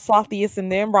 Then Darth Sophius, and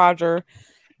then Roger.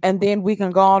 And then we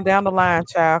can go on down the line,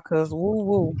 child, because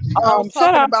woo. I was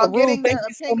shout out about to getting Rue. their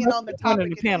opinion on the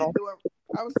topic. The panel.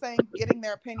 I was saying getting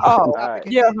their opinion on the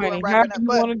topic. Yeah, honey. How do you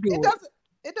want to do it?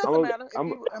 It doesn't matter.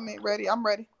 Ready. I'm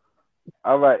ready.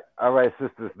 All right,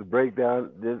 sisters. The breakdown.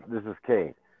 This is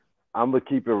Kane. I'm gonna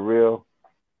keep it real.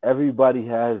 Everybody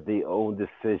has their own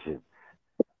decision.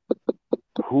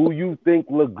 Who you think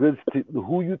look good to you is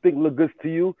who you think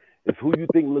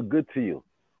look good to you.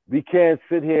 We can't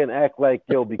sit here and act like,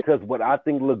 because what I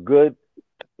think look good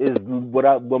is what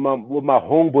my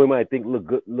homeboy might think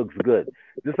looks good.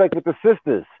 Just like with the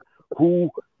sisters,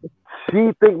 who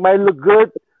she think might look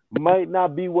good might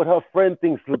not be what her friend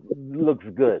thinks looks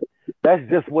good. That's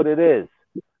just what it is.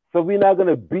 So we're not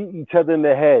gonna beat each other in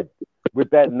the head with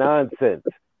that nonsense.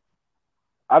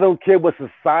 I don't care what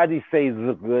society says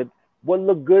look good. What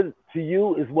look good to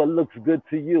you is what looks good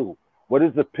to you. What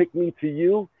is a pick me to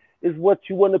you is what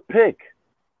you want to pick.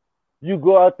 You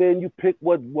go out there and you pick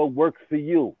what works for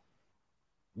you.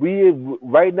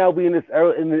 Right now we in this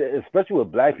era, especially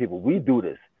with black people, we do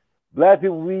this. Black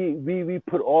people, we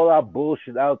put all our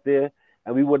bullshit out there,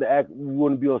 and we want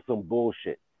to be on some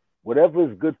bullshit. Whatever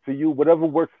is good for you, whatever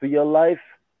works for your life,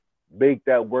 make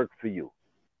that work for you.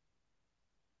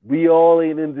 We all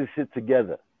ain't in this shit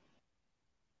together.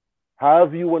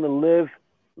 However you want to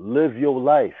live your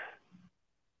life.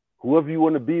 Whoever you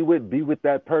want to be with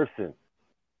that person.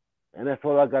 And that's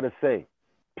all I got to say.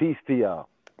 Peace to y'all.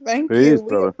 Thank Peace, you. We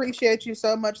brother. appreciate you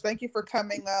so much. Thank you for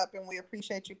coming up, and we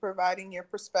appreciate you providing your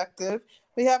perspective.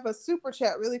 We have a super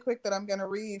chat really quick that I'm going to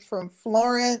read from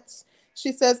Florence.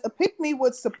 She says, a pick-me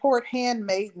would support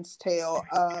Handmaiden's Tale.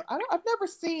 I've never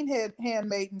seen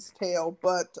Handmaiden's Tale,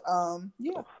 but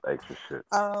yeah. Extra shit.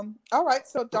 All right,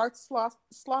 so Dark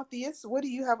Slothius, what do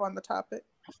you have on the topic?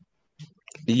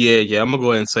 Yeah, I'm gonna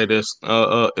go ahead and say this.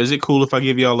 Is it cool if I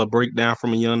give y'all a breakdown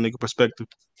from a young nigga perspective?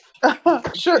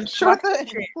 Sure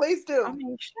thing. Please do. I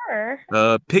mean,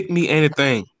 sure. Pick me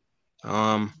anything.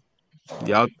 Y'all,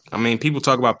 I mean, people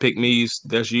talk about pick me's.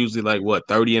 That's usually like what,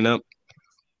 30 and up.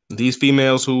 These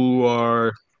females who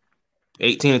are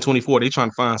 18 and 24, they trying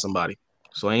to find somebody.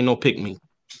 So ain't no pick me.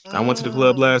 I went to the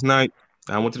club last night.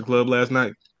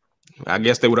 I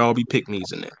guess they would all be pick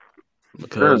me's in there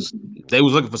because they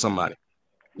was looking for somebody.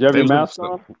 You have your mask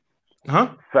on? Huh?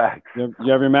 Facts. You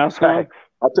have your mask on?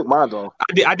 I took mine off.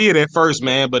 I did at first,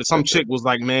 man, but some chick was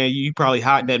like, "Man, you probably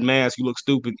hot in that mask. You look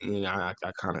stupid." And I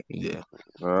kind of, yeah.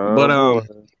 But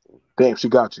damn, she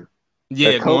got you.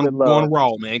 Yeah, going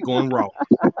raw, man, going raw.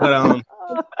 But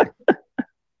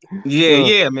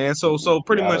yeah, man. So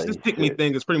pretty much this pick me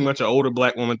thing is pretty much an older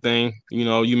black woman thing. You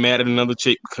know, you mad at another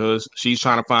chick because she's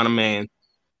trying to find a man.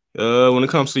 When it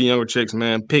comes to younger chicks,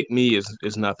 man, pick me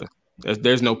is nothing.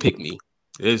 There's no pick me.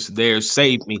 There's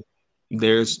save me.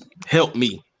 There's help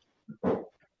me.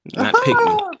 Not pick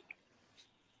me.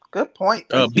 Good point.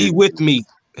 Be with me.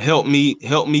 Help me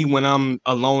when I'm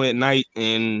alone at night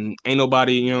and ain't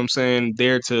nobody, you know what I'm saying,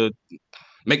 there to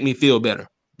make me feel better.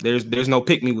 There's no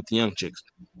pick me with the young chicks.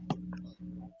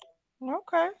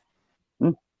 Okay.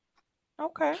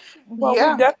 Okay. Well,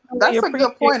 yeah, that's a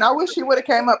good point. I wish he would have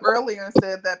came up earlier and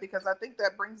said that because I think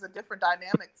that brings a different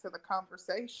dynamic to the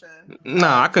conversation.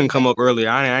 Nah, I couldn't come up earlier.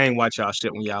 I ain't watch y'all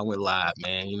shit when y'all went live,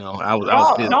 man. You know, I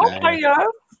was busy. Don't play us.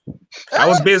 I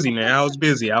was busy, man. I was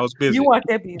busy. You weren't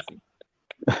that busy.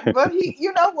 But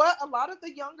you know what? A lot of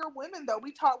the younger women, though,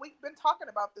 we've been talking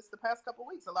about this the past couple of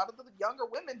weeks. A lot of the younger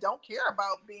women don't care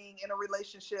about being in a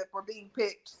relationship or being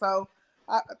picked. So,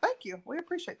 thank you. We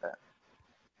appreciate that.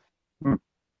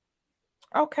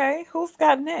 Okay, who's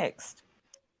got next?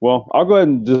 Well, I'll go ahead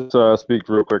and just speak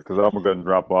real quick because I'm gonna go ahead and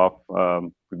drop off.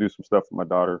 Do some stuff with my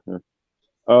daughter here.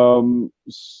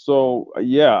 So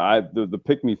yeah, the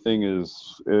pick me thing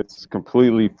it's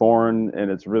completely foreign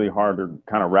and it's really hard to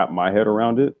kind of wrap my head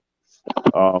around it.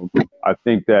 I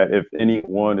think that if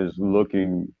anyone is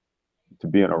looking to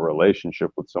be in a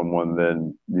relationship with someone,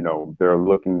 then you know they're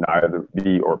looking to either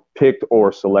be or picked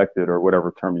or selected or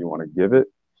whatever term you want to give it.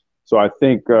 So I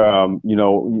think you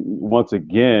know, once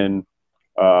again,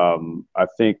 I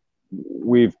think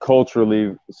we've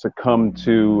culturally succumbed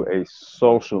to a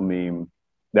social meme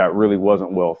that really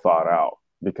wasn't well thought out.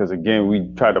 Because again, we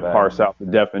tried to parse out the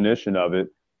definition of it,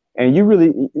 and you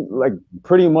really like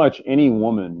pretty much any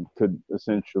woman could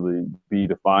essentially be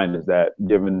defined as that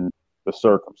given the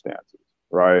circumstances,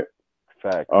 right?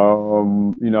 Fact.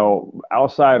 You know,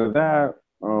 outside of that,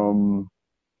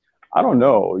 I don't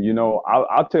know. You know,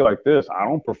 I'll tell you like this: I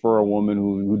don't prefer a woman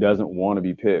who doesn't want to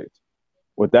be picked.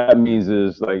 What that means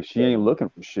is like she ain't looking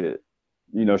for shit.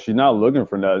 You know, she's not looking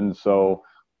for nothing. So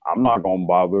I'm not gonna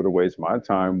bother to waste my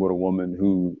time with a woman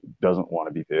who doesn't want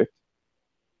to be picked.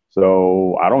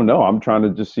 So I don't know. I'm trying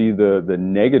to just see the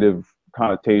negative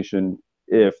connotation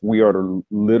if we are to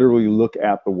literally look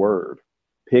at the word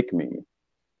 "pick me."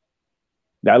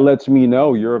 That lets me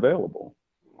know you're available.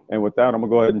 And with that, I'm gonna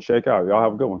go ahead and shake out. Y'all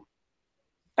have a good one.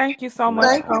 Thank you so much.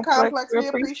 Thank you, Complex. We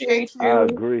appreciate you. I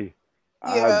agree.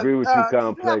 Yeah, I agree with you,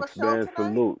 Complex, man.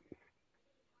 Salute.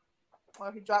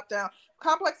 Well, he dropped down.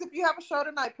 Complex, if you have a show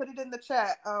tonight, put it in the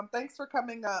chat. Thanks for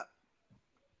coming up.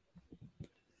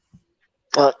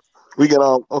 We get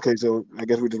okay, so I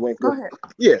guess we just wait. Go ahead.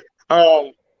 Yeah.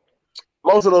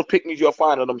 Most of those pick-me's you'll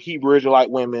find are them Hebrew Israelite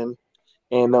women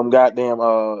and them goddamn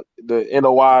the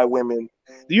NOI women.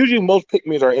 Usually most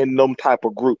pick-me's are in them type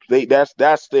of groups. That's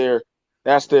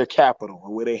their capital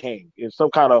or where they hang. In some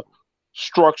kind of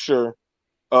structure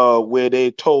where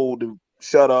they told to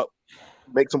shut up,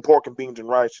 make some pork and beans and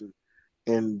rice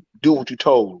and do what you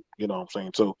told, you know what I'm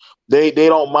saying? So they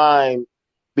don't mind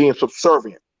being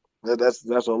subservient. That's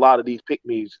a lot of these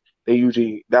pick-me's. They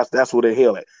usually that's where they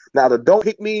hail at. Now the don't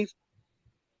pick-me's,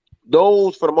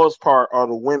 those for the most part are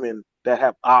the women that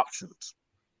have options.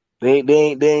 They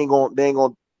don't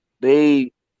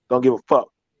give a fuck.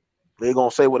 They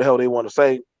gonna say what the hell they want to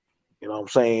say. You know what I'm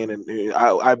saying? And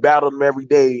I battle them every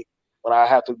day when I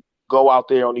have to go out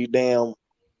there on these damn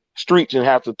streets and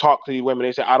have to talk to these women.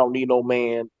 They say, I don't need no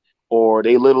man. Or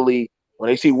they literally, when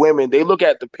they see women, they look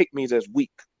at the pick-me's as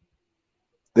weak.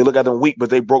 They look at them weak, but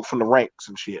they broke from the ranks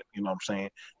and shit. You know what I'm saying?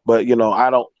 But, you know, I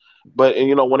don't. But, and,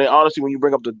 you know, when you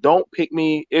bring up the don't pick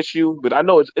me issue, but I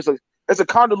know it's a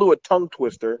convoluted tongue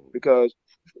twister because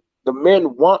the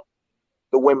men want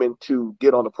the women to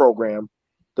get on the program.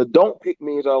 The don't pick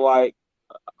me's are like,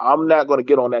 I'm not going to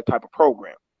get on that type of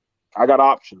program. I got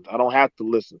options. I don't have to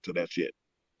listen to that shit.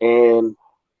 And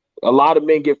a lot of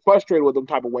men get frustrated with them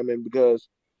type of women because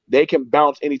they can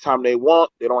bounce anytime they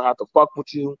want. They don't have to fuck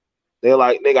with you. They're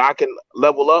like, nigga, I can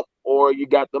level up. Or you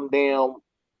got them damn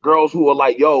girls who are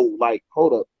like, yo, like,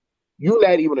 hold up. You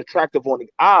not even attractive on the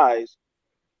eyes,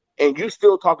 and you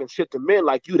still talking shit to men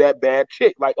like you that bad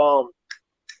chick. Like,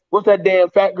 what's that damn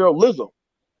fat girl, Lizzo?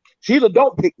 She's a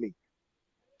don't pick me.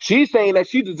 She's saying that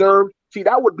she deserved. See,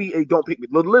 that would be a don't pick me.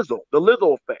 The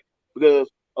Lizzo effect. Because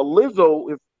a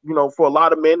Lizzo, if you know, for a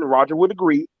lot of men, and Roger would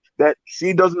agree, that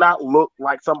she does not look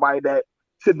like somebody that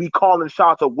should be calling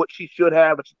shots of what she should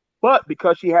have. But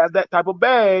because she has that type of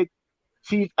bag,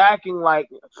 she's acting like,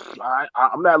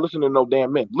 I'm not listening to no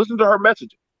damn men. Listen to her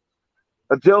messaging.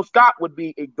 A Jill Scott would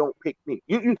be a don't pick me.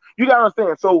 You gotta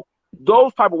understand. So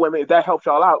those type of women, if that helps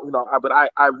y'all out, you know. But I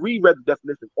reread the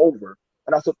definition over,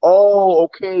 and I said, oh,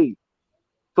 okay.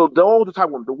 So those are the type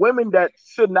of women, the women that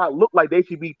should not look like they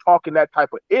should be talking that type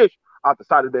of ish out the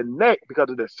side of their neck because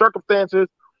of their circumstances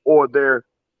or the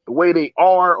way they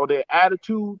are or their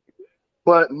attitude,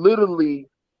 but literally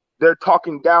they're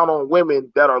talking down on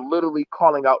women that are literally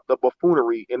calling out the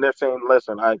buffoonery, and they're saying,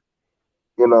 listen,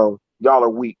 y'all are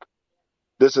weak.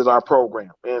 This is our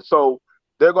program. And so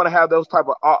they're going to have those type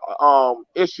of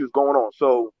issues going on.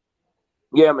 So,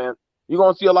 yeah, man, you're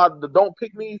going to see a lot of the don't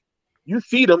pick me. You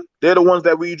see them. They're the ones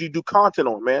that we usually do content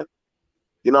on, man.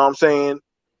 You know what I'm saying?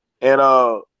 And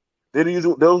those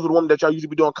are the ones that y'all usually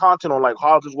be doing content on, like,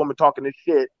 how's this woman talking this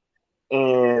shit?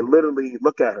 And literally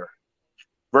look at her.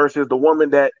 Versus the woman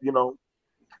that, you know,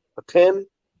 a 10, you know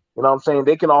what I'm saying?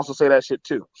 They can also say that shit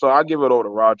too. So I'll give it over to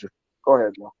Roger. Go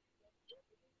ahead, Mo.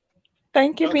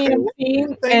 Thank you,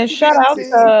 BMT. And shout out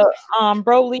to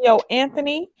bro Leo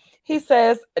Anthony. He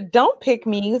says, don't pick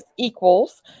me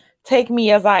equals take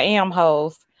me as I am,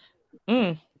 hoes.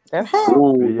 That's nice.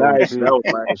 That was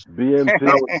nice.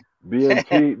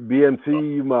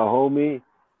 BMT, you my homie.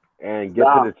 And get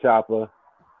to the chopper.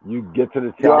 You get to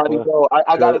the chopper. You already know.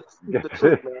 I gotta speak the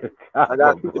truth, man. I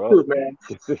gotta speak the truth, man.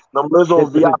 Them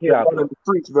Lizzos be out here running the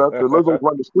streets, bro. The Lizzos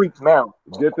run the streets now.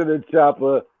 Get to the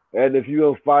chopper. And if you're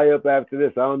going to fire up after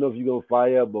this, I don't know if you're going to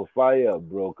fire up, but fire up,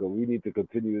 bro, because we need to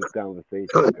continue this conversation.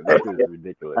 This is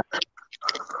ridiculous.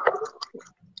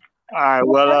 All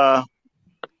right.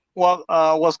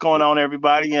 What's going on,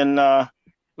 everybody? And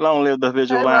long live the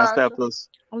visual line steppers.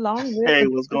 Hey,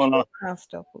 what's going on?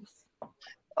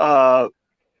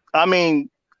 I mean,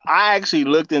 I actually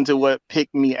looked into what pick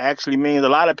me actually means. A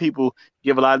lot of people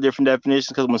give a lot of different definitions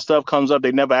because when stuff comes up,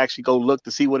 they never actually go look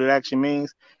to see what it actually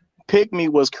means. Pick me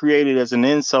was created as an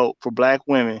insult for Black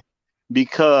women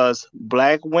because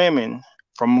Black women,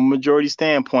 from a majority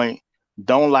standpoint,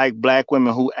 don't like Black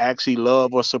women who actually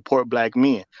love or support Black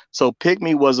men. So pick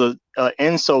me was a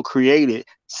insult created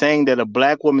saying that a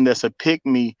Black woman that's a pick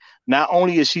me, not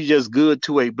only is she just good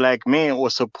to a Black man or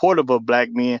supportive of Black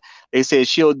men, they said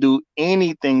she'll do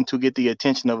anything to get the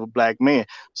attention of a Black man.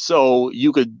 So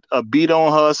you could beat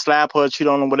on her, slap her, cheat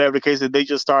on her, whatever the case is. They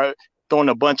just start throwing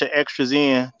a bunch of extras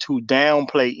in to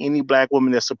downplay any Black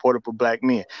woman that's supportive of Black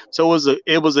men. So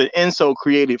it was an insult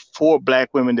created for Black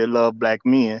women that love Black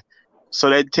men. So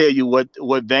that tell you what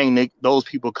vein those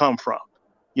people come from.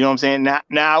 You know what I'm saying? Now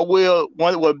I will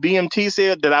what BMT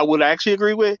said that I would actually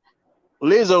agree with.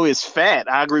 Lizzo is fat.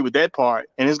 I agree with that part,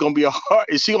 and it's gonna be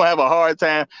she gonna have a hard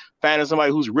time finding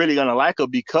somebody who's really gonna like her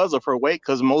because of her weight.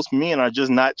 Because most men are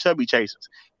just not chubby chasers.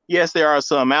 Yes, there are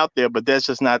some out there, but that's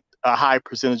just not a high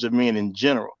percentage of men in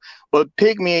general. But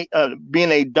pick me,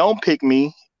 being a don't pick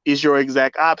me is your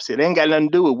exact opposite. It ain't got nothing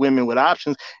to do with women with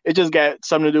options. It just got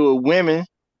something to do with women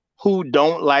who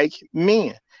don't like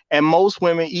men. And most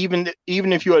women, even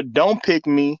if you're a don't pick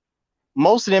me,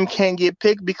 most of them can't get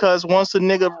picked because once a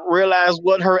nigga realize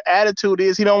what her attitude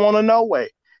is, he don't want to know way.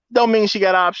 Don't mean she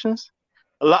got options.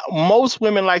 Most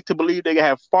women like to believe they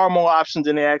have far more options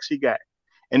than they actually got.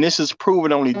 And this is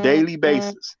proven on a daily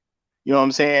basis. You know what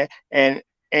I'm saying? And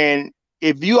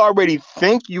if you already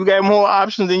think you got more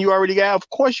options than you already got, of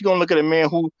course you're gonna look at a man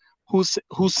who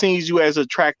who sees you as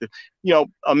attractive. You know,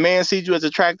 a man sees you as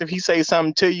attractive, he says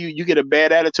something to you, you get a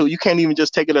bad attitude. You can't even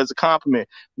just take it as a compliment.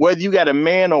 Whether you got a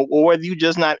man or whether you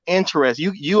just not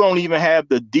interested, you don't even have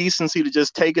the decency to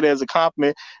just take it as a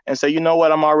compliment and say, you know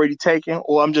what, I'm already taken,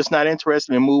 or I'm just not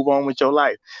interested, and move on with your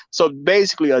life. So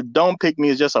basically, a don't pick me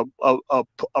is just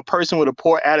a person with a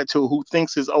poor attitude who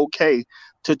thinks it's okay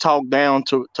to talk down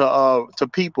to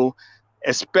people,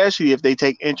 especially if they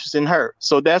take interest in her.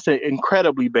 So that's an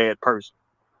incredibly bad person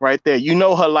right there. You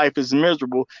know her life is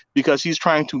miserable because she's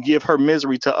trying to give her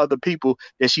misery to other people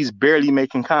that she's barely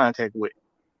making contact with.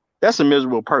 That's a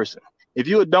miserable person. If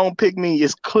you don't pick me,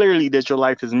 it's clearly that your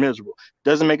life is miserable.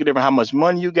 Doesn't make a difference how much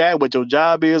money you got, what your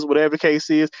job is, whatever the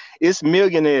case is. It's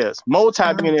millionaires,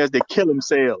 multi-millionaires that kill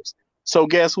themselves. So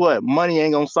guess what? Money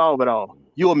ain't gonna solve it all.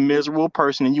 You're a miserable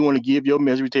person and you want to give your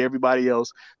misery to everybody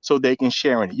else so they can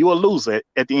share in it. You're a loser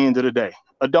at the end of the day.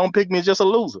 A don't pick me is just a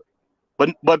loser.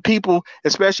 But people,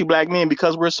 especially black men,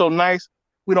 because we're so nice,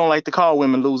 we don't like to call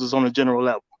women losers on a general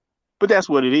level. But that's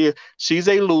what it is. She's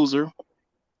a loser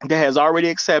that has already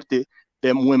accepted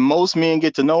that when most men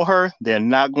get to know her, they're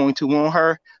not going to want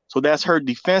her. So that's her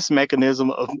defense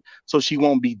mechanism so she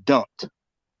won't be dumped.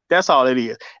 That's all it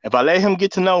is. If I let him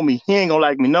get to know me, he ain't gonna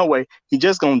like me no way. He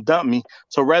just gonna dump me.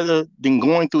 So rather than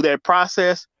going through that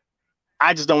process,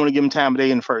 I just don't want to give him time of day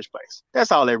in the first place.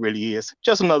 That's all that really is.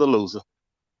 Just another loser.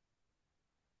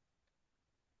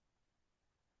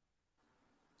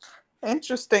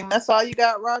 Interesting. That's all you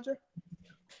got, Roger?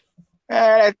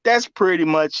 That's pretty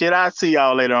much it. I'll see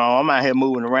y'all later on. I'm out here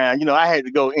moving around. You know, I had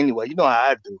to go anyway. You know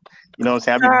how I do. You know what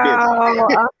I'm saying? I be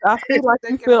busy. I feel like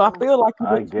you feel. I feel like you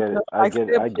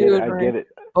I get it.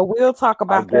 But we'll talk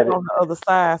about that on the other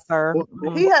side, sir.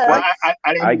 He has. Well,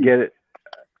 I get it.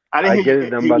 I get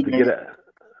it. I'm about to get it.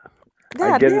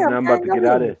 I get it. And I'm about to get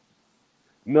out of here.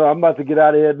 No, I'm about to get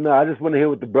out of here. No, I just want to hear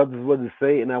what the brothers want to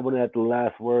say, and I want to have the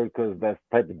last word because that's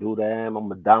the type of dude I am.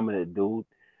 I'm a dominant dude.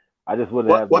 I just want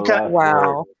to have my last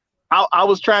word. I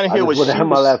was trying to hear what she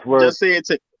just said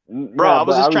to bro. I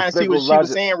was just trying to see what she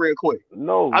was saying real quick.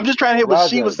 No, I'm just trying to hear what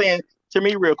she was saying to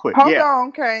me real quick. Hold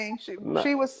on, Kane. She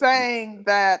was saying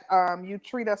that you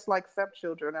treat us like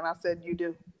stepchildren, and I said you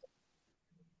do.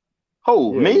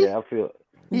 Oh, me? Yeah, I feel.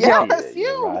 Yes,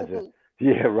 you. Roger.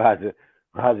 Yeah, Roger.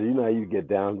 Roger, you know how you get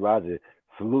down, Roger.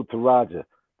 Salute to Roger.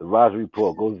 The Roger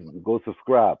Report. Go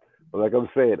subscribe. But like I'm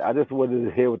saying, I just wanted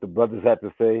to hear what the brothers had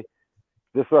to say,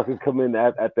 just so I could come in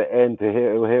at the end to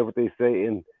hear what they say.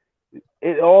 And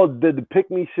it all the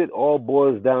pick me shit all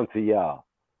boils down to y'all.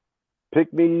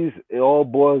 Pick me's, it all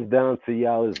boils down to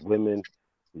y'all as women.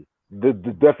 The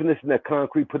definition that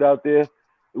Concrete put out there, it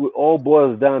all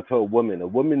boils down to a woman. A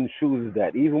woman chooses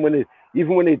that. Even when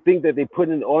they think that they put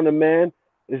it on a man,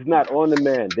 it's not on the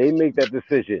man. They make that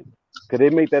decision. Because they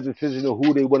make that decision of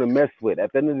who they want to mess with.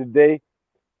 At the end of the day,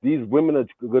 these women are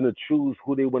going to choose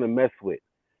who they want to mess with.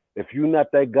 If you're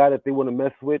not that guy that they want to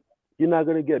mess with, you're not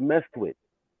going to get messed with.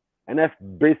 And that's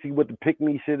basically what the pick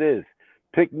me shit is.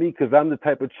 Pick me because I'm the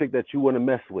type of chick that you want to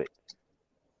mess with.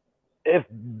 If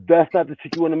that's not the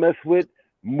chick you want to mess with,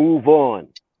 move on.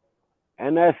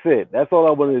 And that's it. That's all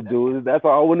I wanted to do. That's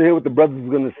all I want to hear what the brothers are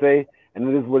going to say. And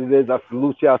it is what it is. I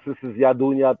salute y'all sisters. Y'all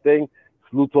doing y'all thing.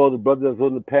 Salute to all the brothers that's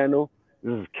on the panel.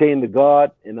 This is Kane the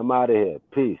God, and I'm out of here.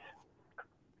 Peace.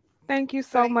 Thank you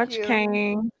so much,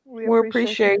 Kane. We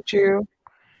appreciate you.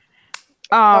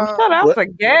 Shout out to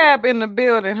Gab in the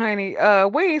building, honey.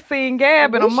 We ain't seen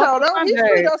Gab in a month. He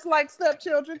treat us like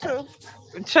stepchildren too.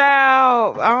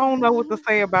 Child, I don't know what to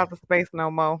say about the space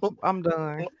no more. I'm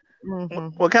done.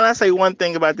 Mm-hmm. Well, can I say one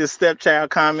thing about this stepchild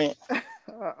comment?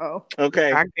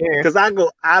 Okay, because I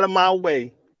go out of my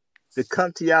way to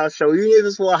come to y'all show. Even if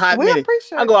it's for a hot minute,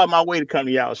 I go out of my way to come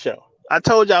to y'all show. I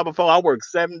told y'all before, I work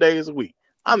 7 days a week.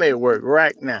 I'm at work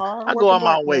right now. I go out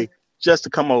my way just to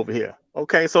come over here.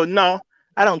 Okay, so no,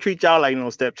 I don't treat y'all like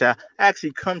no stepchild. I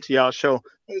actually come to y'all show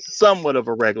on somewhat of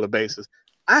a regular basis.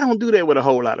 I don't do that with a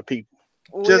whole lot of people.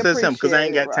 Just as simple, because I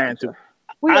ain't got time to.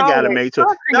 I gotta make sure.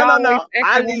 No.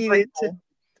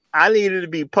 I needed to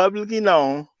be publicly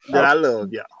known that I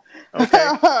love y'all. Okay.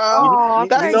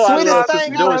 That's the sweetest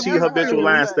thing. She habitual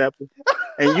line stepper,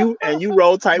 and you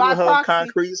roll tight with her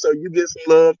Concrete, so you get some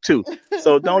love too.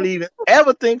 So don't even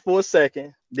ever think for a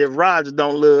second that Roger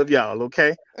don't love y'all.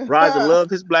 Okay, Roger love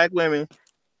his black women,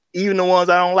 even the ones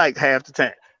I don't like half the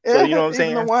time. So you know what I'm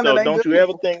saying. So don't you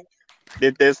ever think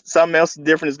that there's something else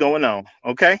different is going on.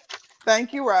 Okay.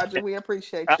 Thank you, Roger. We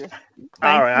appreciate you.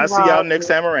 All right. I'll see y'all next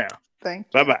time around. Thank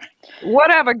you. Bye-bye.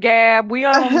 Whatever, Gab. We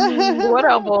on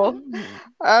whatever.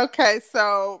 Okay,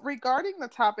 so regarding the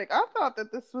topic, I thought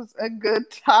that this was a good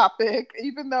topic,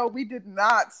 even though we did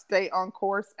not stay on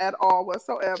course at all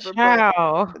whatsoever.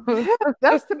 Wow.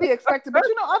 That's to be expected. But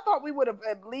I thought we would have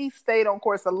at least stayed on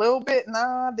course a little bit.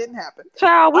 Nah, didn't happen.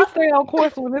 Child, we stay on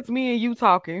course when it's me and you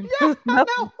talking. Yeah, I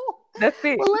know. That's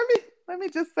it. Well, let me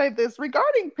just say this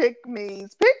regarding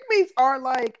pick-me's. Pick-me's are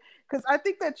like, because I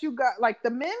think that you got, like, the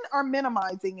men are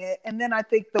minimizing it, and then I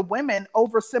think the women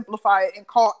oversimplify it and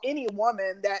call any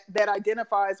woman that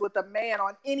identifies with a man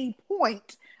on any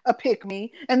point a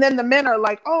pick-me, and then the men are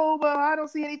like, oh, well, I don't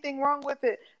see anything wrong with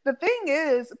it. The thing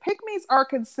is, pick-me's are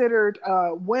considered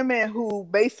women who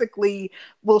basically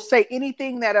will say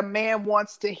anything that a man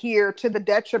wants to hear to the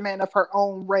detriment of her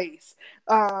own race.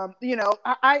 I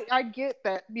get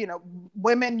that,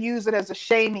 women use it as a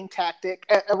shaming tactic.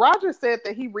 Roger said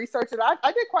that he researched it.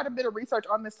 I did quite a bit of research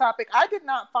on this topic. I did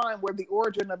not find where the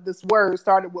origin of this word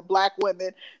started with Black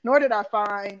women, nor did I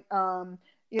find,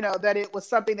 that it was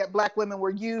something that Black women were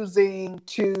using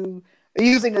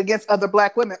against other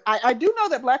Black women. I do know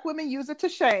that Black women use it to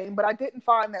shame, but I didn't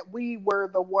find that we were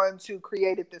the ones who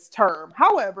created this term.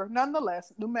 However,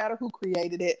 nonetheless, no matter who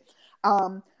created it,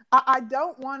 I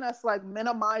don't want us like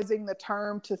minimizing the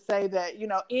term to say that,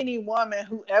 any woman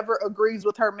who ever agrees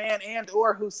with her man and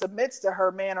or who submits to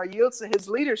her man or yields to his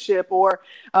leadership, or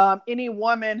any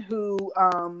woman who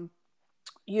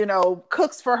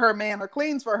cooks for her man or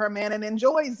cleans for her man and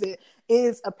enjoys it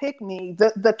is a pick-me.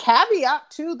 The caveat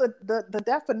to the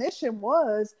definition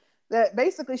was that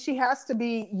basically she has to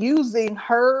be using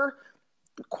her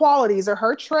qualities or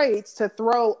her traits to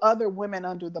throw other women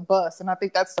under the bus. And I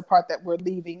think that's the part that we're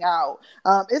leaving out.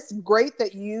 It's great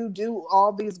that you do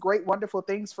all these great, wonderful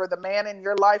things for the man in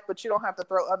your life, but you don't have to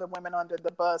throw other women under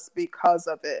the bus because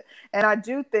of it. And I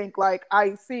do think, like,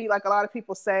 I see like a lot of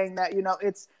people saying that,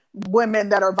 it's women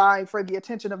that are vying for the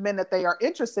attention of men that they are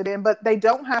interested in, but they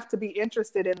don't have to be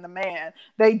interested in the man.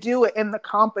 They do it in the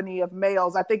company of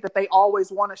males. I think that they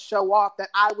always want to show off that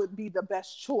I would be the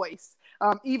best choice.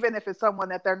 Even if it's someone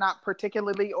that they're not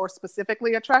particularly or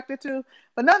specifically attracted to.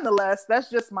 But nonetheless,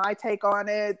 that's just my take on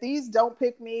it. These don't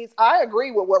pick me's. I agree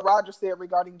with what Roger said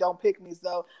regarding don't pick me's,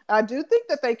 though. I do think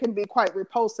that they can be quite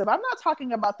repulsive. I'm not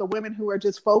talking about the women who are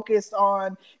just focused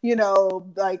on,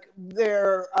 like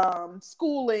their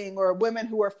schooling, or women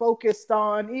who are focused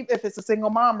on, even if it's a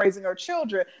single mom raising her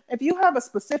children. If you have a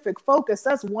specific focus,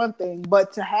 that's one thing.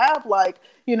 But to have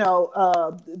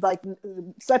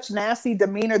such nasty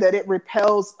demeanor that it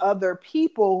repels other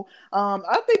people,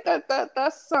 I think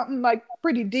that's something like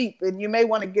pretty deep, and you may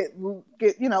want to get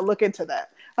look into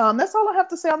that. That's all I have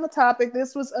to say on the topic.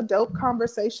 This was a dope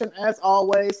conversation as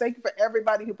always. Thank you for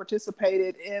everybody who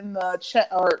participated in the chat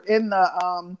or in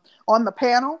the on the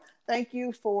panel. Thank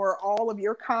you for all of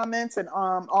your comments and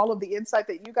all of the insight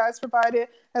that you guys provided,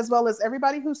 as well as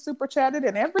everybody who super chatted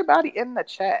and everybody in the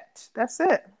chat. That's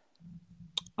it.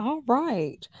 All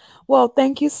right. Well,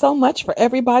 thank you so much for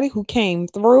everybody who came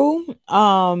through.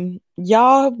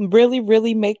 Y'all really,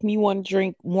 really make me want to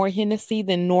drink more Hennessy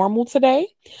than normal today.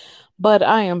 But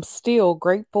I am still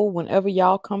grateful whenever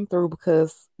y'all come through,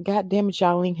 because God damn it,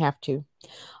 y'all ain't have to.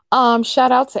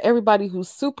 Shout out to everybody who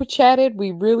super chatted.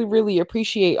 We really, really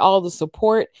appreciate all the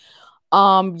support.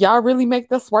 Y'all really make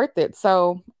this worth it.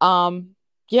 So,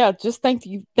 yeah, just thank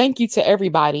you to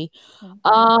everybody.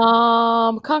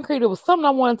 Concrete, it was something I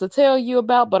wanted to tell you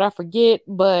about, but I forget.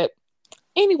 But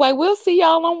anyway, we'll see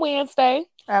y'all on Wednesday.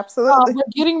 Absolutely. We're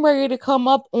getting ready to come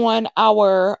up on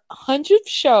our 100th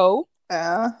show.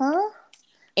 So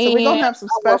we're gonna have some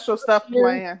special stuff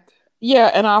planned.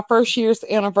 Yeah, and our first year's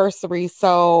anniversary.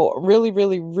 So really,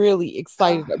 really, really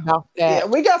excited about that. Yeah,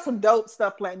 we got some dope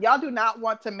stuff planned. Y'all do not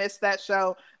want to miss that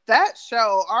show. That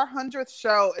show, our 100th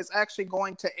show, is actually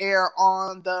going to air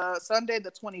on the Sunday,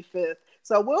 the 25th.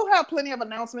 So we'll have plenty of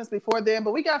announcements before then,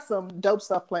 but we got some dope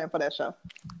stuff planned for that show.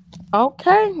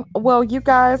 Okay. Well, you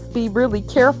guys be really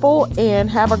careful and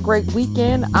have a great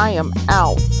weekend. I am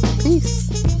out. Peace.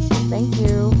 Thank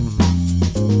you.